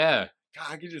been. Yeah. God,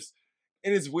 I could just...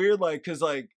 And it's weird, like, because,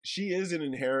 like, she is an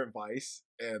Inherent Vice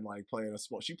and, like,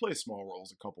 she plays small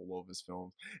roles in a couple of his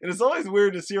films. And it's always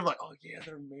weird to see her, like, oh, yeah,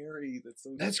 they're married.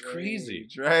 That's crazy.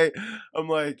 Right? I'm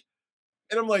like,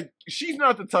 she's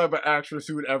not the type of actress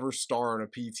who would ever star in a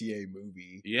PTA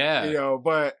movie. Yeah.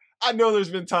 But I know there's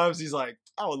been times he's like,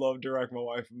 I would love to direct my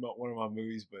wife in one of my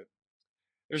movies, but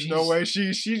there's no way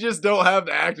she just don't have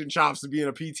the acting chops to be in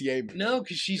a PTA movie. No,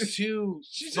 because she's too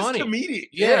she's funny. Just comedic.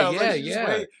 Yeah.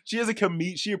 She has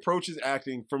she approaches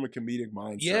acting from a comedic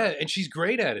mindset. Yeah, and she's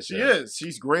great at it. She is.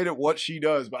 She's great at what she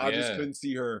does, but I just Yeah. couldn't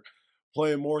see her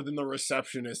playing more than the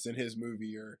receptionist in his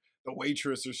movie or the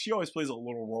waitress, or she always plays a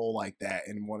little role like that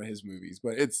in one of his movies.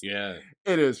 But it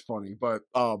is funny. But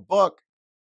Buck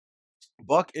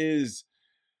is,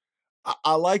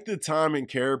 I like the time and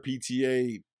care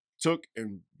PTA took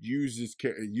and used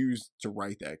to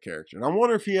write that character. And I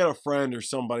wonder if he had a friend or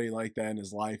somebody like that in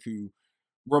his life who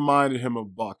reminded him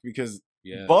of Buck, because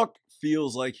Buck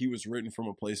feels like he was written from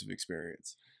a place of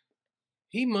experience.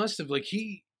 He must have,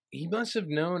 he must have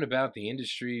known about the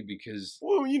industry because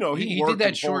he did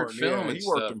that short film and he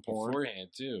worked stuff in porn beforehand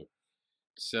too.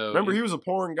 So remember, he was a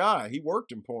porn guy. He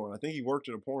worked in porn. I think he worked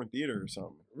at a porn theater or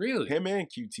something. Really? Him and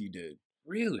QT did.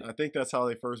 Really? I think that's how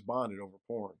they first bonded, over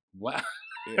porn. Wow.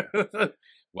 Yeah.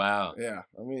 Wow. Yeah.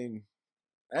 I mean,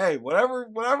 hey, whatever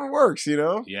works,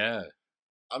 Yeah.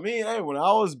 I mean, hey, when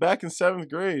I was back in 7th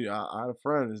grade, I had a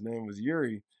friend. His name was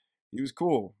Yuri. He was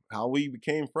cool. How we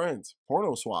became friends.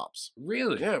 Porno swaps.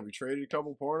 Really? Yeah, we traded a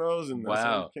couple pornos and that's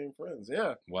how we became friends.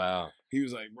 Yeah. Wow. He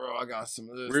was like, bro, I got some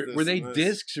of this. Were they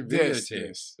discs or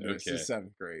videotapes? This is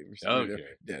 7th grade. Okay.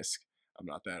 Disc. I'm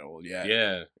not that old yet.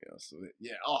 Yeah.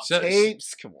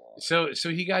 Tapes. Come on. So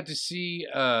he got to see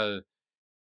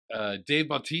Dave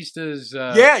Bautista's.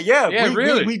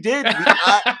 Really? We did.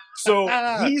 So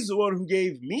he's the one who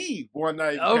gave me One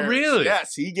Night in Paris. Really?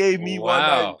 Yes, he gave me One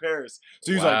Night in Paris.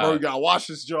 So he's like, bro, you gotta watch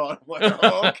this, John. I'm like,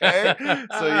 oh, okay.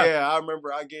 So yeah, I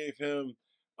remember I gave him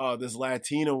this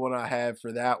Latina one I had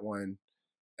for that one.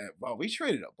 And, well, we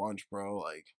traded a bunch, bro.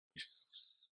 Like,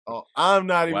 I'm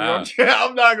not even.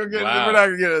 I'm not gonna get. We're not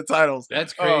gonna get into the titles.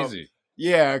 That's crazy.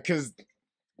 Yeah, because.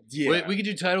 Yeah. We could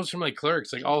do titles from like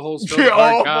Clerks, like All Holes Filled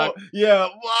Hard Cock. Yeah.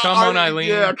 Come on, Eileen.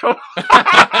 Yeah, come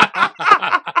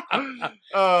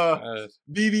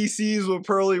BBCs with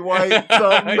Pearly White.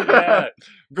 Something.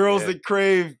 Girls that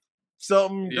crave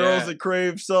something. Girls that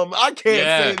crave something. I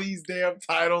can't say these damn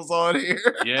titles on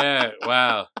here. Yeah.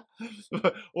 Wow.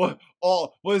 What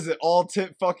is it? All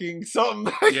tip fucking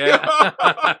something.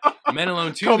 Yeah. Men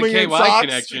Alone 2, Coming the in KY socks.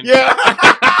 connection. Yeah.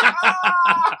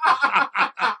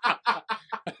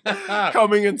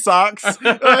 Coming in socks.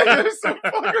 There's some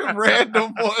fucking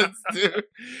random ones, dude.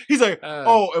 He's like, and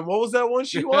what was that one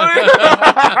she wanted?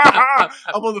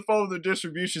 I'm on the phone with the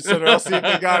distribution center. I'll see if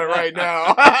they got it right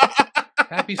now.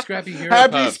 Happy Scrappy Hero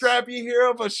Happy Pups. Scrappy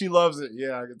Hero, but she loves it.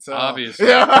 Yeah, I can tell. Obviously.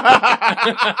 Yeah.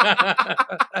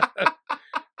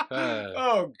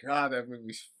 Oh God, that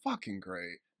movie's fucking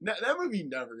great. That movie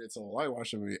never gets old. I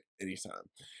watch that movie anytime.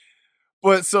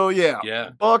 But so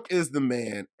yeah, Buck is the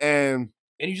man, and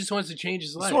he just wants to change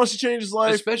his life. Just wants to change his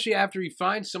life, especially after he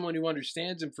finds someone who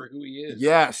understands him for who he is.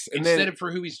 Yes, and instead of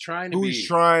for who he's trying to be. Who he's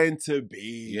trying to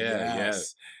be. Yeah,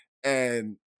 yes.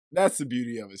 And that's the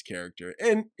beauty of his character.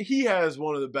 And he has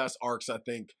one of the best arcs, I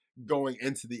think, going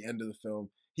into the end of the film.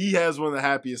 He has one of the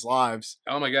happiest lives.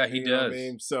 Oh my God, he does. Know what I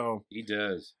mean? So he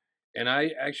does. And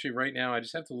I actually right now I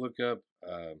just have to look up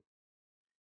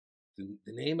the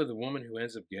name of the woman who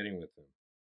ends up getting with him.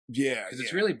 Yeah, because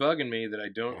it's really bugging me that I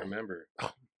don't remember.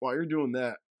 While you're doing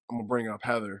that, I'm gonna bring up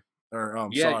Heather, or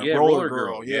Roller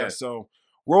Girl. Yeah, so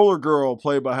Roller Girl,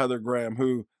 played by Heather Graham,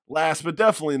 who last but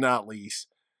definitely not least,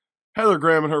 Heather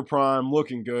Graham in her prime,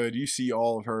 looking good. You see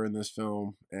all of her in this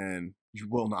film, and you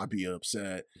will not be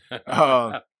upset.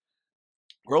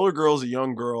 Roller Girl's a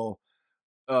young girl.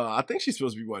 I think she's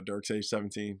supposed to be Dirk's age,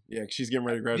 17. Yeah, she's getting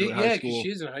ready to graduate high school. Yeah,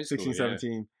 she's in high school. 16,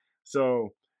 17.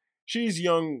 So she's a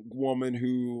young woman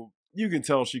who you can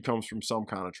tell she comes from some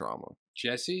kind of trauma.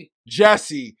 Jesse? Yes.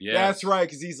 That's right,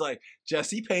 because he's like,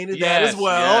 Jesse painted that as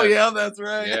well. Yes. Yeah, that's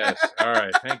right. Yes. All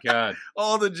right. Thank God.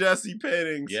 All the Jesse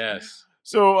paintings. Yes.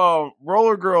 So,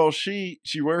 Roller Girl, she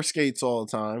wears skates all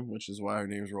the time, which is why her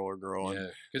name's Roller Girl. Yeah,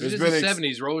 because in the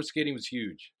 70s, roller skating was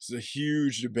huge. It's a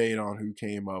huge debate on who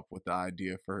came up with the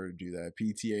idea for her to do that.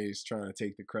 PTA is trying to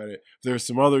take the credit. There's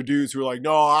some other dudes who are like,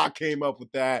 no, I came up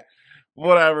with that.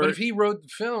 Whatever. But if he wrote the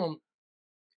film,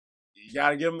 you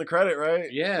gotta give him the credit,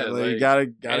 right? Yeah, you gotta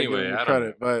give him the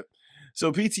credit. But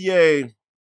so PTA,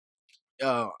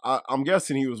 I'm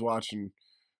guessing he was watching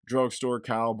Drugstore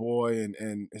Cowboy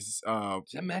and his, is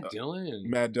that Matt Dillon?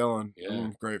 Matt Dillon,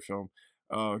 yeah, great film.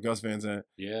 Gus Van Sant.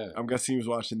 Yeah, I'm guessing he was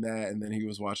watching that, and then he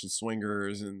was watching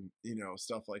Swingers and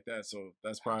stuff like that. So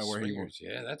that's probably where he was.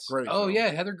 Yeah, that's great. Oh film. Yeah,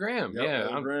 Heather Graham. Yep, yeah,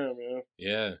 Heather Graham.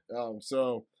 Yeah.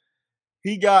 So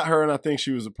he got her, and I think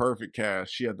she was a perfect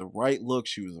cast. She had the right look,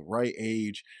 she was the right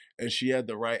age, and she had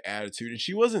the right attitude, and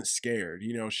she wasn't scared.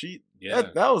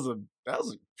 That was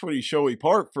a pretty showy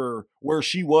part for where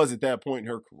she was at that point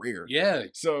in her career. Yeah.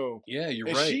 So you're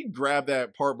right. She grabbed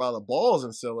that part by the balls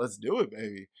and said, "Let's do it,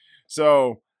 baby."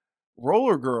 So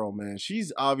Roller Girl, man,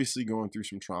 she's obviously going through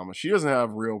some trauma. She doesn't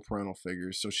have real parental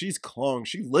figures, so she's clung.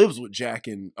 She lives with Jack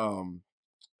and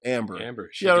Amber.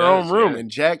 She had her own room, and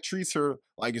Jack treats her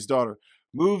like his daughter.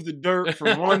 Move the dirt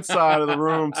from one side of the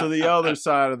room to the other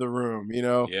side of the room,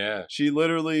 Yeah.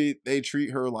 They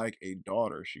treat her like a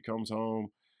daughter. She comes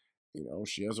home,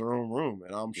 she has her own room,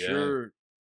 and I'm sure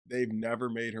they've never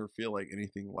made her feel like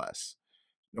anything less,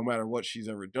 no matter what she's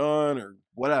ever done or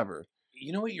whatever.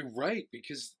 You know what? You're right,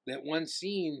 because that one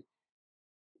scene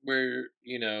where,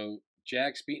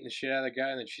 Jack's beating the shit out of the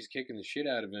guy and then she's kicking the shit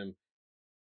out of him.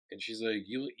 And she's like,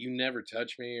 you never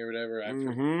touch me or whatever.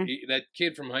 That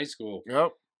kid from high school.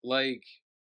 Yep. Like,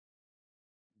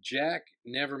 Jack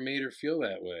never made her feel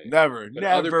that way. Never.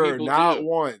 Not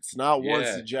once. Not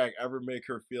once did Jack ever make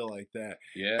her feel like that.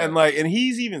 Yeah. And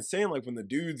he's even saying, when the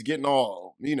dude's getting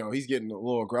all, he's getting a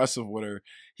little aggressive with her.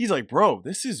 He's like, bro,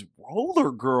 this is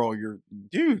Roller Girl.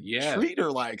 Treat her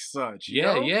like such.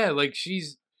 Yeah. Like,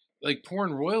 she's like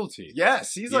porn royalty.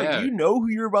 Yes. He's like, you know who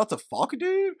you're about to fuck,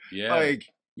 dude? Yeah.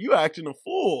 You acting a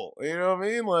fool. You know what I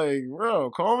mean? Like,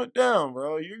 bro, calm it down,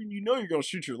 bro. You know you're going to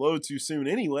shoot your load too soon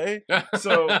anyway.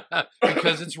 So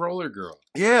because it's Roller Girl.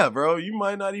 Yeah, bro. You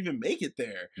might not even make it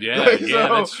there. Yeah,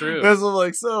 that's true.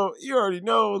 So you already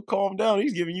know, calm down.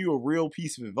 He's giving you a real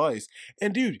piece of advice.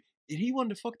 And dude, he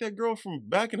wanted to fuck that girl from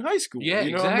back in high school. Yeah,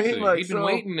 you know exactly. What I mean? He's been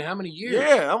waiting how many years?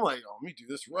 Yeah, I'm like, let me do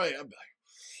this right. I'm like,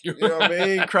 you know what I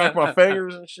mean? Crack my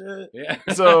fingers and shit. Yeah.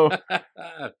 So,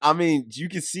 I mean, you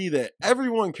can see that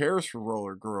everyone cares for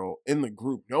Roller Girl in the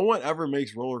group. No one ever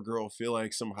makes Roller Girl feel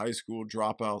like some high school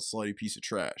dropout slutty piece of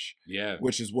trash. Yeah.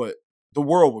 Which is what the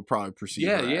world would probably perceive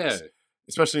her as.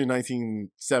 Especially in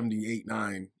 1978,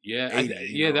 9. Yeah.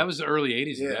 80, that was the early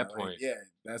 80s at that point.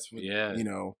 That's what,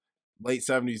 late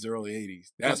 70s, early 80s.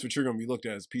 That's what you're going to be looked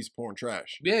at as a piece of porn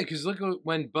trash. Yeah, because look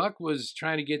when Buck was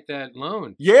trying to get that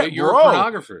loan. Yeah, you're a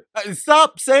pornographer.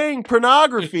 Stop saying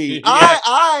pornography.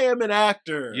 I am an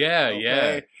actor.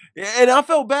 Yeah. And I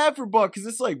felt bad for Buck because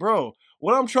it's like, bro,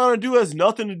 what I'm trying to do has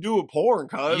nothing to do with porn.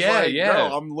 Bro,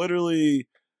 I'm literally...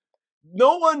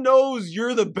 No one knows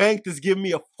you're the bank that's giving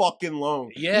me a fucking loan.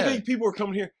 Yeah. You think people are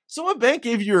coming here? So what bank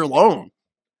gave you your loan?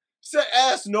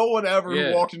 Ask no one ever Yeah.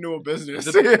 who walked into a business.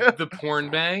 The porn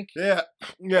bank. Yeah,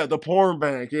 the porn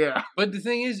bank. Yeah, But the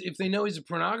thing is, if they know he's a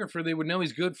pornographer, they would know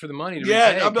he's good for the money to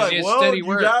yeah. repay, I'm 'cause like, he has well, steady you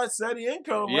work. got steady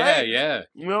income, Yeah, right? yeah.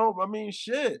 You know, I mean,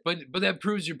 shit. But that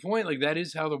proves your point. Like, that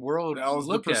is how the world That was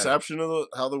the looked at it. perception of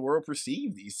how the world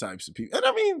perceived these types of people. And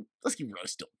I mean, let's keep real, I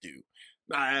still do.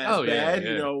 Not as Oh, yeah, bad, yeah.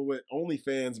 you know, with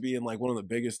OnlyFans being like one of the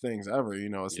biggest things ever. You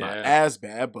know, it's not Yeah. as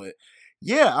bad, but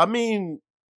yeah, I mean,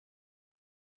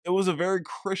 it was a very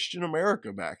Christian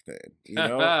America back then. You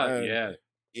know, and, Yeah.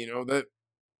 you know that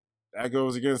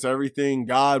goes against everything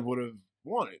God would have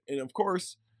wanted, and of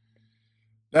course,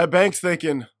 that bank's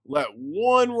thinking, let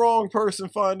one wrong person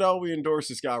find out we endorse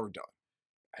this guy, we're done.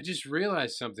 I just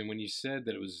realized something when you said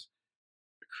that it was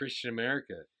Christian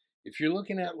America. If you're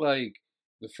looking at like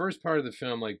the first part of the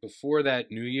film, like before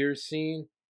that New Year's scene,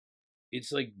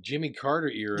 it's like Jimmy Carter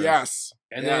era. Yes.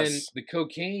 And yes. then the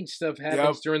cocaine stuff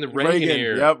happens during the Reagan, Reagan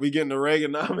era. Yep, we get into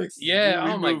Reaganomics. Yeah,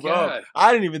 we oh my move God. up.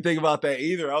 I didn't even think about that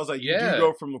either. I was like, you Yeah. do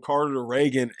go from Carter to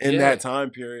Reagan in Yeah. that time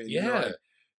period. Yeah. You know, like,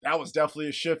 that was definitely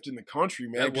a shift in the country,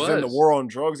 man. That Because then the was. war on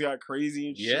drugs got crazy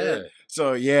and Yeah. shit.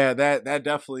 So yeah, that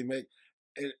definitely made.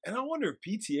 And I wonder if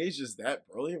PTA is just that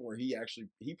brilliant, where he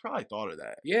probably thought of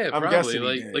that. Yeah, I'm probably. guessing he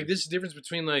Like did. this is the difference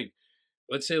between like,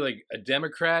 let's say like a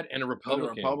Democrat and a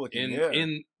Republican,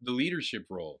 in the leadership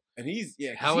role. And he's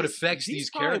how it affects he's these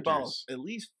probably characters. about at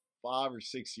least 5 or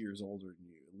 6 years older than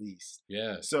you, at least.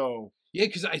 Yeah. So Yeah,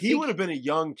 because he would have been a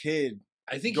young kid.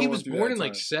 I think he going was through born that in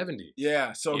like time. 70.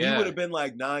 Yeah, so he Yeah. would have been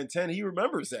like 9, 10. He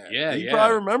remembers that. Yeah, he yeah.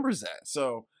 probably remembers that.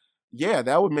 So yeah,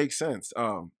 that would make sense.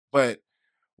 But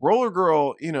Roller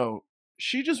Girl, you know,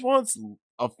 she just wants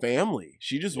a family.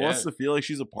 She just wants to feel like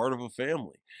she's a part of a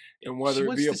family. And whether She it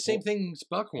wants be the same thing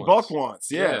Buck wants. Buck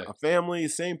wants, Yeah. a family,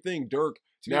 same thing. Dirk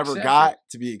To be never accepted. got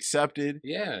to be accepted.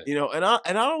 Yeah. You know, and I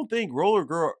don't think Roller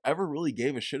Girl ever really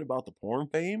gave a shit about the porn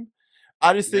fame.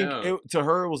 I just think No. to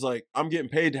her it was like, I'm getting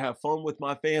paid to have fun with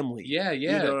my family. Yeah,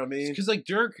 yeah. You know what I mean? Because like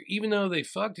Dirk, even though they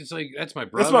fucked, it's like that's my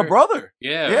brother. That's my brother.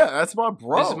 Yeah. Yeah, that's my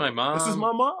bro. This is my mom. This is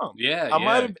my mom. Yeah, I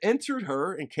might have entered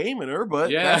her and came in her,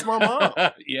 but Yeah. that's my mom.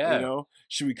 Yeah. You know,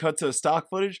 should we cut to stock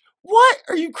footage? What?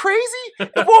 Are you crazy?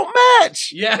 It won't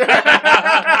match. Yeah.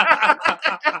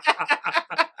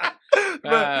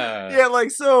 But, yeah,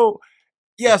 like, so,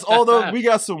 yes, although we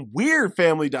got some weird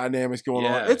family dynamics going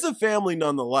Yeah. on, it's a family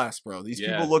nonetheless, bro. These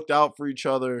Yeah. people looked out for each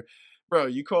other. Bro,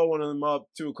 you call one of them up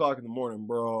 2 o'clock in the morning,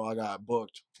 bro, I got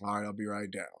booked. All right, I'll be right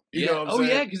down. You know what I'm saying?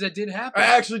 yeah, because that did happen. It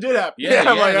actually did happen. Yeah, Yeah,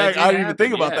 yeah, like, that did I didn't even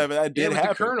think happen, about that, but that did with the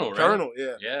happen. Colonel, right? Colonel,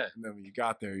 yeah. Yeah. And then when you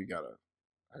got there,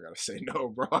 I gotta say no,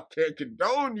 bro. I can't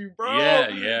condone you, bro. Yeah,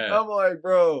 yeah. I'm like,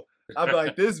 bro. I'm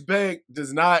like, this bank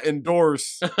does not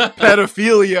endorse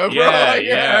pedophilia, bro. Yeah, Like,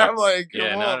 yeah. I'm like, come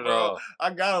Yeah, on, not at bro. all. I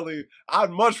gotta leave.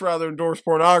 I'd much rather endorse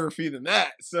pornography than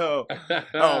that. So,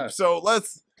 so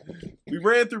we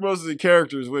ran through most of the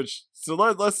characters,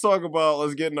 let's talk about,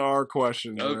 let's get into our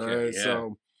questions. Okay, all right? yeah.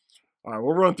 So, all right,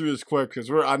 we'll run through this quick because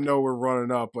I know we're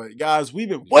running up, but guys, we've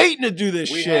been waiting to do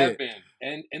this We shit. have been.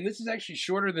 And this is actually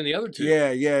shorter than the other two. Yeah,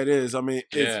 it is. I mean,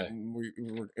 Yeah. it's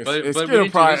But we gonna didn't do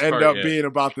probably this end part up yet. being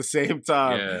about the same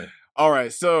time. Yeah. All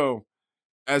right, so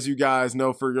as you guys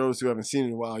know, for those who haven't seen it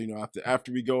in a while, you know,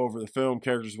 after we go over the film,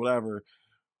 characters, whatever,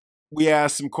 we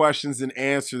ask some questions and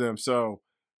answer them. So,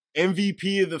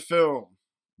 MVP of the film.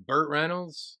 Burt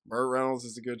Reynolds Burt Reynolds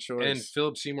is a good choice. and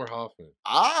Philip Seymour Hoffman.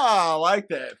 I like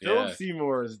that. Yeah. Philip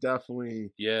Seymour is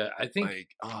definitely Yeah, I think.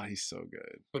 like, he's so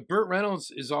good. But Burt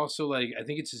Reynolds is also like, I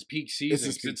think it's his peak season.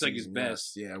 his 'cause peak it's like his season,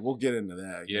 best. yes. Yeah, we'll get into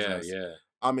that. 'cause Yeah, that's- yeah.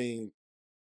 I mean,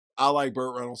 I like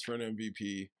Burt Reynolds for an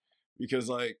MVP because,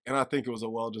 like, and I think it was a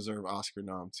well-deserved Oscar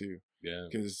nom too Yeah.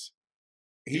 because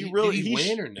Did he he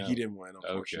win or no? He didn't win,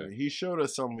 unfortunately. He showed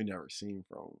us something we never seen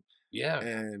from him, Yeah.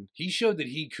 and He showed that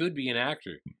he could be an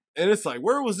actor. it's like,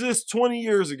 where was this 20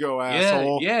 years ago,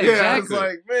 asshole? yeah, It's exactly.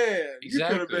 like, man,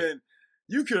 Exactly.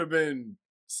 you could have been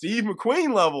Steve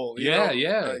McQueen level. you Yeah, know?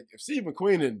 yeah. Like, if Steve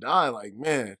McQueen didn't die, like,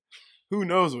 man, who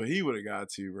knows what he would have got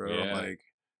to, bro? Yeah. Like,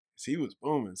 'cause he was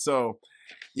booming. So,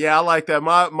 yeah, I like that.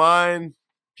 Mine,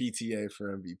 PTA for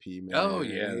MVP, man. Oh,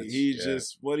 yeah, He yeah.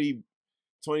 just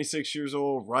 26 years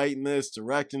old, writing this,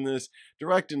 directing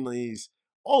these.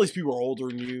 All these people are older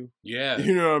than you. Yeah.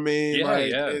 You know what I mean? Yeah,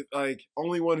 like, yeah. like,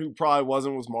 only one who probably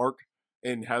wasn't was Mark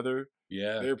and Heather.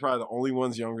 Yeah. They're probably the only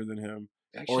ones younger than him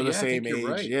Actually, or the yeah, I same think age.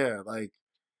 you're right. Yeah, like,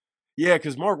 yeah,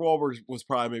 because Mark Wahlberg was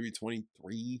probably maybe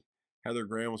 23. Heather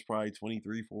Graham was probably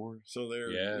 23, 4. So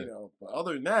they're, Yeah. you know, but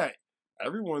other than that,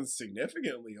 everyone's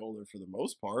significantly older for the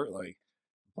most part. Like,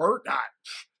 Bert got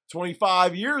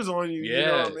 25 years on you. You know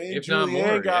Yeah, what I mean? if not Julianne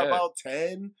more, got yeah. about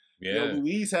 10. Yeah. You know,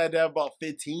 Louise had to have about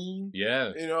 15.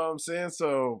 Yeah. You know what I'm saying?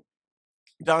 So,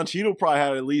 Don Cheadle probably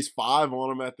had at least 5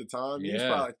 on him at the time. He was Yeah.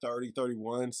 probably like 30,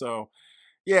 31. So,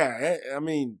 yeah, I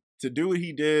mean, to do what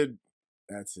he did,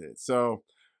 that's it. So,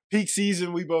 peak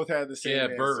season, we both had the same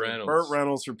answer. Burt Reynolds. Burt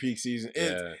Reynolds for peak season.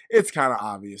 Yeah. It's kind of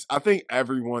obvious. I think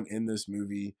everyone in this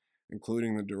movie,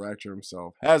 including the director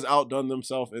himself, has outdone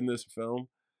themselves in this film,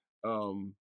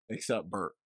 except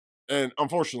Burt. And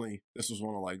unfortunately, this was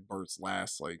one of like Burt's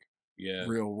last like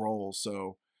real roles.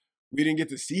 So we didn't get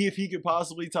to see if he could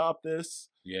possibly top this.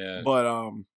 Yeah. But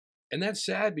and that's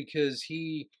sad because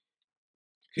he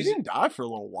didn't die for a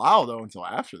little while though until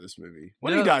after this movie.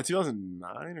 When did he die?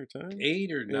 2009 or 10?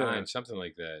 8 or 9, something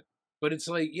like that. But it's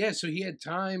like, yeah, so he had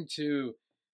time to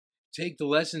take the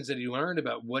lessons that he learned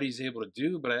about what he's able to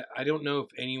do, but I don't know if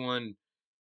anyone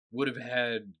would have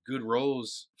had good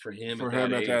roles for him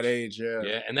at that age. Yeah.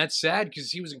 Yeah, and that's sad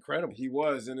because he was incredible. He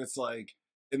was, and it's like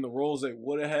in the roles they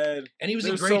would have had, and he was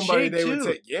in great shape too. Would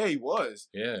take. Yeah, he was.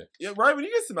 Yeah, right. When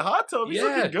he gets in the hot tub, he's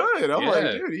looking good. I'm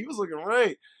like, dude, he was looking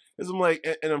right. Because I'm like,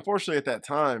 and unfortunately at that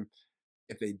time,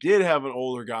 if they did have an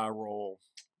older guy role,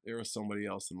 there was somebody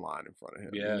else in line in front of him.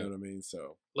 Yeah. You know what I mean?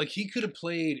 So, like, he could have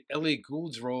played Elliot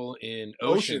Gould's role in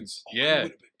Oceans. Oh, yeah,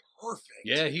 would have been perfect.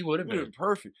 Yeah, he would have been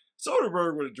perfect.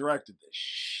 Soderbergh would have directed the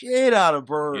shit out of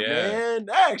Bird, man.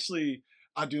 Actually,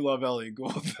 I do love Elliot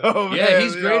Gould, though. Yeah, man.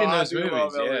 he's great in those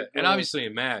movies. Yeah, and obviously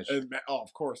in MASH.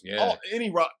 Of course. Yeah,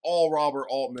 all Robert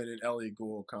Altman and Elliot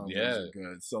Gould combos are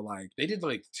good. So like they did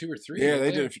like 2 or 3. Yeah,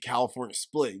 they did a California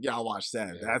Split. Yeah, I'll watch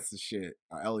that. Yeah. That's the shit.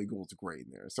 Elliot Gould's great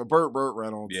in there. So Burt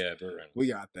Reynolds. Yeah, Burt Reynolds. We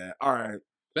got that. All right.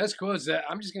 Best quotes that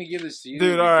I'm just gonna give this to you,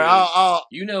 dude. All right, I'll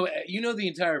you know the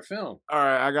entire film. All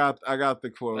right, I got the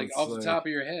quotes like off the top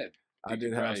of your head. I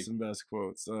did have some best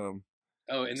quotes.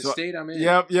 In the state I'm in.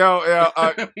 Yep,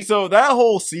 so that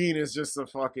whole scene is just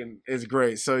is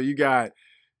great. So you got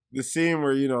the scene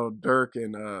where Dirk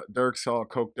and Dirk's all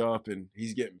coked up and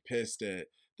he's getting pissed at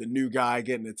the new guy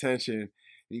getting attention. And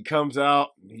he comes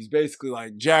out and he's basically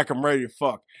like, Jack, I'm ready to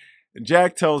fuck. And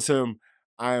Jack tells him,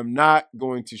 I am not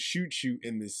going to shoot you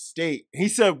in this state. He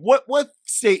said, what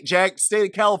state, Jack? State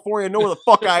of California. I know where the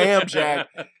fuck I am, Jack.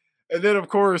 And then, of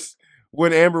course,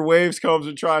 when Amber Waves comes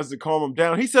and tries to calm him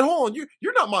down, he said, hold on,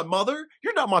 you're not my mother.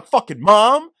 You're not my fucking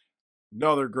mom.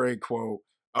 Another great quote.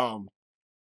 One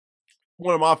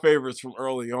of my favorites from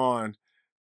early on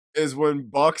is when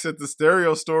Buck's at the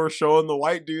stereo store showing the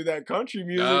white dude that country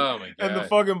music. Oh my God. And the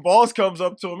fucking boss comes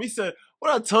up to him. He said,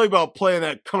 what did I tell you about playing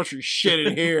that country shit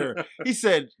in here? He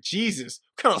said, Jesus,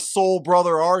 what kind of soul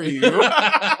brother are you?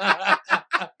 That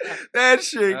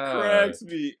shit cracks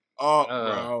me up,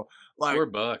 bro. Like, poor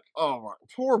Buck. Oh my,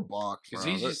 poor Buck. Because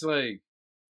he's just like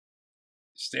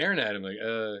staring at him like,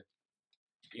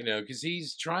 because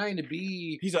he's trying to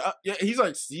be. He's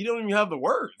like, he don't even have the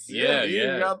words. Yeah, he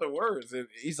didn't even have the words, and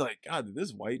he's like, God, did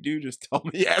this white dude just tell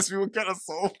me? He asked me what kind of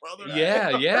soul brother.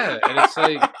 Yeah, and it's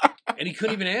like, and he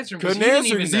couldn't even answer him. Couldn't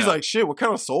answer because he's like, shit, what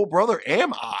kind of soul brother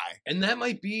am I? And that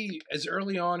might be as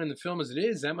early on in the film as it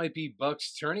is. That might be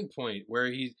Buck's turning point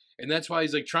where and that's why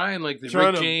he's like trying like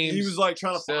Rick James. He was like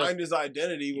trying to find his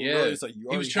identity. Yeah, really it's like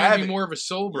he was trying to be more of a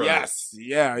soul brother. Yes,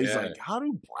 yeah. He's like, how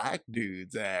do black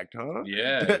dudes act, huh?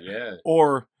 Yeah.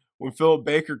 Or when Philip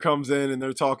Baker comes in and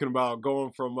they're talking about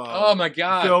going from oh my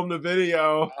God, film to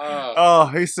video.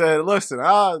 He said, listen,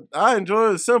 I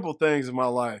enjoy the simple things in my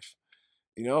life.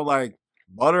 Like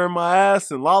butter in my ass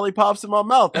and lollipops in my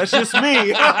mouth. That's just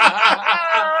me.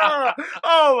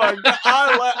 Oh my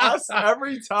God.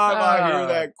 Every time I hear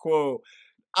that quote,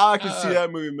 I can see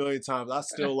that movie a million times. I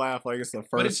still laugh like it's the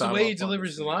first time. But it's the way he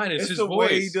delivers the line. It's his the voice.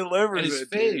 way he delivers and his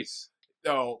face.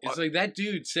 No, it's like that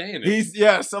dude saying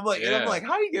it. I'm like,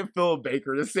 how do you get Philip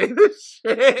Baker to say this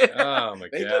shit? Oh my God.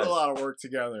 They did a lot of work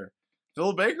together.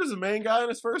 Philip Baker's the main guy in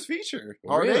his first feature.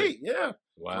 Hard 8, yeah.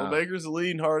 Wow. Philip Baker's the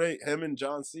lead in Hard 8. Him and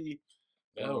John C.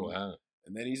 Oh wow.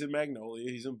 And then he's in Magnolia.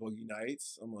 He's in Boogie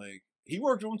Nights. I'm like, he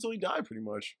worked with him until he died, pretty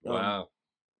much. Wow.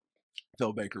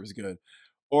 Phil Baker was good.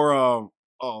 Or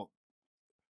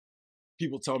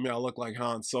people tell me I look like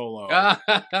Han Solo.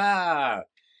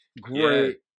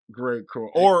 Great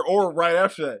quote. Or right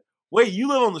after that, wait, you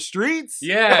live on the streets?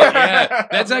 Yeah.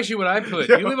 That's actually what I put.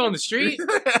 You live on the street?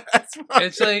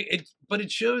 It's like but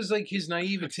it shows like his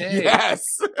naivete.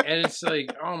 Yes. And it's like,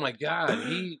 oh my God,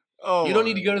 you don't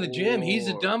need to go to the gym. He's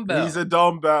a dumbbell. He's a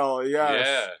dumbbell, yes.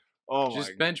 Yeah. Oh,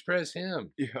 just bench press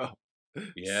him.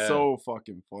 Yeah. So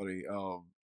fucking funny.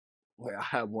 I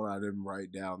had one I didn't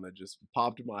write down that just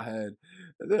popped in my head,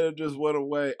 and then it just went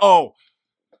away. Oh,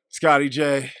 Scotty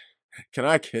J, can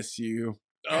I kiss you?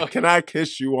 Can I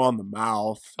kiss you on the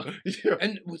mouth?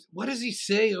 And what does he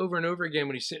say over and over again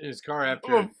when he's sitting in his car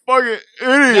after? I'm a fucking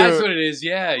idiot. That's what it is.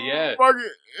 Yeah, yeah. Fucking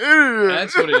idiot.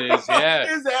 That's what it is. Yeah.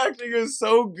 His acting is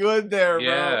so good there,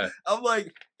 bro. I'm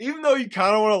like, even though you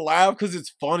kind of want to laugh because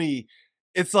it's funny,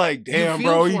 it's like, damn,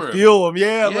 bro, you feel him.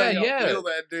 Yeah, like, I feel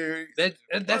that dude.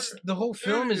 That's the whole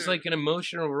film is like an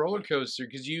emotional roller coaster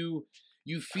because you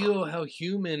feel how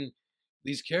human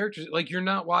these characters, like you're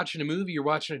not watching a movie, you're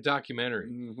watching a documentary.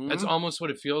 Mm-hmm. That's almost what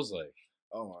it feels like.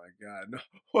 Oh my God. No.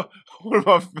 What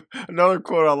about another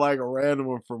quote I like, a random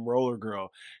one from Roller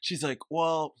Girl. She's like,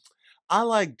 well, I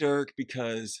like Dirk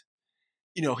because,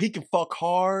 you know, he can fuck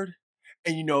hard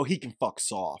and, you know, he can fuck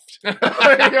soft.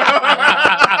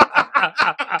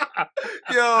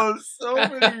 Yo, so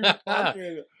many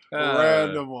fucking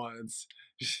random ones.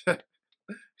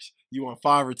 You want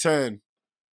 5 or 10?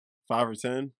 5 or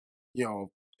 10? You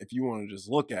know, if you want to just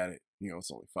look at it, you know,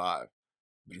 it's only 5.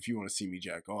 But if you want to see me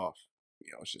jack off,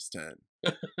 you know, it's just 10.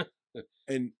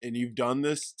 And you've done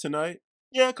this tonight?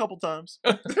 Yeah, a couple times.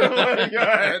 I'm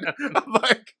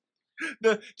like,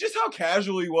 just how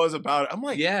casual he was about it. I'm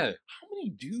like, yeah, how many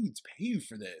dudes pay you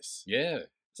for this? Yeah.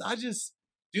 So I just...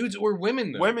 Dudes or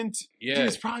women, though. Women, yeah. Dude,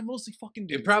 it's probably mostly fucking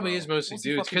dudes. It probably is mostly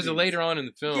dudes, because later on in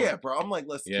the film. Yeah, bro, I'm like,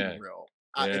 let's keep it real.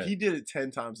 If he did it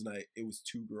 10 times a night, it was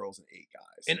 2 girls and 8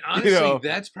 guys. And honestly,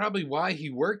 that's probably why he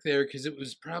worked there, because it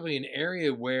was probably an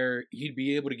area where he'd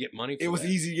be able to get money for it was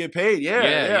easy to get paid,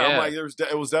 yeah. I'm like,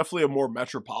 it was definitely a more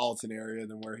metropolitan area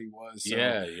than where he was. So,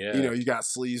 you know, you got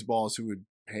sleazeballs who would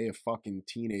pay a fucking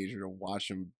teenager to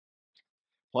watch him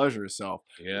pleasure himself.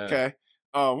 Yeah. Okay.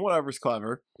 Whatever's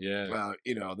clever. Yeah.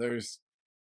 You know, there's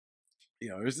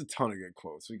a ton of good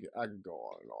quotes. I could go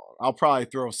on and on. I'll probably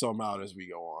throw some out as we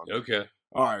go on. Okay.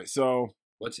 All right. So,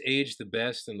 what's aged the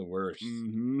best and the worst?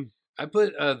 Mm-hmm. I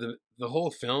put the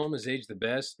whole film is aged the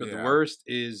best, but the worst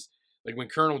is like when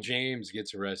Colonel James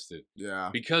gets arrested. Yeah.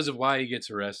 Because of why he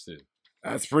gets arrested.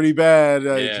 That's pretty bad.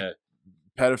 Yeah.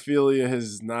 Pedophilia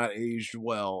has not aged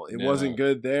well. It wasn't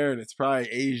good there, and it's probably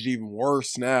aged even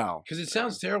worse now. Because it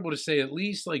sounds terrible to say, at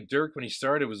least like Dirk when he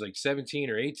started was like 17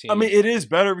 or 18. I mean, it is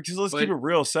better because let's keep it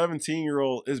real.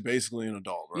 17-year-old is basically an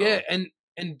adult, bro. Yeah,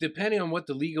 and depending on what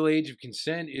the legal age of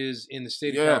consent is in the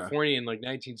state of California in like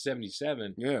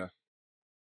 1977,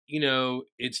 you know,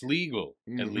 it's legal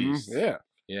at least. Yeah.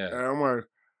 Yeah. And I'm like,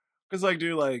 because like,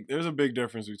 dude, like, there's a big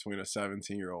difference between a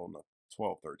 17-year-old and a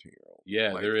 12, 13-year-old.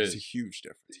 Yeah, like, there is. It's a huge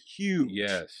difference. Huge.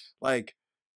 Yes. Like,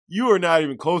 you are not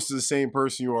even close to the same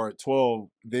person you are at 12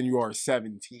 than you are at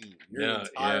 17. You're an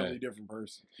entirely different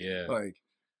person. Yeah. Like,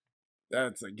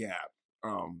 that's a gap.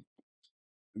 And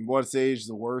what's age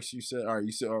the worst, you said? All right,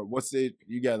 you said, or what's the age?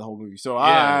 You got the whole movie. So,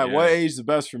 what age is the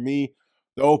best for me?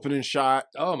 The opening shot.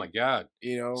 Oh, my God.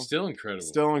 You know? Still incredible.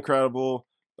 Still incredible.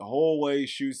 The whole way he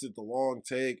shoots it, the long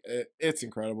take. It's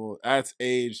incredible. That's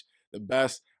age the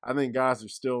best. I think guys are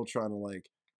still trying to like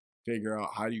figure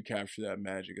out how do you capture that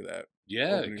magic of that.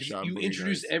 Yeah, because you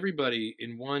introduce everybody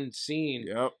in one scene.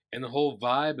 Yep. And the whole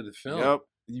vibe of the film. Yep.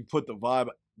 You put the vibe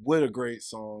with a great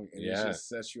song, and it just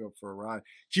sets you up for a ride.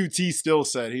 QT still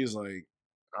said he's like,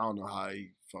 I don't know how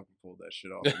he fucking pulled that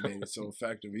shit off and made it so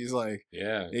effective. He's like,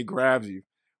 it grabs you.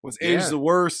 What's age the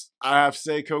worst? I have to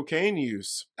say cocaine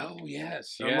use. Oh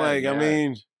yes. I'm like, I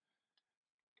mean,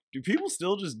 do people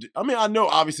still just do, I mean, I know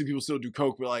obviously people still do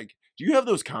coke, but like, do you have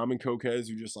those common cokeheads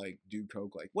who just like do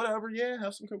coke, like whatever,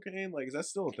 have some cocaine? Like, is that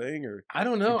still a thing, or I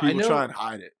don't know. People try and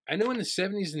hide it. I know in the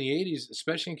 70s and the 80s,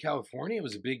 especially in California, it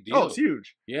was a big deal. Oh, it's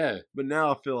huge. Yeah. But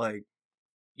now I feel like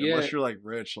unless you're like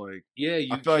rich, like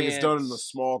I feel like it's done in the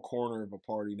small corner of a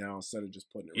party now instead of just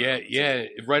putting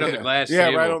it right on the glass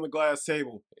table. Yeah, right on the glass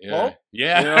table. Yeah. Well,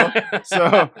 yeah. You know?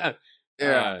 So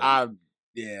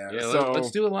so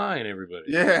let's do a line, everybody.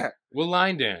 Yeah. We'll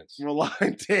line dance.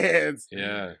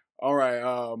 Yeah. All right.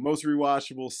 Most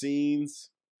rewatchable scenes.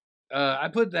 I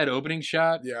put that opening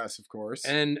shot. Yes, of course.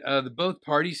 And the both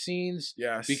party scenes.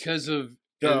 Yes. Because of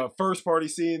the first party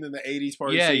scene and the 80s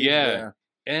party scene. Yeah.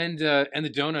 And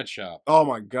the donut shop. Oh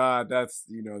my God, that's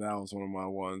that was one of my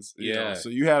ones. You know, so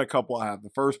you had a couple. I have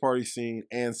the first party scene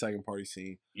and second party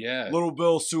scene. Yeah. Little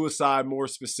Bill suicide, more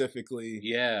specifically.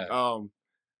 Yeah.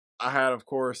 I had, of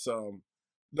course,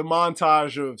 the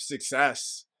montage of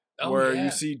success where you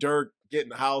see Dirk getting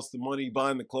the house, the money,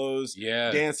 buying the clothes,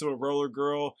 dancing with a roller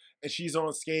girl, and she's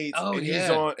on skates,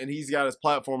 and he's got his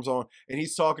platforms on, and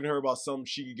he's talking to her about something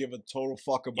she could give a total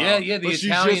fuck about. Yeah, the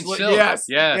Italian silk. Yes.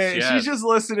 She's just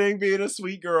listening, being a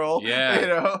sweet girl. Yeah, you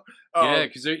know.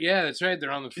 Because that's right.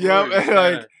 They're on the floor. Yeah,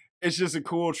 like it's just a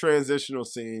cool transitional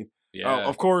scene. Yeah,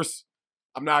 of course.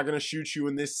 I'm not gonna shoot you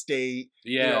in this state.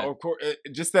 Yeah. You know, of course,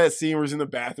 just that scene where he's in the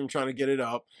bathroom trying to get it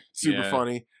up, super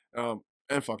funny,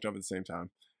 and fucked up at the same time.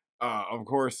 Of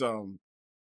course,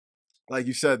 like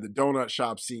you said, the donut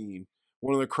shop scene,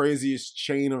 one of the craziest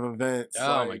chain of events.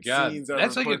 Oh my god,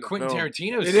 that's like a Quentin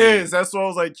Tarantino scene. It is. That's what I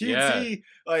was like. QT,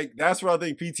 like that's where I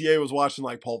think PTA was watching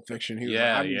like Pulp Fiction. He was like,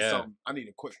 I need something. I need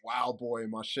a quick Wild Boy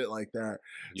in my shit like that.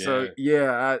 Yeah. So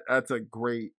yeah, that's a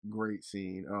great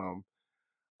scene.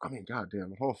 I mean,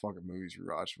 goddamn, the whole fucking movie's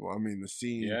rewatchable. I mean, the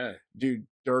scene, dude,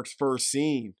 Dirk's first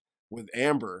scene with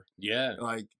Amber,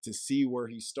 like to see where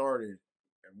he started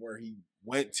and where he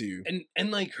went to,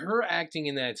 and like her acting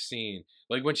in that scene,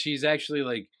 like when she's actually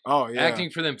like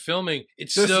acting for them filming,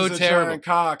 it's this so is a terrible. Giant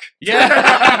cock. Yeah.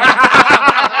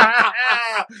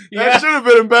 That should have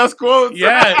been in best quotes.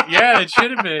 Yeah, it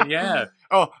should have been. Yeah.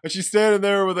 Oh, and she's standing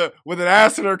there with an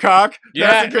ass in her cock.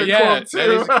 That's a good quote too. That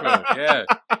is a quote. Yeah.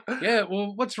 Yeah.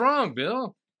 Well, what's wrong,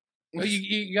 Bill? Well,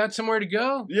 you got somewhere to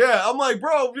go? Yeah, I'm like,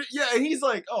 bro. Yeah, and he's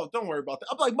like, oh, don't worry about that.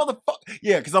 I'm like, motherfucker.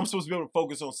 Yeah, because I'm supposed to be able to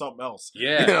focus on something else.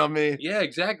 Yeah, you know what I mean? Yeah,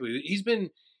 exactly. He's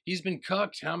been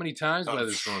cucked how many times by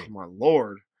this film? My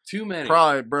lord, too many.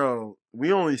 Probably, bro.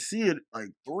 We only see it like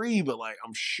 3, but like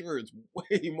I'm sure it's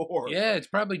way more. Yeah, it's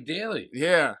probably daily.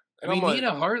 Yeah, and I mean,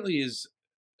 Nina Hartley is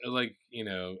like, you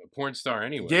know, a porn star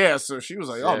anyway. Yeah, so she was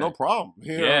like, oh, no problem.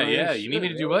 You know what I mean? Yeah. You need me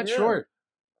to do what? Sure.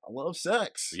 I love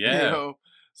sex. Yeah. You know?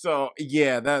 So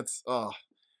yeah, that's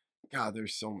God,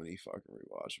 there's so many fucking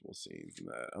rewatchable scenes in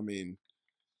that. I mean,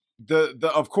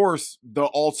 the of course the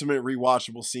ultimate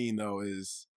rewatchable scene though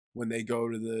is when they go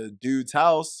to the dude's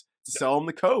house to sell him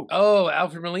the coke. Oh,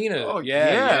 Alfred Molina. Oh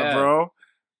yeah, bro.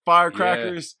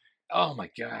 Firecrackers. Yeah. Oh my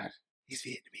god. He's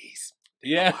Vietnamese.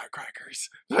 Yeah. Firecrackers.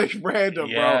 Like random,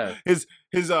 bro. His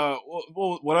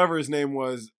whatever his name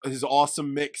was, his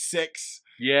awesome mix 6.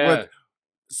 Yeah.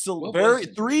 So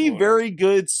three very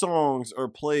good songs are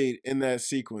played in that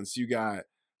sequence. You got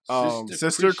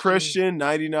Sister Christian,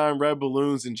 99 Red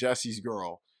Balloons, and Jesse's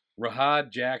Girl. Rahad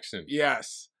Jackson.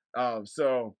 Yes.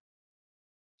 So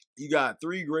you got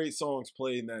 3 great songs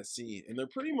played in that scene, and they're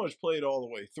pretty much played all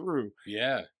the way through.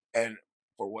 Yeah. And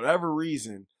for whatever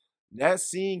reason, that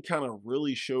scene kind of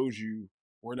really shows you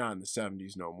we're not in the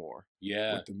 70s no more.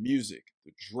 Yeah. With the music,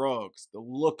 the drugs, the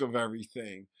look of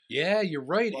everything. Yeah, you're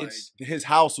right. Like, his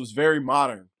house was very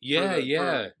modern. Yeah,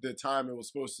 for the time it was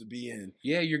supposed to be in.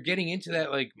 Yeah, you're getting into that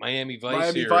like Miami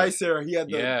Vice era. He had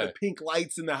the pink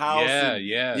lights in the house.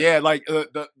 Yeah. Like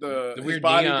the his weird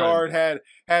bodyguard had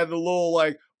the little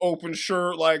like open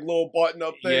shirt, like little button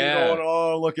up thing going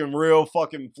on, looking real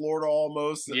fucking Florida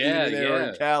almost. Even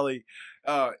there in Cali.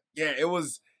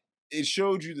 It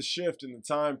showed you the shift in the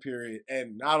time period,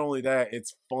 and not only that,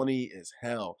 it's funny as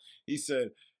hell. He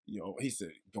said,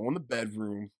 go in the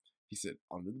bedroom. He said,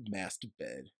 under the master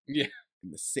bed. Yeah.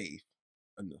 In the safe,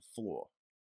 on the floor.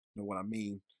 You know what I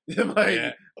mean? I'm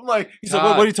like, he said,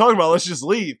 what are you talking about? Let's just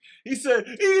leave. He said,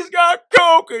 he's got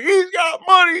coke and he's got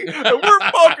money, and we're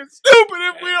fucking stupid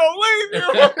if we don't leave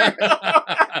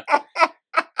here.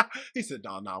 He said,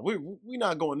 no, we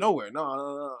not going nowhere.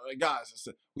 No. Guys, I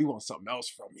said, we want something else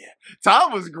from you.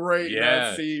 Tom was great in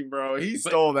that scene, bro. He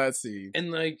stole that scene.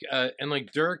 And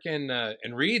Dirk and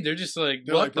Reed, they're just like,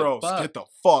 they're like, bro, get the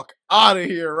fuck out of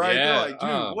here, right? Yeah. They're like,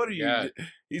 dude, what are you?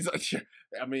 He's like,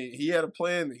 I mean, he had a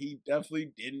plan that he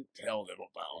definitely didn't tell them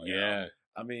about. Yeah. You know?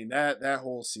 I mean, that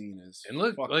whole scene is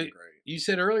fucking great. You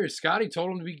said earlier, Scotty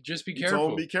told him to be careful. He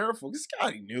told him to be careful. Because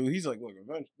Scotty knew. He's like, look,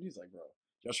 he's like, bro,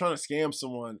 y'all trying to scam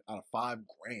someone out of $5,000.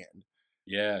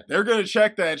 Yeah. They're going to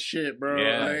check that shit, bro.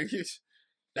 Yeah. Like,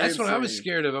 that's what I was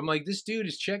scared of. I'm like, this dude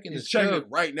is checking He's checking it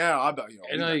right now. I bet,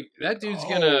 and like, that dude's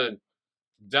going to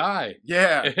die.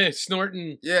 Yeah.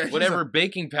 Snorting whatever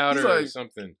baking powder or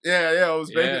something. Yeah. It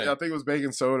was baking. I think it was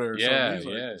baking soda or something. He's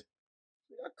like,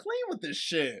 clean with this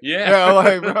shit. Yeah.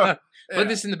 Like, bro. Put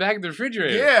this in the back of the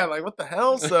refrigerator. Yeah, like what the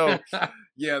hell? So,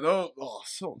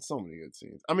 so many good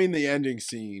scenes. I mean, the ending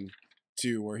scene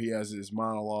too, where he has his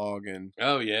monologue and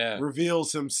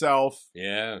reveals himself.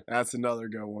 Yeah, that's another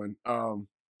good one.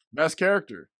 Best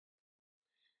character,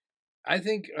 I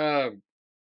think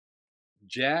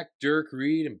Jack, Dirk,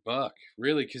 Reed, and Buck.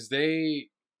 Really, because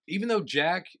even though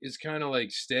Jack is kind of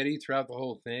like steady throughout the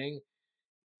whole thing,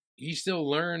 he still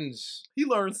learns. He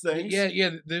learns things.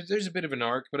 Yeah. There's a bit of an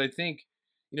arc, but I think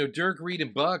Dirk, Reed,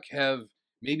 and Buck have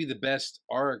maybe the best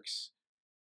arcs.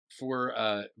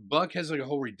 For Buck has like a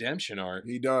whole redemption arc.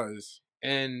 He does.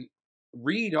 And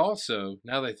Reed also,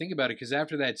 now that I think about it, because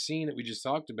after that scene that we just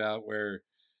talked about where,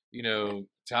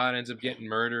 Todd ends up getting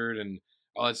murdered and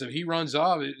all that stuff. He runs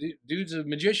off. Dude's a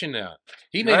magician now.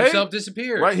 He made Right? himself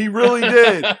disappear. Right, he really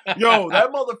did. Yo,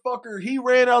 that motherfucker, he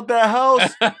ran out that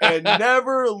house and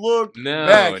never looked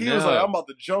back. He was like, I'm about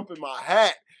to jump in my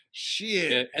hat.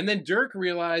 Shit. Yeah. And then Dirk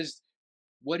realized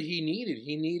what he needed.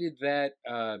 He needed that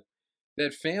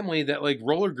that family that like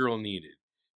Roller Girl needed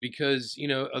because, you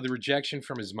know, of the rejection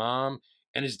from his mom.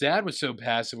 And his dad was so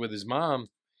passive with his mom.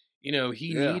 You know,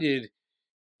 he needed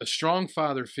a strong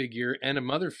father figure and a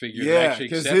mother figure that actually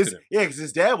accepted him. Yeah, because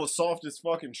his dad was soft as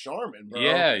fucking Charmin, bro.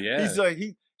 Yeah, yeah. He's like,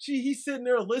 he's sitting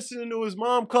there listening to his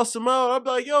mom cuss him out. I'd be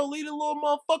like, yo, leave the little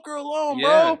motherfucker alone,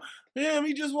 bro. Damn,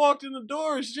 he just walked in the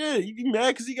door and shit. You be mad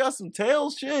because he got some tail?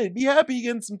 Shit. Be happy he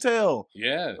getting some tail.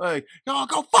 Yeah. Like, yo,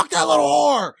 go fuck that little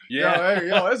whore. Yeah.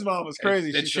 Yo, his mom was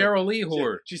crazy. That Cheryl Lee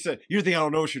whore. She said, you think I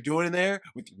don't know what you're doing in there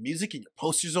with your music and your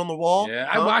posters on the wall? Yeah,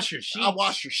 huh? I wash your sheets. I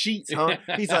wash your sheets, huh?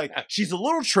 He's like, she's a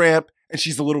little tramp and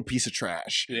she's a little piece of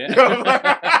trash. Yeah.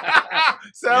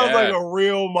 Sounds like a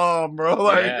real mom, bro.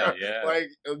 Like, yeah. like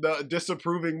the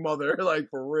disapproving mother, like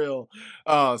for real.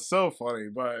 So funny.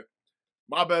 But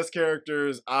my best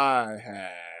characters I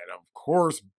had, of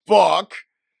course, Buck.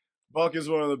 Buck is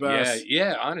one of the best.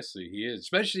 Yeah, honestly, he is.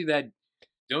 Especially that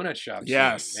donut shop.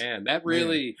 Yes. Scene, man, that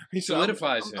really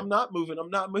solidifies him. I'm not moving. I'm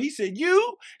not moving. He said,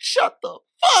 you shut the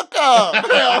fuck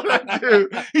up.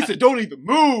 Dude. He said, don't even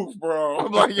move, bro.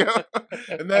 I'm like, yeah.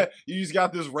 And that you just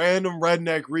got this random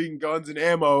redneck reading guns and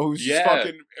ammo who's just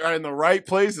fucking in the right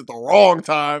place at the wrong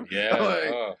time. Yeah.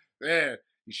 Like, man,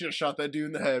 you should have shot that dude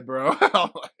in the head, bro.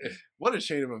 What a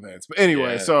chain of events. But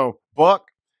anyway, so Buck,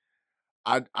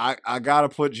 I gotta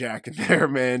put Jack in there,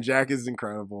 man. Jack is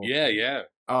incredible. Yeah.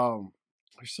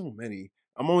 There's so many.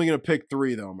 I'm only gonna pick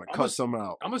 3 though. I'm gonna cut some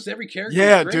out. Almost every character.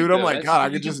 Yeah, great, dude. though. I'm like, God, I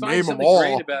could just name them all.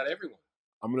 Great about everyone.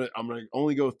 I'm gonna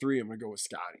only go 3. I'm gonna go with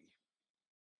Scotty.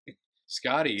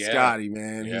 Scotty, Scotty,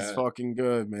 man, he's fucking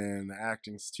good, man. The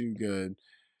acting's too good.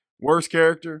 Worst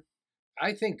character?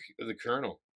 I think the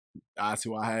Colonel. That's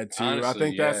who I had too.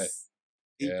 Honestly, I think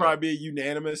he'd probably be a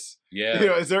unanimous. Yeah. You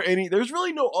know, is there any? There's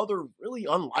really no other really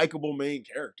unlikable main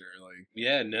character.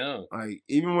 Like, no. Like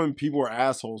even when people are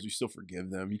assholes, you still forgive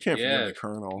them. You can't forgive the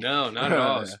Colonel. No, not at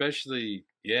all. Especially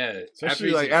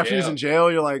after he's in jail,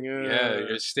 you're like,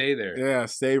 just stay there. Yeah,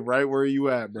 stay right where you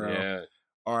at, bro. Yeah.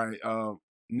 All right.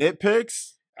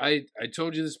 Nitpicks. I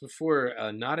told you this before.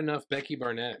 Not enough Becky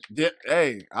Barnett.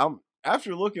 Hey,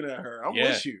 after looking at her, I'm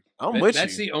with you. I'm with you.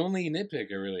 That's the only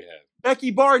nitpick I really had. Becky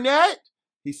Barnett.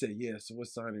 He said, yeah, so what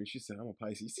sign are you? She said, I'm a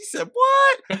Pisces. He said,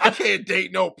 what? I can't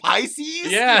date no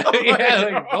Pisces? Yeah,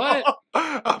 like, what?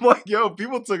 I'm like, yo,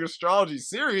 people took astrology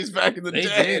serious back in the day.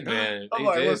 They did, man.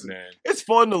 Man. It's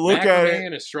fun to look at it.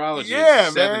 And astrology.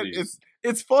 Yeah, man.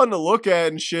 It's fun to look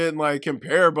at and shit and like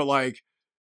compare, but like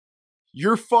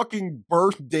your fucking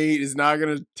birth date is not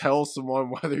going to tell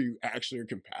someone whether you actually are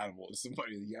compatible with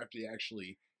somebody. You have to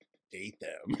actually date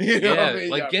them. You know what I mean?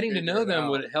 Like getting to know them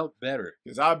would help better.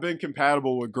 Because I've been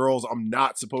compatible with girls I'm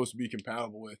not supposed to be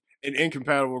compatible with, and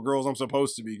incompatible with girls I'm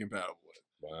supposed to be compatible with.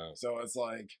 Wow. So it's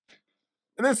like,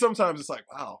 and then sometimes it's like,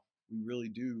 wow, we really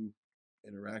do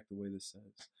interact the way this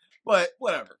says. But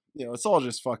whatever. You know, it's all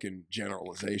just fucking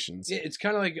generalizations. Yeah, it's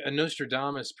kind of like a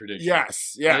Nostradamus prediction.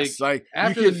 Yes. Like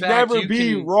after you the can fact, never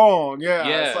be wrong. Yeah.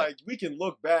 It's like we can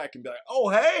look back and be like, oh,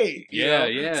 hey. You know?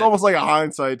 It's almost like a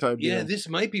hindsight type deal. Yeah, this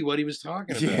might be what he was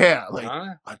talking about. Yeah. Like,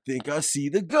 I think I see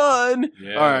the gun.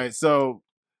 Yeah. All right. So,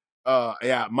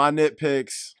 my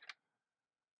nitpicks.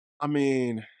 I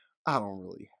mean, I don't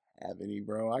really have any,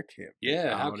 bro. I can't.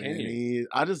 Yeah, how can you?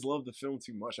 I just love the film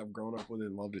too much. I've grown up with it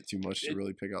and loved it too much to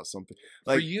really pick out something.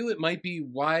 Like, for you, it might be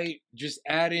why just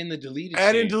add in the deleted.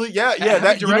 Yeah.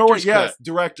 That you know what? Yes,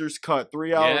 director's cut,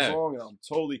 3 hours long,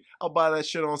 and I'll buy that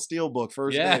shit on Steelbook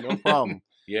first day, no problem.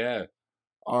 Yeah.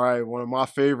 All right, one of my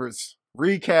favorites,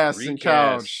 recasting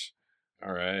couch.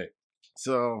 All right.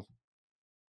 So,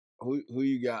 who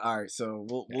you got? All right, so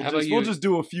we'll just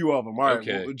do a few of them. All right,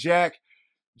 okay. Well,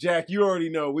 Jack, you already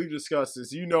know we've discussed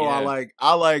this. You know, I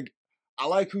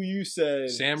like who you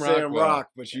said, Sam Rock,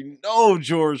 but you know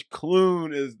George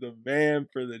Clooney is the man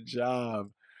for the job.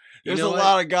 There's a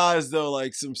lot of guys though,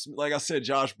 like I said,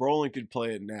 Josh Brolin could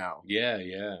play it now. Yeah,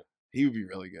 he would be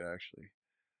really good actually.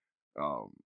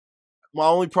 My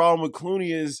only problem with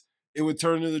Clooney is it would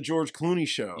turn into the George Clooney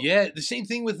show. Yeah, the same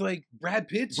thing with like Brad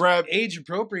Pitt's age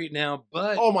appropriate now,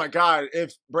 but oh my God,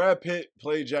 if Brad Pitt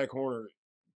played Jack Horner,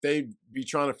 they'd be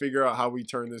trying to figure out how we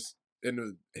turn this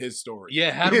into his story.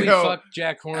 Yeah, how do we fuck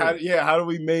Jack Horner? How do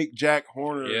we make Jack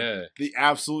Horner the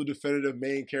absolute definitive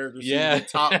main character? The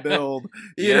top build.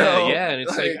 You know? And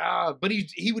it's like but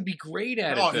he would be great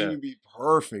at it. He would be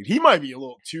perfect. He might be a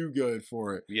little too good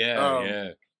for it. Yeah.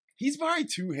 he's probably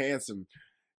too handsome.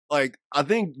 Like, I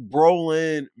think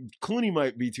Clooney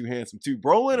might be too handsome too.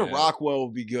 Brolin and Rockwell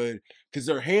would be good because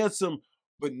they're handsome,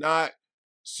 but not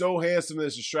so handsome that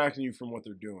it's distracting you from what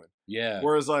they're doing. Yeah.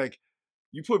 Whereas, like,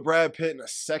 you put Brad Pitt in a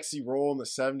sexy role in the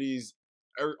 70s,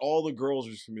 all the girls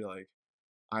are just gonna be like,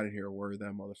 I didn't hear a word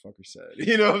that motherfucker said.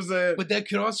 You know what I'm saying? But that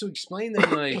could also explain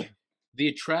then, like, the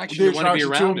attraction you want to be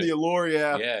around it. The allure,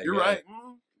 yeah. You're right.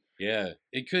 Yeah.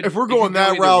 It could. If we're going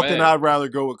that route, then I'd rather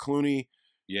go with Clooney.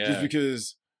 Yeah. Just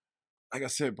because, like I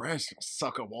said, Brad's gonna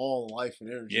suck up all the life and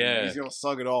energy. Yeah. He's gonna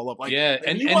suck it all up. Like,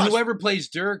 and whoever plays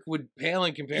Dirk would pale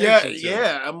in comparison.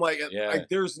 Yeah. I'm like,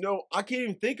 there's I can't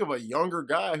even think of a younger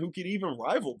guy who could even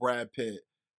rival Brad Pitt.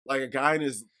 Like a guy in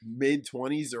his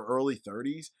mid-20s or early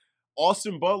 30s.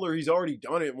 Austin Butler, he's already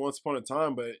done it once upon a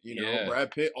time, but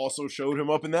Brad Pitt also showed him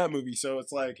up in that movie. So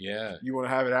it's like, you want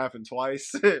to have it happen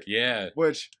twice?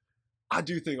 Which I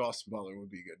do think Austin Butler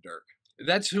would be a good Dirk.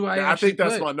 That's who I think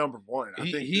that's my number one.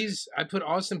 I put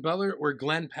Austin Butler or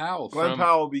Glenn Powell. Glenn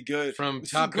Powell would be good. From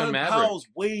Top Gun Maverick. Glenn Powell's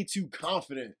way too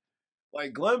confident.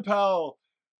 Like Glenn Powell,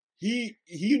 you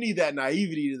need that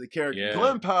naivety to the character. Yeah.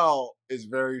 Glenn Powell is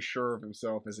very sure of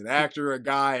himself as an actor, a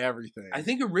guy, everything. I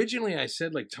think originally I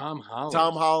said like Tom Holland.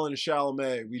 Tom Holland and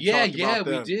Chalamet. We talked about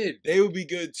them. We did. They would be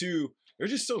good too. They're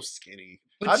just so skinny.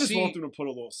 But I just want them to put a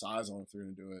little size on if they're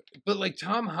gonna do it. But like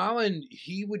Tom Holland,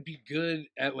 he would be good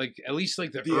at least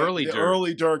the early Dirk.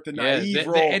 Early Dirk, the naive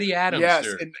role. The Eddie Adams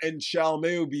Dirk. And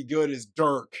Chalamet would be good as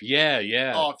Dirk.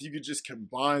 Yeah. Oh, if you could just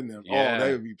combine them. Yeah. Oh,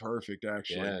 they would be perfect,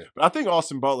 actually. Yeah. But I think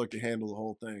Austin Butler can handle the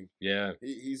whole thing. Yeah.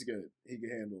 He's good. He can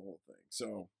handle the whole thing.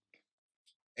 So,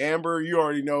 Amber, you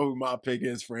already know who my pick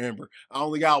is for Amber. I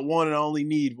only got one and I only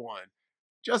need one.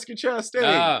 Jessica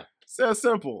Chastain. It's that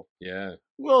simple. Yeah.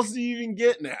 Who else do you even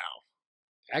get now?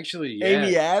 Actually, yeah.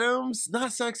 Amy Adams,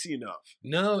 not sexy enough.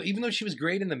 No, even though she was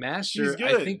great in The Master,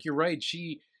 I think you're right.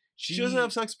 She doesn't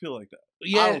have sex appeal like that.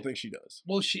 Yeah, I don't think she does.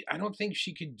 Well, I don't think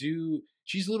she could do.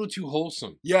 She's a little too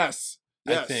wholesome. Yes.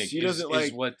 I think she doesn't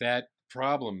is what that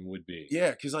problem would be.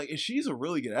 Yeah, because and she's a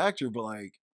really good actor, but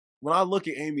like when I look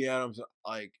at Amy Adams,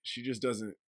 like she just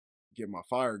doesn't get my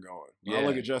fire going. When I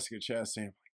look at Jessica Chastain,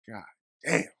 I'm like, God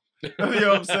damn. You know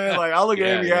what I'm saying? Like I look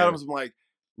at Amy Adams, I'm like,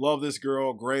 love this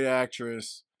girl, great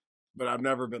actress, but I've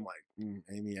never been like,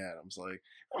 Amy Adams. Like,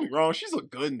 don't get me wrong, she's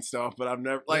looked good and stuff, but I've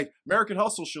never like American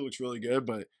Hustle. She looks really good,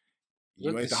 but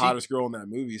you ain't the hottest girl in that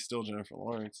movie. Still Jennifer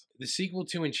Lawrence. The sequel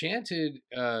to Enchanted,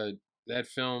 that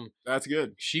film, that's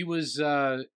good. She was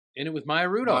in it with Maya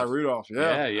Rudolph. Maya Rudolph,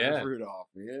 yeah. Maya Rudolph,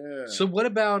 yeah. So what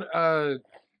about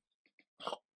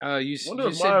you wonder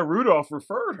if Maya Rudolph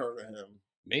referred her to him?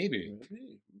 Maybe.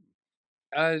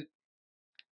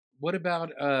 What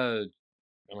about oh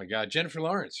my God, Jennifer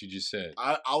Lawrence? You just said.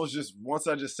 I was just once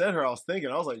I just said her, I was thinking,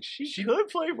 I was like, she could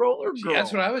play Roller Girl.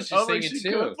 That's what I was just thinking she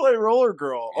too. Could play Roller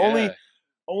Girl. Yeah.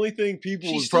 Only thing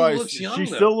people would probably she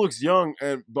still looks young,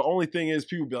 and the only thing is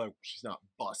people be like, she's not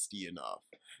busty enough.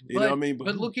 You know what I mean?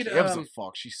 But look at gives a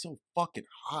fuck. She's so fucking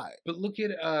hot. But look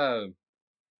at oh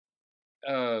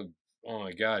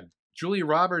my God, Julia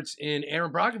Roberts and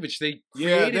Aaron Brockovich. They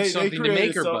created something to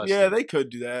make her busty. Yeah, they could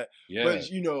do that. Yeah. But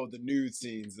the nude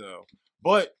scenes though.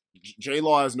 But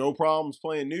J-Law has no problems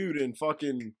playing nude and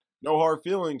fucking no hard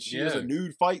feelings. She has a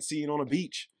nude fight scene on a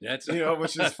beach. That's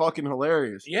which is fucking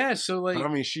hilarious. Yeah, so like, but,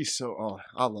 I mean, she's so.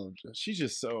 I love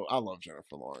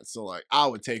Jennifer Lawrence. So like, I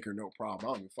would take her no problem.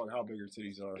 I don't give a fuck how big her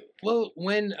titties are. Well,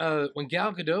 when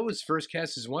Gal Gadot was first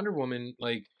cast as Wonder Woman,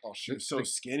 like, she was so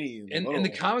skinny and the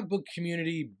comic book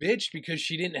community bitched because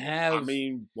she didn't have. I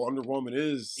mean, Wonder Woman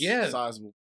is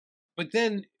sizable. But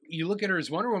then you look at her as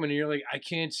Wonder Woman and you're like, I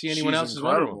can't see anyone else as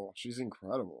Wonder Woman. She's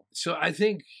incredible. So I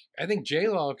think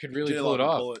J-Law could really pull it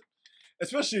off.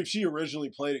 Especially if she originally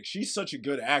played it. She's such a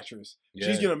good actress. Yeah.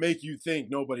 She's going to make you think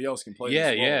nobody else can play this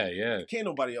role. Yeah. Can't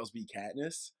nobody else be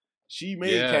Katniss. She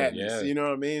made Katniss, you know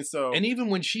what I mean? So, and even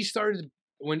when she started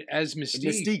as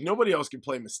Mystique, nobody else can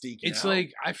play Mystique. It's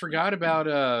like, I forgot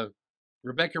about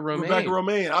Rebecca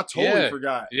Romijn. I totally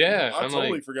forgot. Yeah. I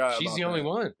totally forgot. She's the only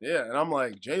one. Yeah. And I'm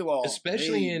like, J-Law.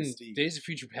 Especially in Mystique. Days of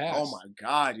Future Past. Oh my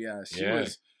God, yes. She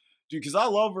was. Dude, because I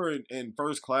love her in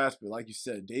First Class, but like you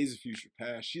said, Days of Future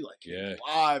Past, she came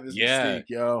alive as Mystique,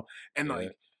 yo. And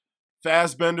like,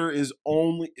 Fassbender is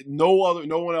no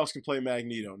one else can play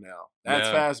Magneto now. That's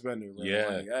Fassbender, bro. Yeah.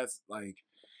 Like, that's like,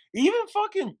 even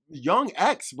fucking Young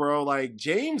X, bro. Like,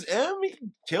 James M, he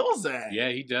kills that. Yeah,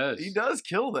 he does. He does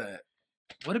kill that.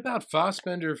 What about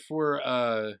Fassbender for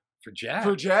Jack?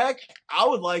 For Jack, I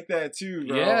would like that too,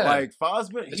 bro. Yeah. Like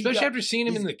Fassbender, especially after seeing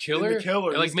him in The Killer. In The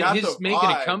Killer, like he's making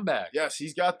a comeback. Yes,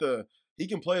 he's got the he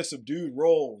can play a subdued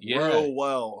role real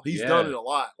well. He's done it a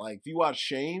lot. Like if you watch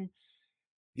Shame,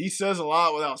 he says a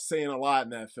lot without saying a lot in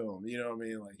that film. You know what I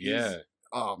mean? Like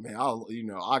oh man,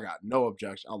 I got no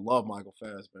objection. I love Michael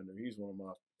Fassbender. He's one of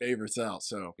my favorites out.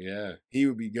 So he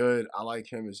would be good. I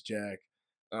like him as Jack.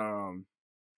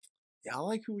 I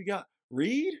like who we got.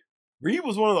 Reed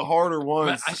was one of the harder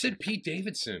ones. I said Pete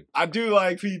Davidson. I do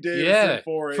like Pete Davidson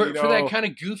for it. For that kind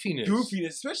of goofiness.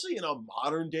 Especially in a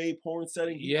modern day porn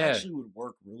setting, he actually would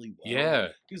work really well. Yeah.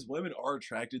 Because women are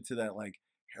attracted to that like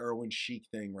heroin chic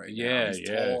thing right now. He's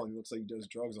tall and he looks like he does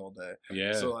drugs all day.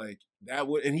 Yeah. So like that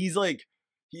would, and he's like,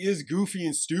 he is goofy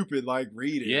and stupid like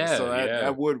Reed is. Yeah. So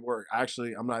that would work.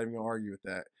 Actually, I'm not even gonna argue with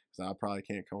that because I probably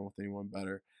can't come up with anyone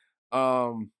better.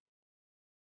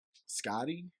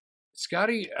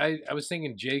 Scotty, I was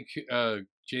thinking J.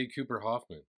 Cooper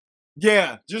Hoffman.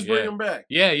 Yeah, just bring him back.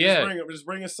 Yeah. Just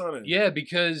bring his son in. Yeah,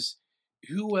 because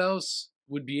who else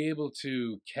would be able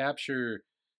to capture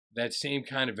that same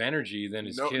kind of energy than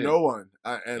his kid? No one.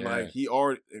 Like he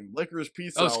already in Licorice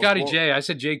Pizza. Oh, Scotty J. I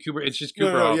said J. Cooper. It's just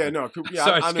Cooper. Hoffman. Cooper. Yeah,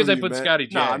 sorry, because I put Scotty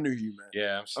J. No, I knew you, man.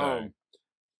 Yeah, I'm sorry.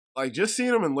 Like just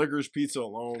seeing him in Licorice Pizza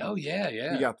alone. Oh yeah.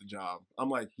 He got the job. I'm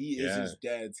like, he is his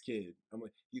dad's kid. I'm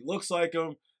like, he looks like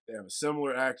him. They have a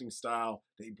similar acting style.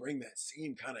 They bring that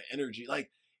same kind of energy. Like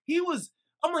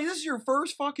I'm like, this is your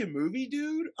first fucking movie,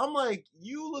 dude? I'm like,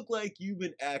 you look like you've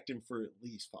been acting for at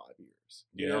least 5 years.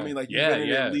 You know what I mean? Like you've been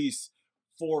in at least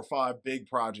 4 or 5 big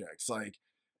projects. Like,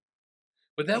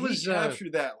 but that was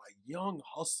captured that like young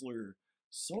hustler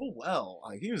so well.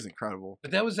 Like he was incredible.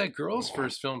 But that was that girl's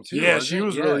first film too. Yeah, she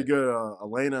was really good.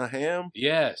 Elena Ham.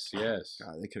 Yes. God,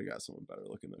 they could have got someone better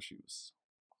looking though. She was.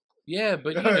 Yeah,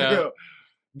 but you know.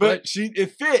 But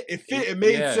it fit. It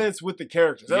made sense with the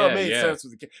characters. That made sense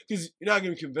with the characters. Because you're not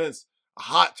going to convince a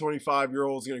hot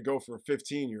 25-year-old is going to go for a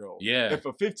 15-year-old. Yeah. If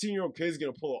a 15-year-old kid is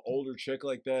going to pull an older chick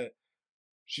like that,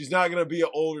 she's not going to be an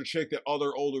older chick that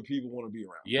other older people want to be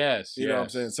around. Yes. You know what I'm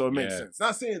saying? So it makes sense.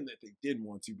 Not saying that they didn't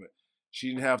want to, but she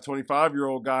didn't have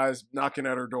 25-year-old guys knocking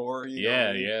at her door. You know what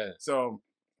I mean? So,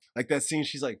 like that scene,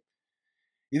 she's like,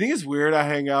 you think it's weird I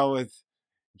hang out with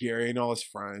Gary and all his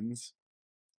friends?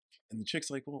 And the chick's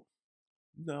like, well,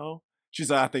 no.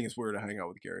 She's like, I think it's weird to hang out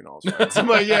with Gary and all his friends. I'm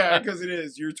like, yeah, because it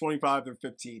is. You're 25, they're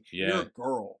 15. Yeah. You're a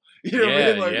girl. You know what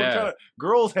I mean? Like, what kind of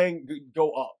girls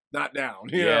go up, not down.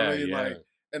 You know what I mean? Like,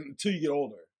 and until you get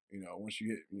older, you know, once you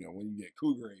get, when you get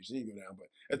cougar age, then you go down. But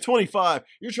at 25,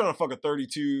 you're trying to fuck a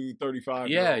 32, 35.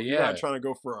 Yeah, girl. You're not trying to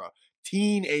go for a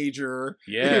teenager.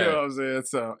 Yeah. You know what I'm saying?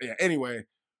 So, anyway.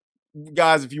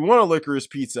 Guys, if you want a Licorice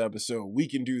Pizza episode, we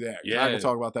can do that. I can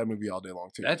talk about that movie all day long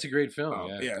too. That's a great film.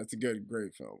 It's a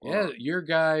great film. Yeah, your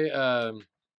guy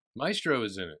Maestro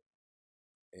is in it.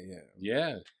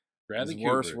 Yeah. Bradley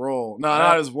Cooper. Worst role. No,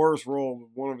 not his worst role, but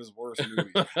one of his worst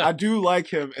movies. I do like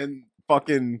him in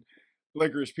fucking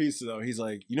Licorice Pizza though. He's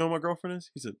like, you know what my girlfriend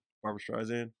is? He said, Barbara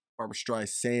Streisand. Barbara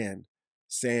Streisand.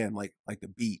 Sand like the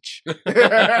beach.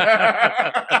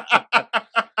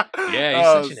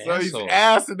 Yeah, he's such an asshole. He's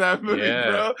ass in that movie,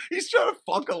 bro. He's trying to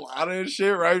fuck a lot of his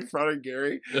shit right in front of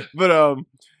Gary. But all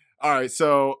right.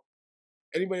 So,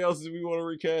 anybody else that we want to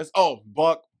recast? Oh,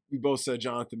 Buck. We both said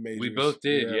Jonathan Majors. We both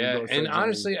did, And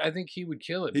honestly, I think he would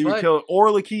kill it. He would kill it. Or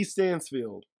Lakeith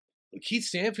Stanfield. Lakeith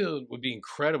Stanfield would be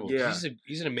incredible. Yeah.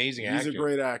 He's an amazing actor. He's a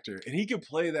great actor, and he could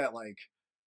play that like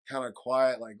kind of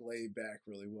quiet, like laid back,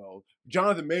 really well.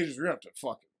 Jonathan Majors, we have to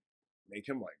fucking make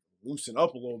him like loosen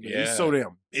up a little bit. He's so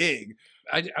damn big.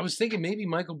 I was thinking maybe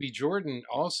Michael B. Jordan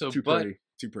also, too pretty.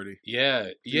 Yeah,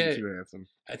 too handsome.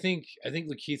 I think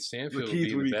Lakeith Stanfield would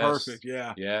be best. Perfect.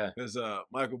 Yeah. Because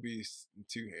Michael B's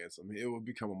too handsome. It would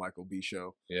become a Michael B.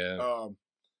 show. Yeah.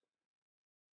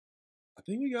 I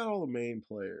think we got all the main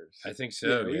players. I think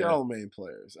so. Yeah, we got all the main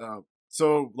players.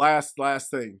 So last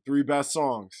thing, 3 best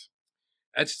songs.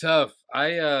 That's tough.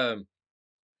 I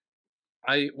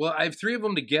have 3 of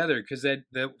them together because that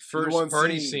first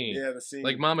party scene. Yeah, the scene.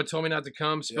 Like Mama Told Me Not to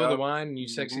Come, Spill the Wine, and You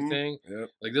Sexy Thing. Yep.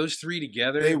 Like those 3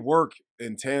 together. They work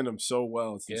in tandem so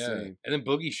well. It's insane. And then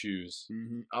Boogie Shoes.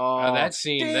 Mm-hmm. That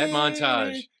scene, that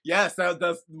montage. Yes, that's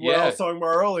what I was talking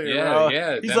about earlier.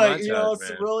 Yeah. He's like, montage,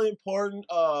 it's really important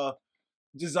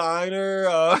designer.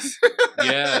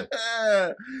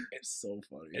 It's so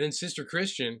funny. And then Sister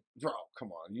Christian. Bro,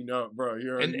 come on. Bro,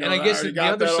 and I guess the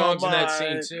other songs in that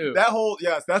scene too. That whole,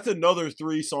 that's another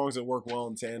 3 songs that work well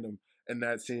in tandem in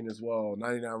that scene as well.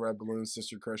 99 Red Balloons,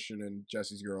 Sister Christian, and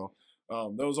Jesse's Girl.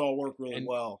 Those all work really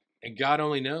well. And God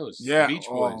Only Knows. Yeah. Beach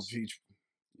Boys.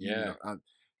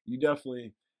 You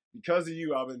definitely, because of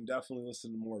you, I've been definitely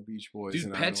listening to more Beach Boys.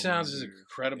 Dude, Pet Sounds is an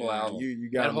incredible album.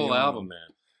 You got that whole album, man.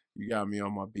 You got me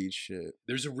on my beach shit.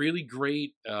 There's a really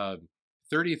great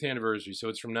 30th anniversary, so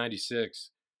it's from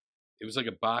 '96. It was like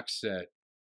a box set,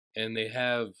 and they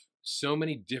have so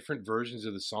many different versions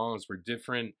of the songs where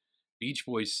different Beach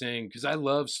Boys sing. Because I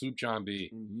love Sloop John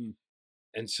B,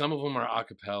 and some of them are a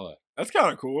cappella. That's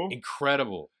kind of cool.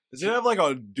 Incredible. Does it have like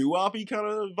a doo-wop-y kind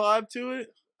of vibe to it?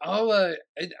 I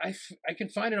can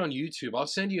find it on YouTube. I'll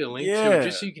send you a link to it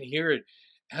just so you can hear it.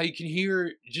 How you can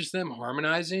hear just them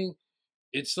harmonizing.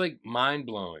 It's like mind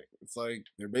blowing. It's like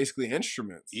they're basically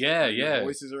instruments. Yeah, like yeah. Their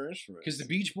voices are instruments. Because the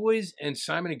Beach Boys and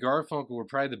Simon and Garfunkel were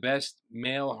probably the best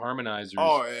male harmonizers.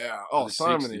 Oh yeah. Oh,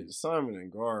 Simon 60s.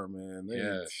 and Gar, man.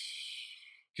 Yeah.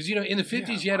 Because in the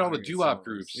 50s you had all the doo-wop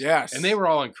groups. Yes. And they were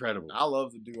all incredible. I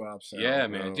love the doo-wop sound. Yeah,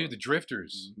 man. Dude, the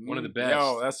Drifters, one of the best.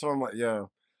 Yo, that's what I'm like. Yo,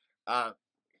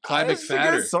 Clyde McFadden. It's a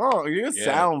good song. Good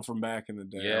sound from back in the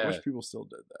day. Yeah. I wish people still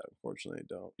did that. Unfortunately,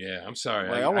 they don't. Yeah, I'm sorry.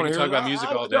 Like, I can talk about music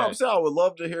all day. No, I'm saying I would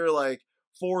love to hear like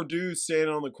 4 dudes standing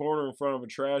on the corner in front of a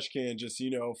trash can, just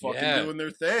fucking doing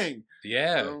their thing.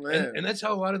 Yeah, oh, man. And that's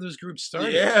how a lot of those groups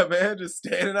started. Yeah, man, just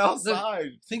standing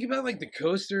outside. Think about like the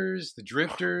Coasters, the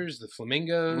Drifters, the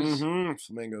Flamingos.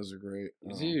 Flamingos are great,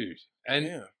 dude.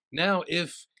 And now,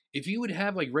 if you would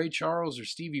have like Ray Charles or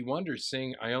Stevie Wonder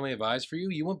sing "I Only Have Eyes for You,"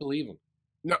 you wouldn't believe them.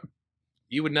 No,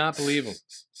 you would not believe them.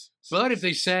 But if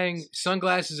they sang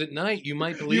 "Sunglasses at Night," you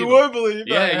might believe them. You would believe them.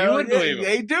 Yeah, you would believe them.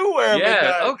 They do wear them at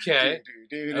night. Okay.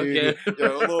 Okay.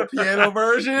 A little piano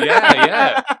version.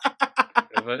 Yeah.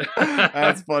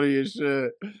 That's funny as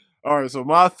shit. All right, so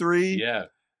my 3. Yeah.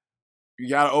 You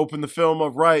got to open the film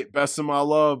up right. Best of My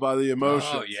Love by The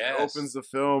Emotions. Oh, yes. It opens the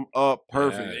film up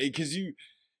perfect. Because you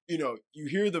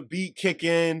hear the beat kick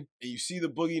in and you see the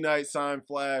Boogie Nights sign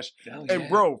flash. And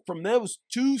bro, from those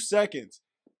 2 seconds,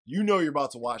 you know you're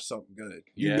about to watch something good.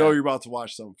 You know you're about to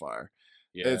watch something fire.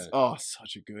 Yeah. It's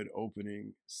such a good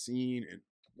opening scene, and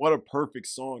what a perfect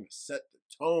song to set the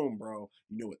tone, bro.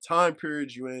 You know what time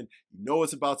period you in. You know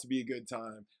it's about to be a good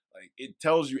time. Like, it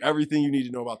tells you everything you need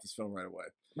to know about this film right away.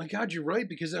 My God, you're right,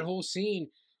 because that whole scene,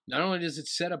 not only does it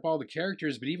set up all the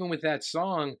characters, but even with that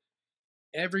song,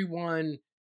 everyone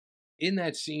in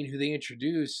that scene who they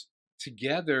introduce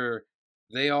together,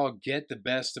 they all get the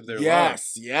best of their love.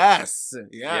 Yes.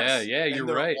 Yeah, you're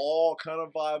right. All kind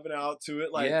of vibing out to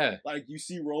it. Like you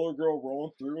see Roller Girl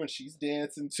rolling through and she's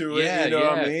dancing to it. You know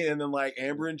what I mean? And then like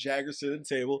Amber and Jagger sit at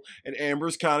the table and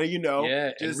Amber's kind of,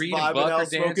 just vibing out,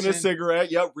 smoking a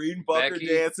cigarette. Yep, Reed and Bucker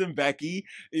dancing. Becky,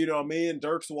 you know what I mean? And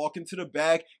Dirk's walking to the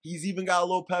back. He's even got a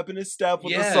little pep in his step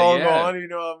with the song on, you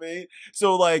know what I mean?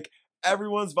 So like,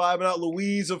 everyone's vibing out.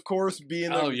 Louise, of course,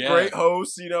 being the great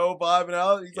host, vibing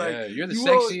out. He's like, you're the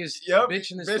sexiest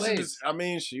bitch in this place. I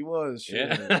mean, she was. He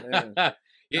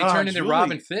turned into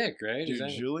Robin Thicke, right? Dude,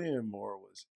 Julianne Moore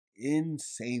was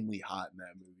insanely hot in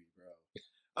that movie, bro.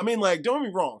 I mean, like, don't get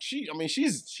me wrong. She's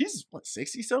what,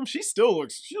 60-something? She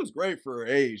looks great for her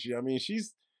age. I mean,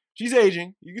 she's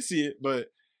aging. You can see it, but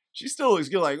she still looks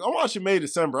good. Like, I'm watching May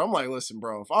December. I'm like, listen,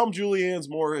 bro, if I'm Julianne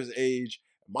Moore's age,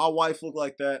 my wife looked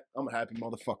like that, I'm a happy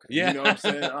motherfucker. Yeah. You know what I'm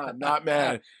saying? I'm not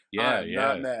mad. I'm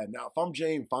not mad. Now, if I'm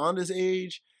Jane Fonda's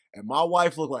age and my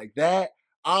wife looked like that,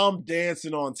 I'm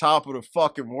dancing on top of the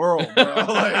fucking world, bro.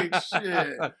 Like,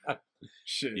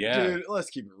 shit. Yeah. Dude, let's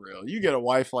keep it real. You get a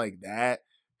wife like that,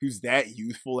 who's that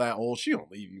youthful, that old, she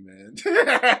don't leave you, man.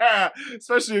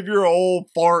 Especially if you're an old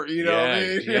fart, you know what I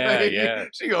mean? Yeah.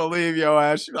 She gonna leave your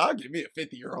ass. I'll give me a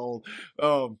 50-year-old.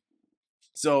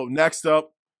 So next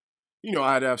up,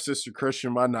 I had to have Sister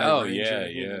Christian, my night ranger.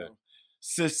 Yeah.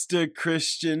 Sister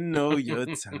Christian, know your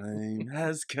time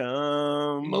has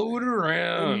come. Motor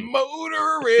in.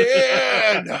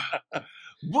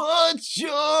 What's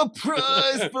your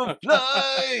price for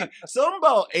flight? Something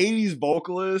about 80s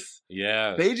vocalists.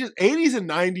 Yeah. 80s and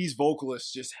 90s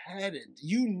vocalists just had it.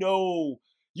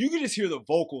 You could just hear the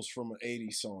vocals from an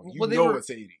 80s song. It's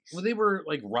 80s. Well, they were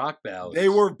like rock ballads. They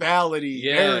were ballady,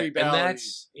 very ballady. And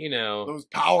that's, those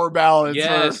power ballads.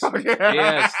 Yes,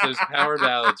 yes, those power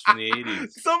ballads from the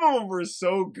 80s. Some of them were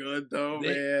so good, though,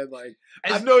 man. Like,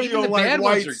 I know you don't like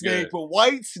Whitesnake, but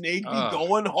Whitesnake be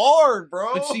going hard,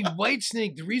 bro. But see,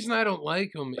 Whitesnake, the reason I don't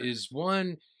like him is,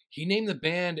 one, he named the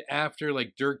band after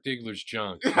like Dirk Diggler's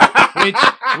junk,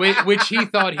 which he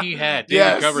thought he had.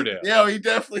 David Coverdale. Yeah, he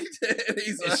definitely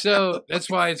did. So that's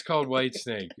why it's called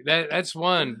Whitesnake. That's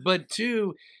one. But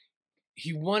two,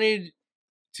 he wanted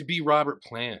to be Robert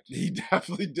Plant. He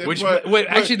definitely did.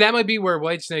 Actually, that might be where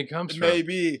Whitesnake comes from.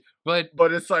 Maybe. But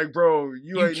it's like, bro,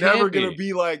 you ain't never going to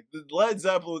be like the Led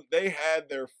Zeppelin. They had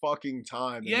their fucking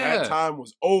time. And that time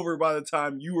was over by the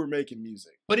time you were making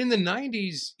music. But in the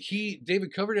 90s,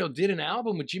 David Coverdale did an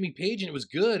album with Jimmy Page, and it was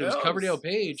good. It was Coverdale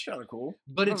Page. It's kind of cool.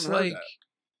 But it's like,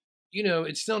 you know,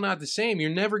 it's still not the same. You're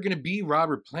never going to be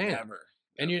Robert Plant. Never.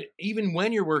 And even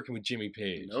when you're working with Jimmy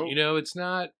Page, Nope. you know, it's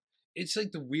not. It's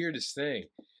like the weirdest thing,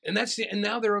 and and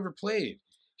now they're overplayed.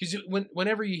 Because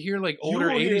whenever you hear like older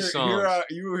 80s songs,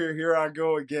 you will hear "Here I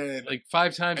Go Again" like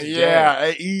 5 times a day.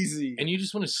 Yeah, easy. And you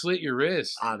just want to slit your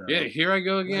wrist. I know. Yeah, here I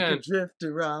go again. Like a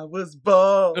drifter, I was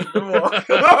born. Come on, bro.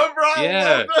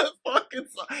 I love that fucking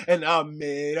song. And I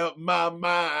made up my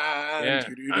mind. Yeah.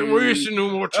 I'm wasting no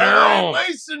more time. I'm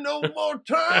wasting no more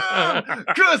time.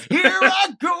 Cause here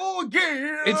I go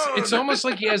again. It's almost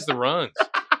like he has the runs.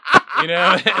 You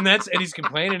know, and he's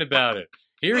complaining about it.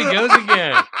 Here he goes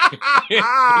again. He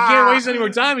can't waste any more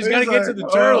time. He's got to get to the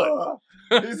turlet.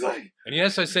 He's like, and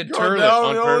yes, I said going turlet down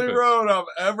on the purpose. only road I've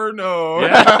ever known.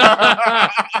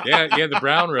 Yeah, the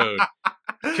Brown Road.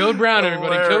 Code Brown,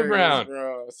 everybody. Code Brown.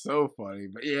 Bro. So funny.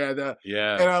 But yeah,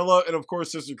 yeah. And I love, and of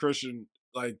course, Sister Christian,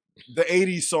 like the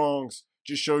 80s songs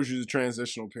just shows you the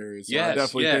transitional period. So I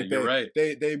definitely think you're right.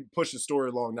 They push the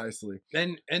story along nicely.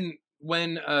 And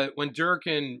when Dirk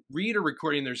and Reed are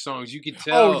recording their songs, you could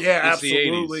tell. Oh yeah, it's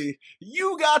absolutely. The 80s.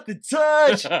 You got the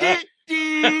touch.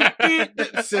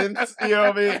 Synths, you know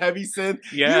what I mean? Heavy synth.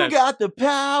 Yeah. You got the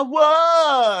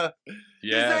power.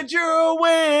 Yeah. Said you're a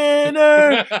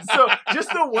winner. So just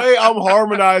the way I'm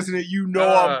harmonizing it, you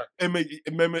know I'm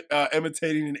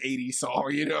imitating an 80s song.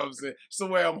 You know what I'm saying? Just the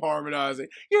way I'm harmonizing.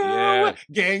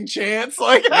 Gang chants.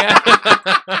 Like oh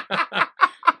my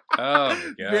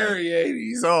God. Very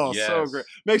 80s. Oh, yes. So great.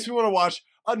 Makes me want to watch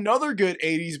another good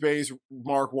 80s based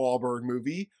Mark Wahlberg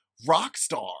movie,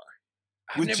 Rockstar.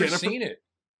 I've never seen it.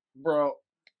 Bro.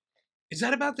 Is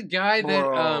that about the guy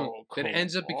that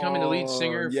ends up becoming the lead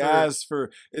singer? Yes,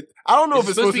 I don't know if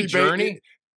it's supposed to be Journey.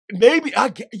 Maybe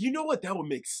you know what, that would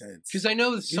make sense because I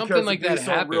know something like that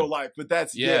happened in real life, but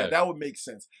that's that would make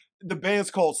sense. The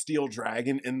band's called Steel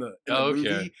Dragon in the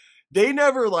movie. They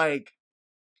never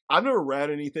I've never read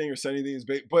anything or said anything,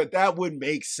 but that would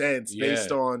make sense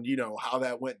based on how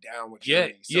that went down with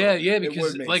Journey. So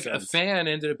because a fan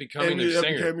ended up becoming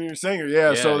their singer.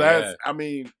 Yeah, so that's I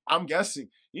mean, I'm guessing.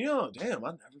 Damn,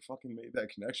 I never fucking made that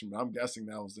connection, but I'm guessing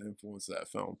that was the influence of that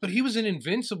film. But he was in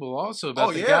Invincible also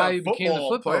about the guy who became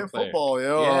the football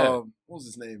player. What was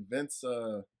his name? Vince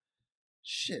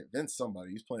Vince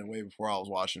somebody. He's playing way before I was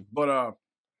watching. But I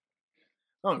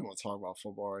don't even want to talk about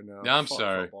football right now. No, I'm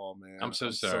sorry. Football, man. I'm so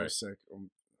sorry. So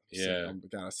sick. I'm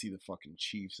gotta see the fucking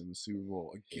Chiefs in the Super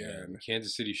Bowl again. Yeah,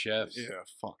 Kansas City Chefs. Yeah,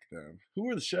 fuck them. Who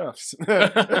are the chefs?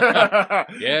 Yeah,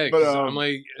 because I'm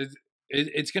like,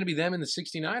 it's going to be them in the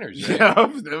 69ers, right? Yeah,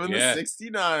 them in the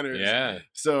 69ers. Yeah.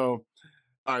 So,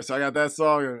 all right, so I got that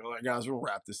song. And guys, we'll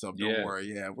wrap this up. Don't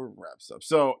worry. Yeah, we'll wrap this up.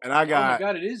 So, and I got. Oh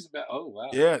my God, it is about. Oh wow.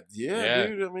 Yeah,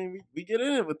 dude. I mean, we get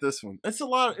in it with this one. It's a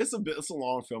lot. It's a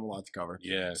long film, a lot to cover.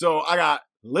 Yeah. So I got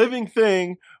 "Living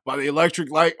Thing" by the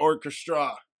Electric Light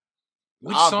Orchestra.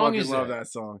 Which song is that? I love that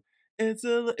song. It's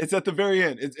at the very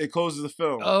end. It closes the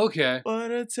film. Oh, okay. What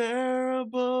a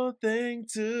terrible thing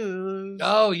to lose.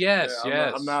 Oh, yes,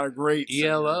 yes. I'm not a great singer.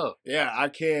 ELO. Yeah, I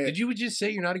can't. Did you just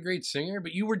say you're not a great singer?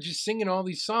 But you were just singing all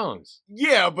these songs.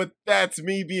 Yeah, but that's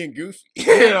me being goofy.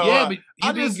 But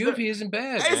you being goofy isn't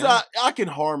bad. I can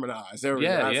harmonize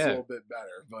everything. That's a little bit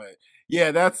better. But yeah,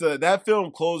 that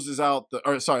film closes out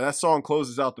that song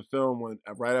closes out the film when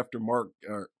right after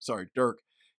Dirk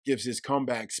gives his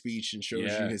comeback speech and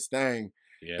shows you his thing.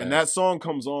 Yeah. And that song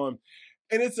comes on.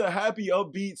 And it's a happy,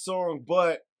 upbeat song,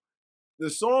 but the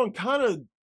song kind of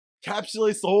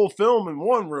encapsulates the whole film in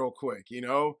one real quick,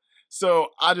 So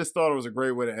I just thought it was a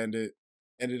great way to end it.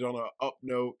 Ended on a up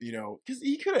note, because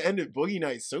he could have ended Boogie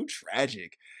Nights so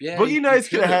tragic. Yeah, Boogie Nights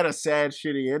could have had a sad,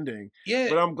 shitty ending. Yeah.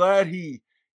 But I'm glad he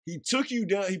took you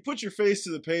down. He put your face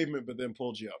to the pavement, but then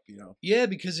pulled you up, Yeah,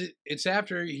 because it's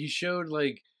after he showed,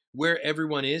 where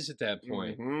everyone is at that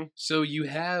point. Mm-hmm. So you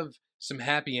have some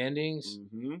happy endings.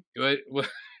 Mm-hmm.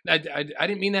 I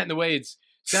didn't mean that in the way it's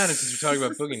sounded since we're talking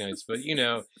about Boogie Nights, but you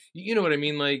know what I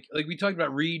mean. Like we talked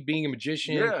about Reed being a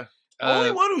magician. Yeah. The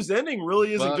only one whose ending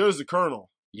really isn't good is the Colonel.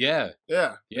 Yeah.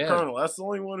 The Colonel. That's the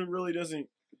only one who really doesn't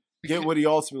get what he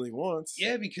ultimately wants.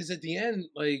 Yeah, because at the end,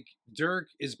 Dirk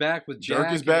is back with Jack.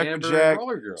 Dirk is back Amber with Jack. And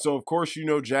Roller Girl. So of course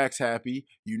Jack's happy.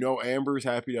 Amber's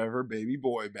happy to have her baby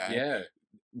boy back. Yeah.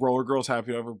 Roller Girl's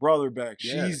happy to have her brother back.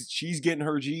 Yeah. She's getting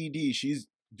her GED. She's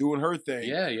doing her thing.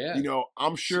 Yeah, yeah.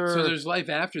 I'm sure. So there's life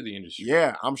after the industry.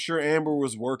 Yeah, I'm sure Amber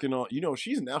was working on.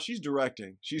 She's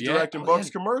directing. She's directing Buck's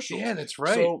commercials. Yeah, that's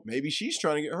right. So maybe she's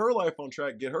trying to get her life on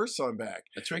track, get her son back.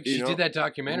 That's right. She did that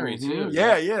documentary too.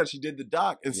 Yeah, she did the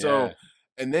doc, and so,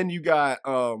 and then you got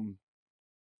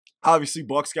obviously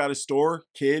Buck's got his store,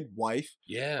 kid, wife.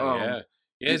 Yeah,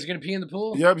 Yeah, is he gonna pee in the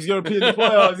pool? Yep, he's gonna pee in the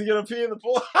pool. Is he gonna pee in the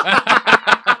pool?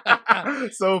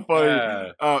 So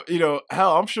funny. You know,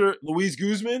 hell, I'm sure Luis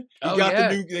Guzman.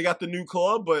 They got the new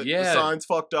club, but the sign's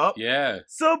fucked up. Yeah,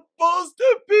 supposed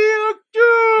to be a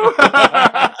Jew.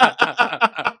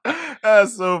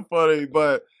 That's so funny,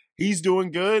 but he's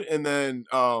doing good. And then,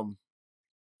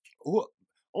 only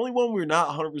one we're not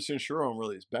 100% sure on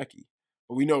really is Becky.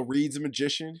 But we know Reed's a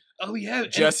magician. Oh yeah,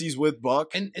 Jesse's with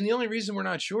Buck, and the only reason we're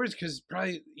not sure is because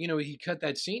probably he cut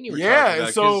that scene you were talking about.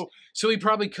 And so he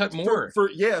probably cut more.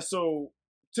 So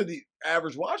to the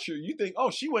average watcher, you think,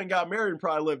 oh, she went and got married and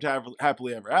probably lived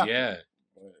happily ever after. Yeah,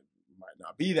 it might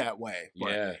not be that way.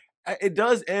 But yeah, it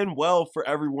does end well for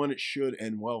everyone. It should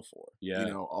end well for. Yeah,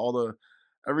 you know,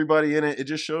 everybody in it. It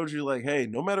just shows you like, hey,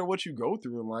 no matter what you go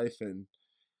through in life and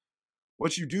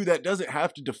what you do, that doesn't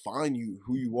have to define you,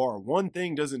 who you are. One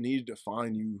thing doesn't need to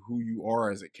define you, who you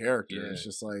are as a character. Yeah. It's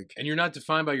just like... And you're not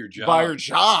defined by your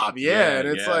job. Yeah. And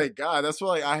it's like, God, that's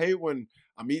why I hate when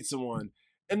I meet someone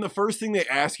and the first thing they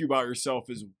ask you about yourself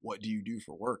is, what do you do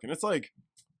for work? And it's like,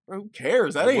 who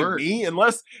cares? That ain't me.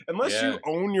 Unless you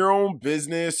own your own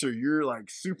business or you're like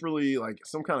superly like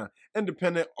some kind of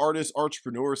independent artist,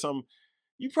 entrepreneur or something.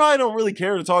 You probably don't really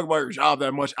care to talk about your job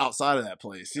that much outside of that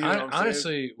place. You know what I'm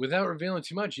honestly, saying? Without revealing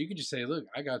too much, you could just say, look,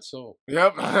 I got soul.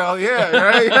 Yep. Hell yeah.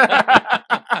 Right?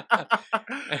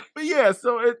 But yeah,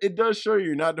 so it does show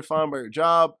you're not defined by your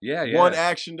job. Yeah. One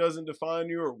action doesn't define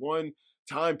you or one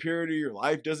time period of your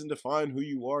life doesn't define who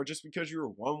you are. Just because you're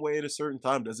one way at a certain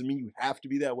time doesn't mean you have to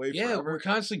be that way forever. Yeah, we're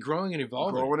constantly growing and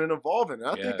evolving. And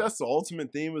I think that's the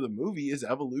ultimate theme of the movie is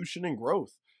evolution and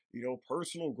growth. You know,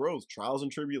 personal growth, trials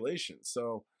and tribulations.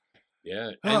 So,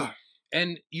 yeah,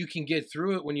 and you can get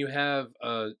through it when you have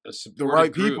a supportive the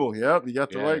right group. people. Yep, you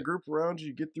got the right group around you.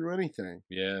 You get through anything.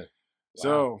 Yeah. Wow.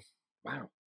 So, wow.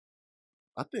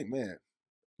 I think, man,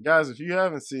 guys, if you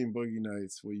haven't seen Boogie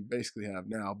Nights, well, you basically have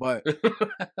now. But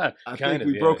I think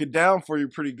we broke it down for you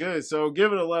pretty good. So,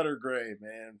 give it a letter grade,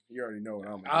 man. You already know what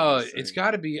I'm. It's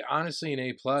got to be honestly an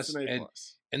A+. It's an A+.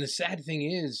 And the sad thing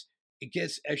is, it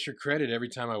gets extra credit every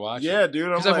time I watch it. Yeah, dude.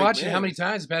 Because I've watched it how many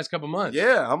times the past couple months?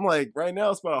 Yeah, I'm like, right now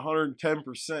it's about 110%.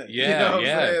 Yeah, you know what I'm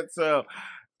saying? So,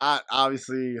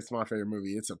 obviously, it's my favorite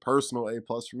movie. It's a personal A+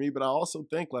 for me, but I also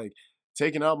think, like,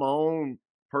 taking out my own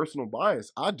personal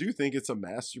bias, I do think it's a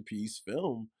masterpiece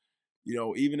film. You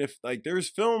know, even if, like, there's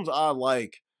films I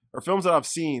like, or films that I've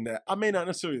seen that I may not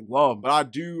necessarily love, but I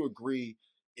do agree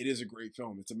it is a great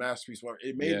film. It's a masterpiece.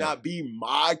 It may not be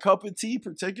my cup of tea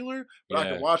particular, but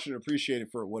I can watch it and appreciate it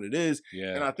for what it is.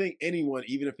 Yeah. And I think anyone,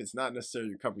 even if it's not necessarily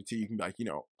your cup of tea, you can be like, you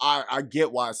know, I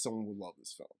get why someone would love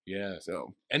this film. Yeah.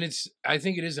 So, and I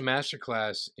think it is a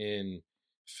masterclass in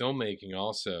filmmaking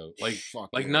also.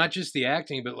 Like not just the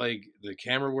acting, but like the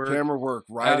camera work,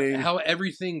 writing. How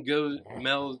everything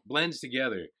blends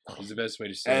together is the best way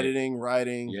to say editing,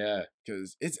 writing. Yeah.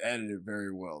 Because it's edited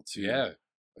very well too. Yeah.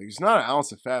 Like, there's not an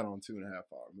ounce of fat on a 2.5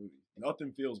 hour movie.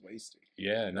 Nothing feels wasted.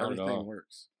 Yeah, not at all. Everything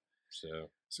works.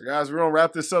 So guys, we're going to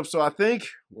wrap this up. So I think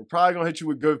we're probably going to hit you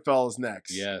with Goodfellas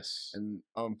next. Yes. And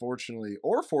unfortunately,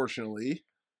 or fortunately,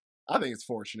 I think it's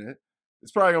fortunate,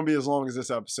 it's probably going to be as long as this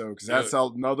episode because that's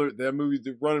that movie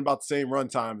running about the same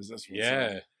runtime as this one.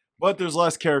 Yeah. So. But there's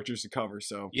less characters to cover,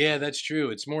 so. Yeah, that's true.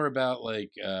 It's more about,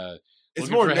 like, it's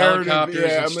more narrative,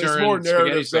 it's more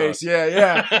narrative based.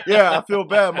 Yeah. I feel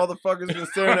bad. Motherfuckers been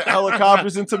staring at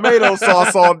helicopters and tomato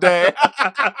sauce all day.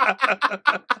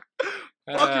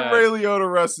 Fucking Ray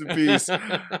Liotta, rest in peace.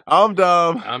 I'm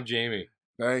Dom. I'm Jamie.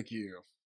 Thank you.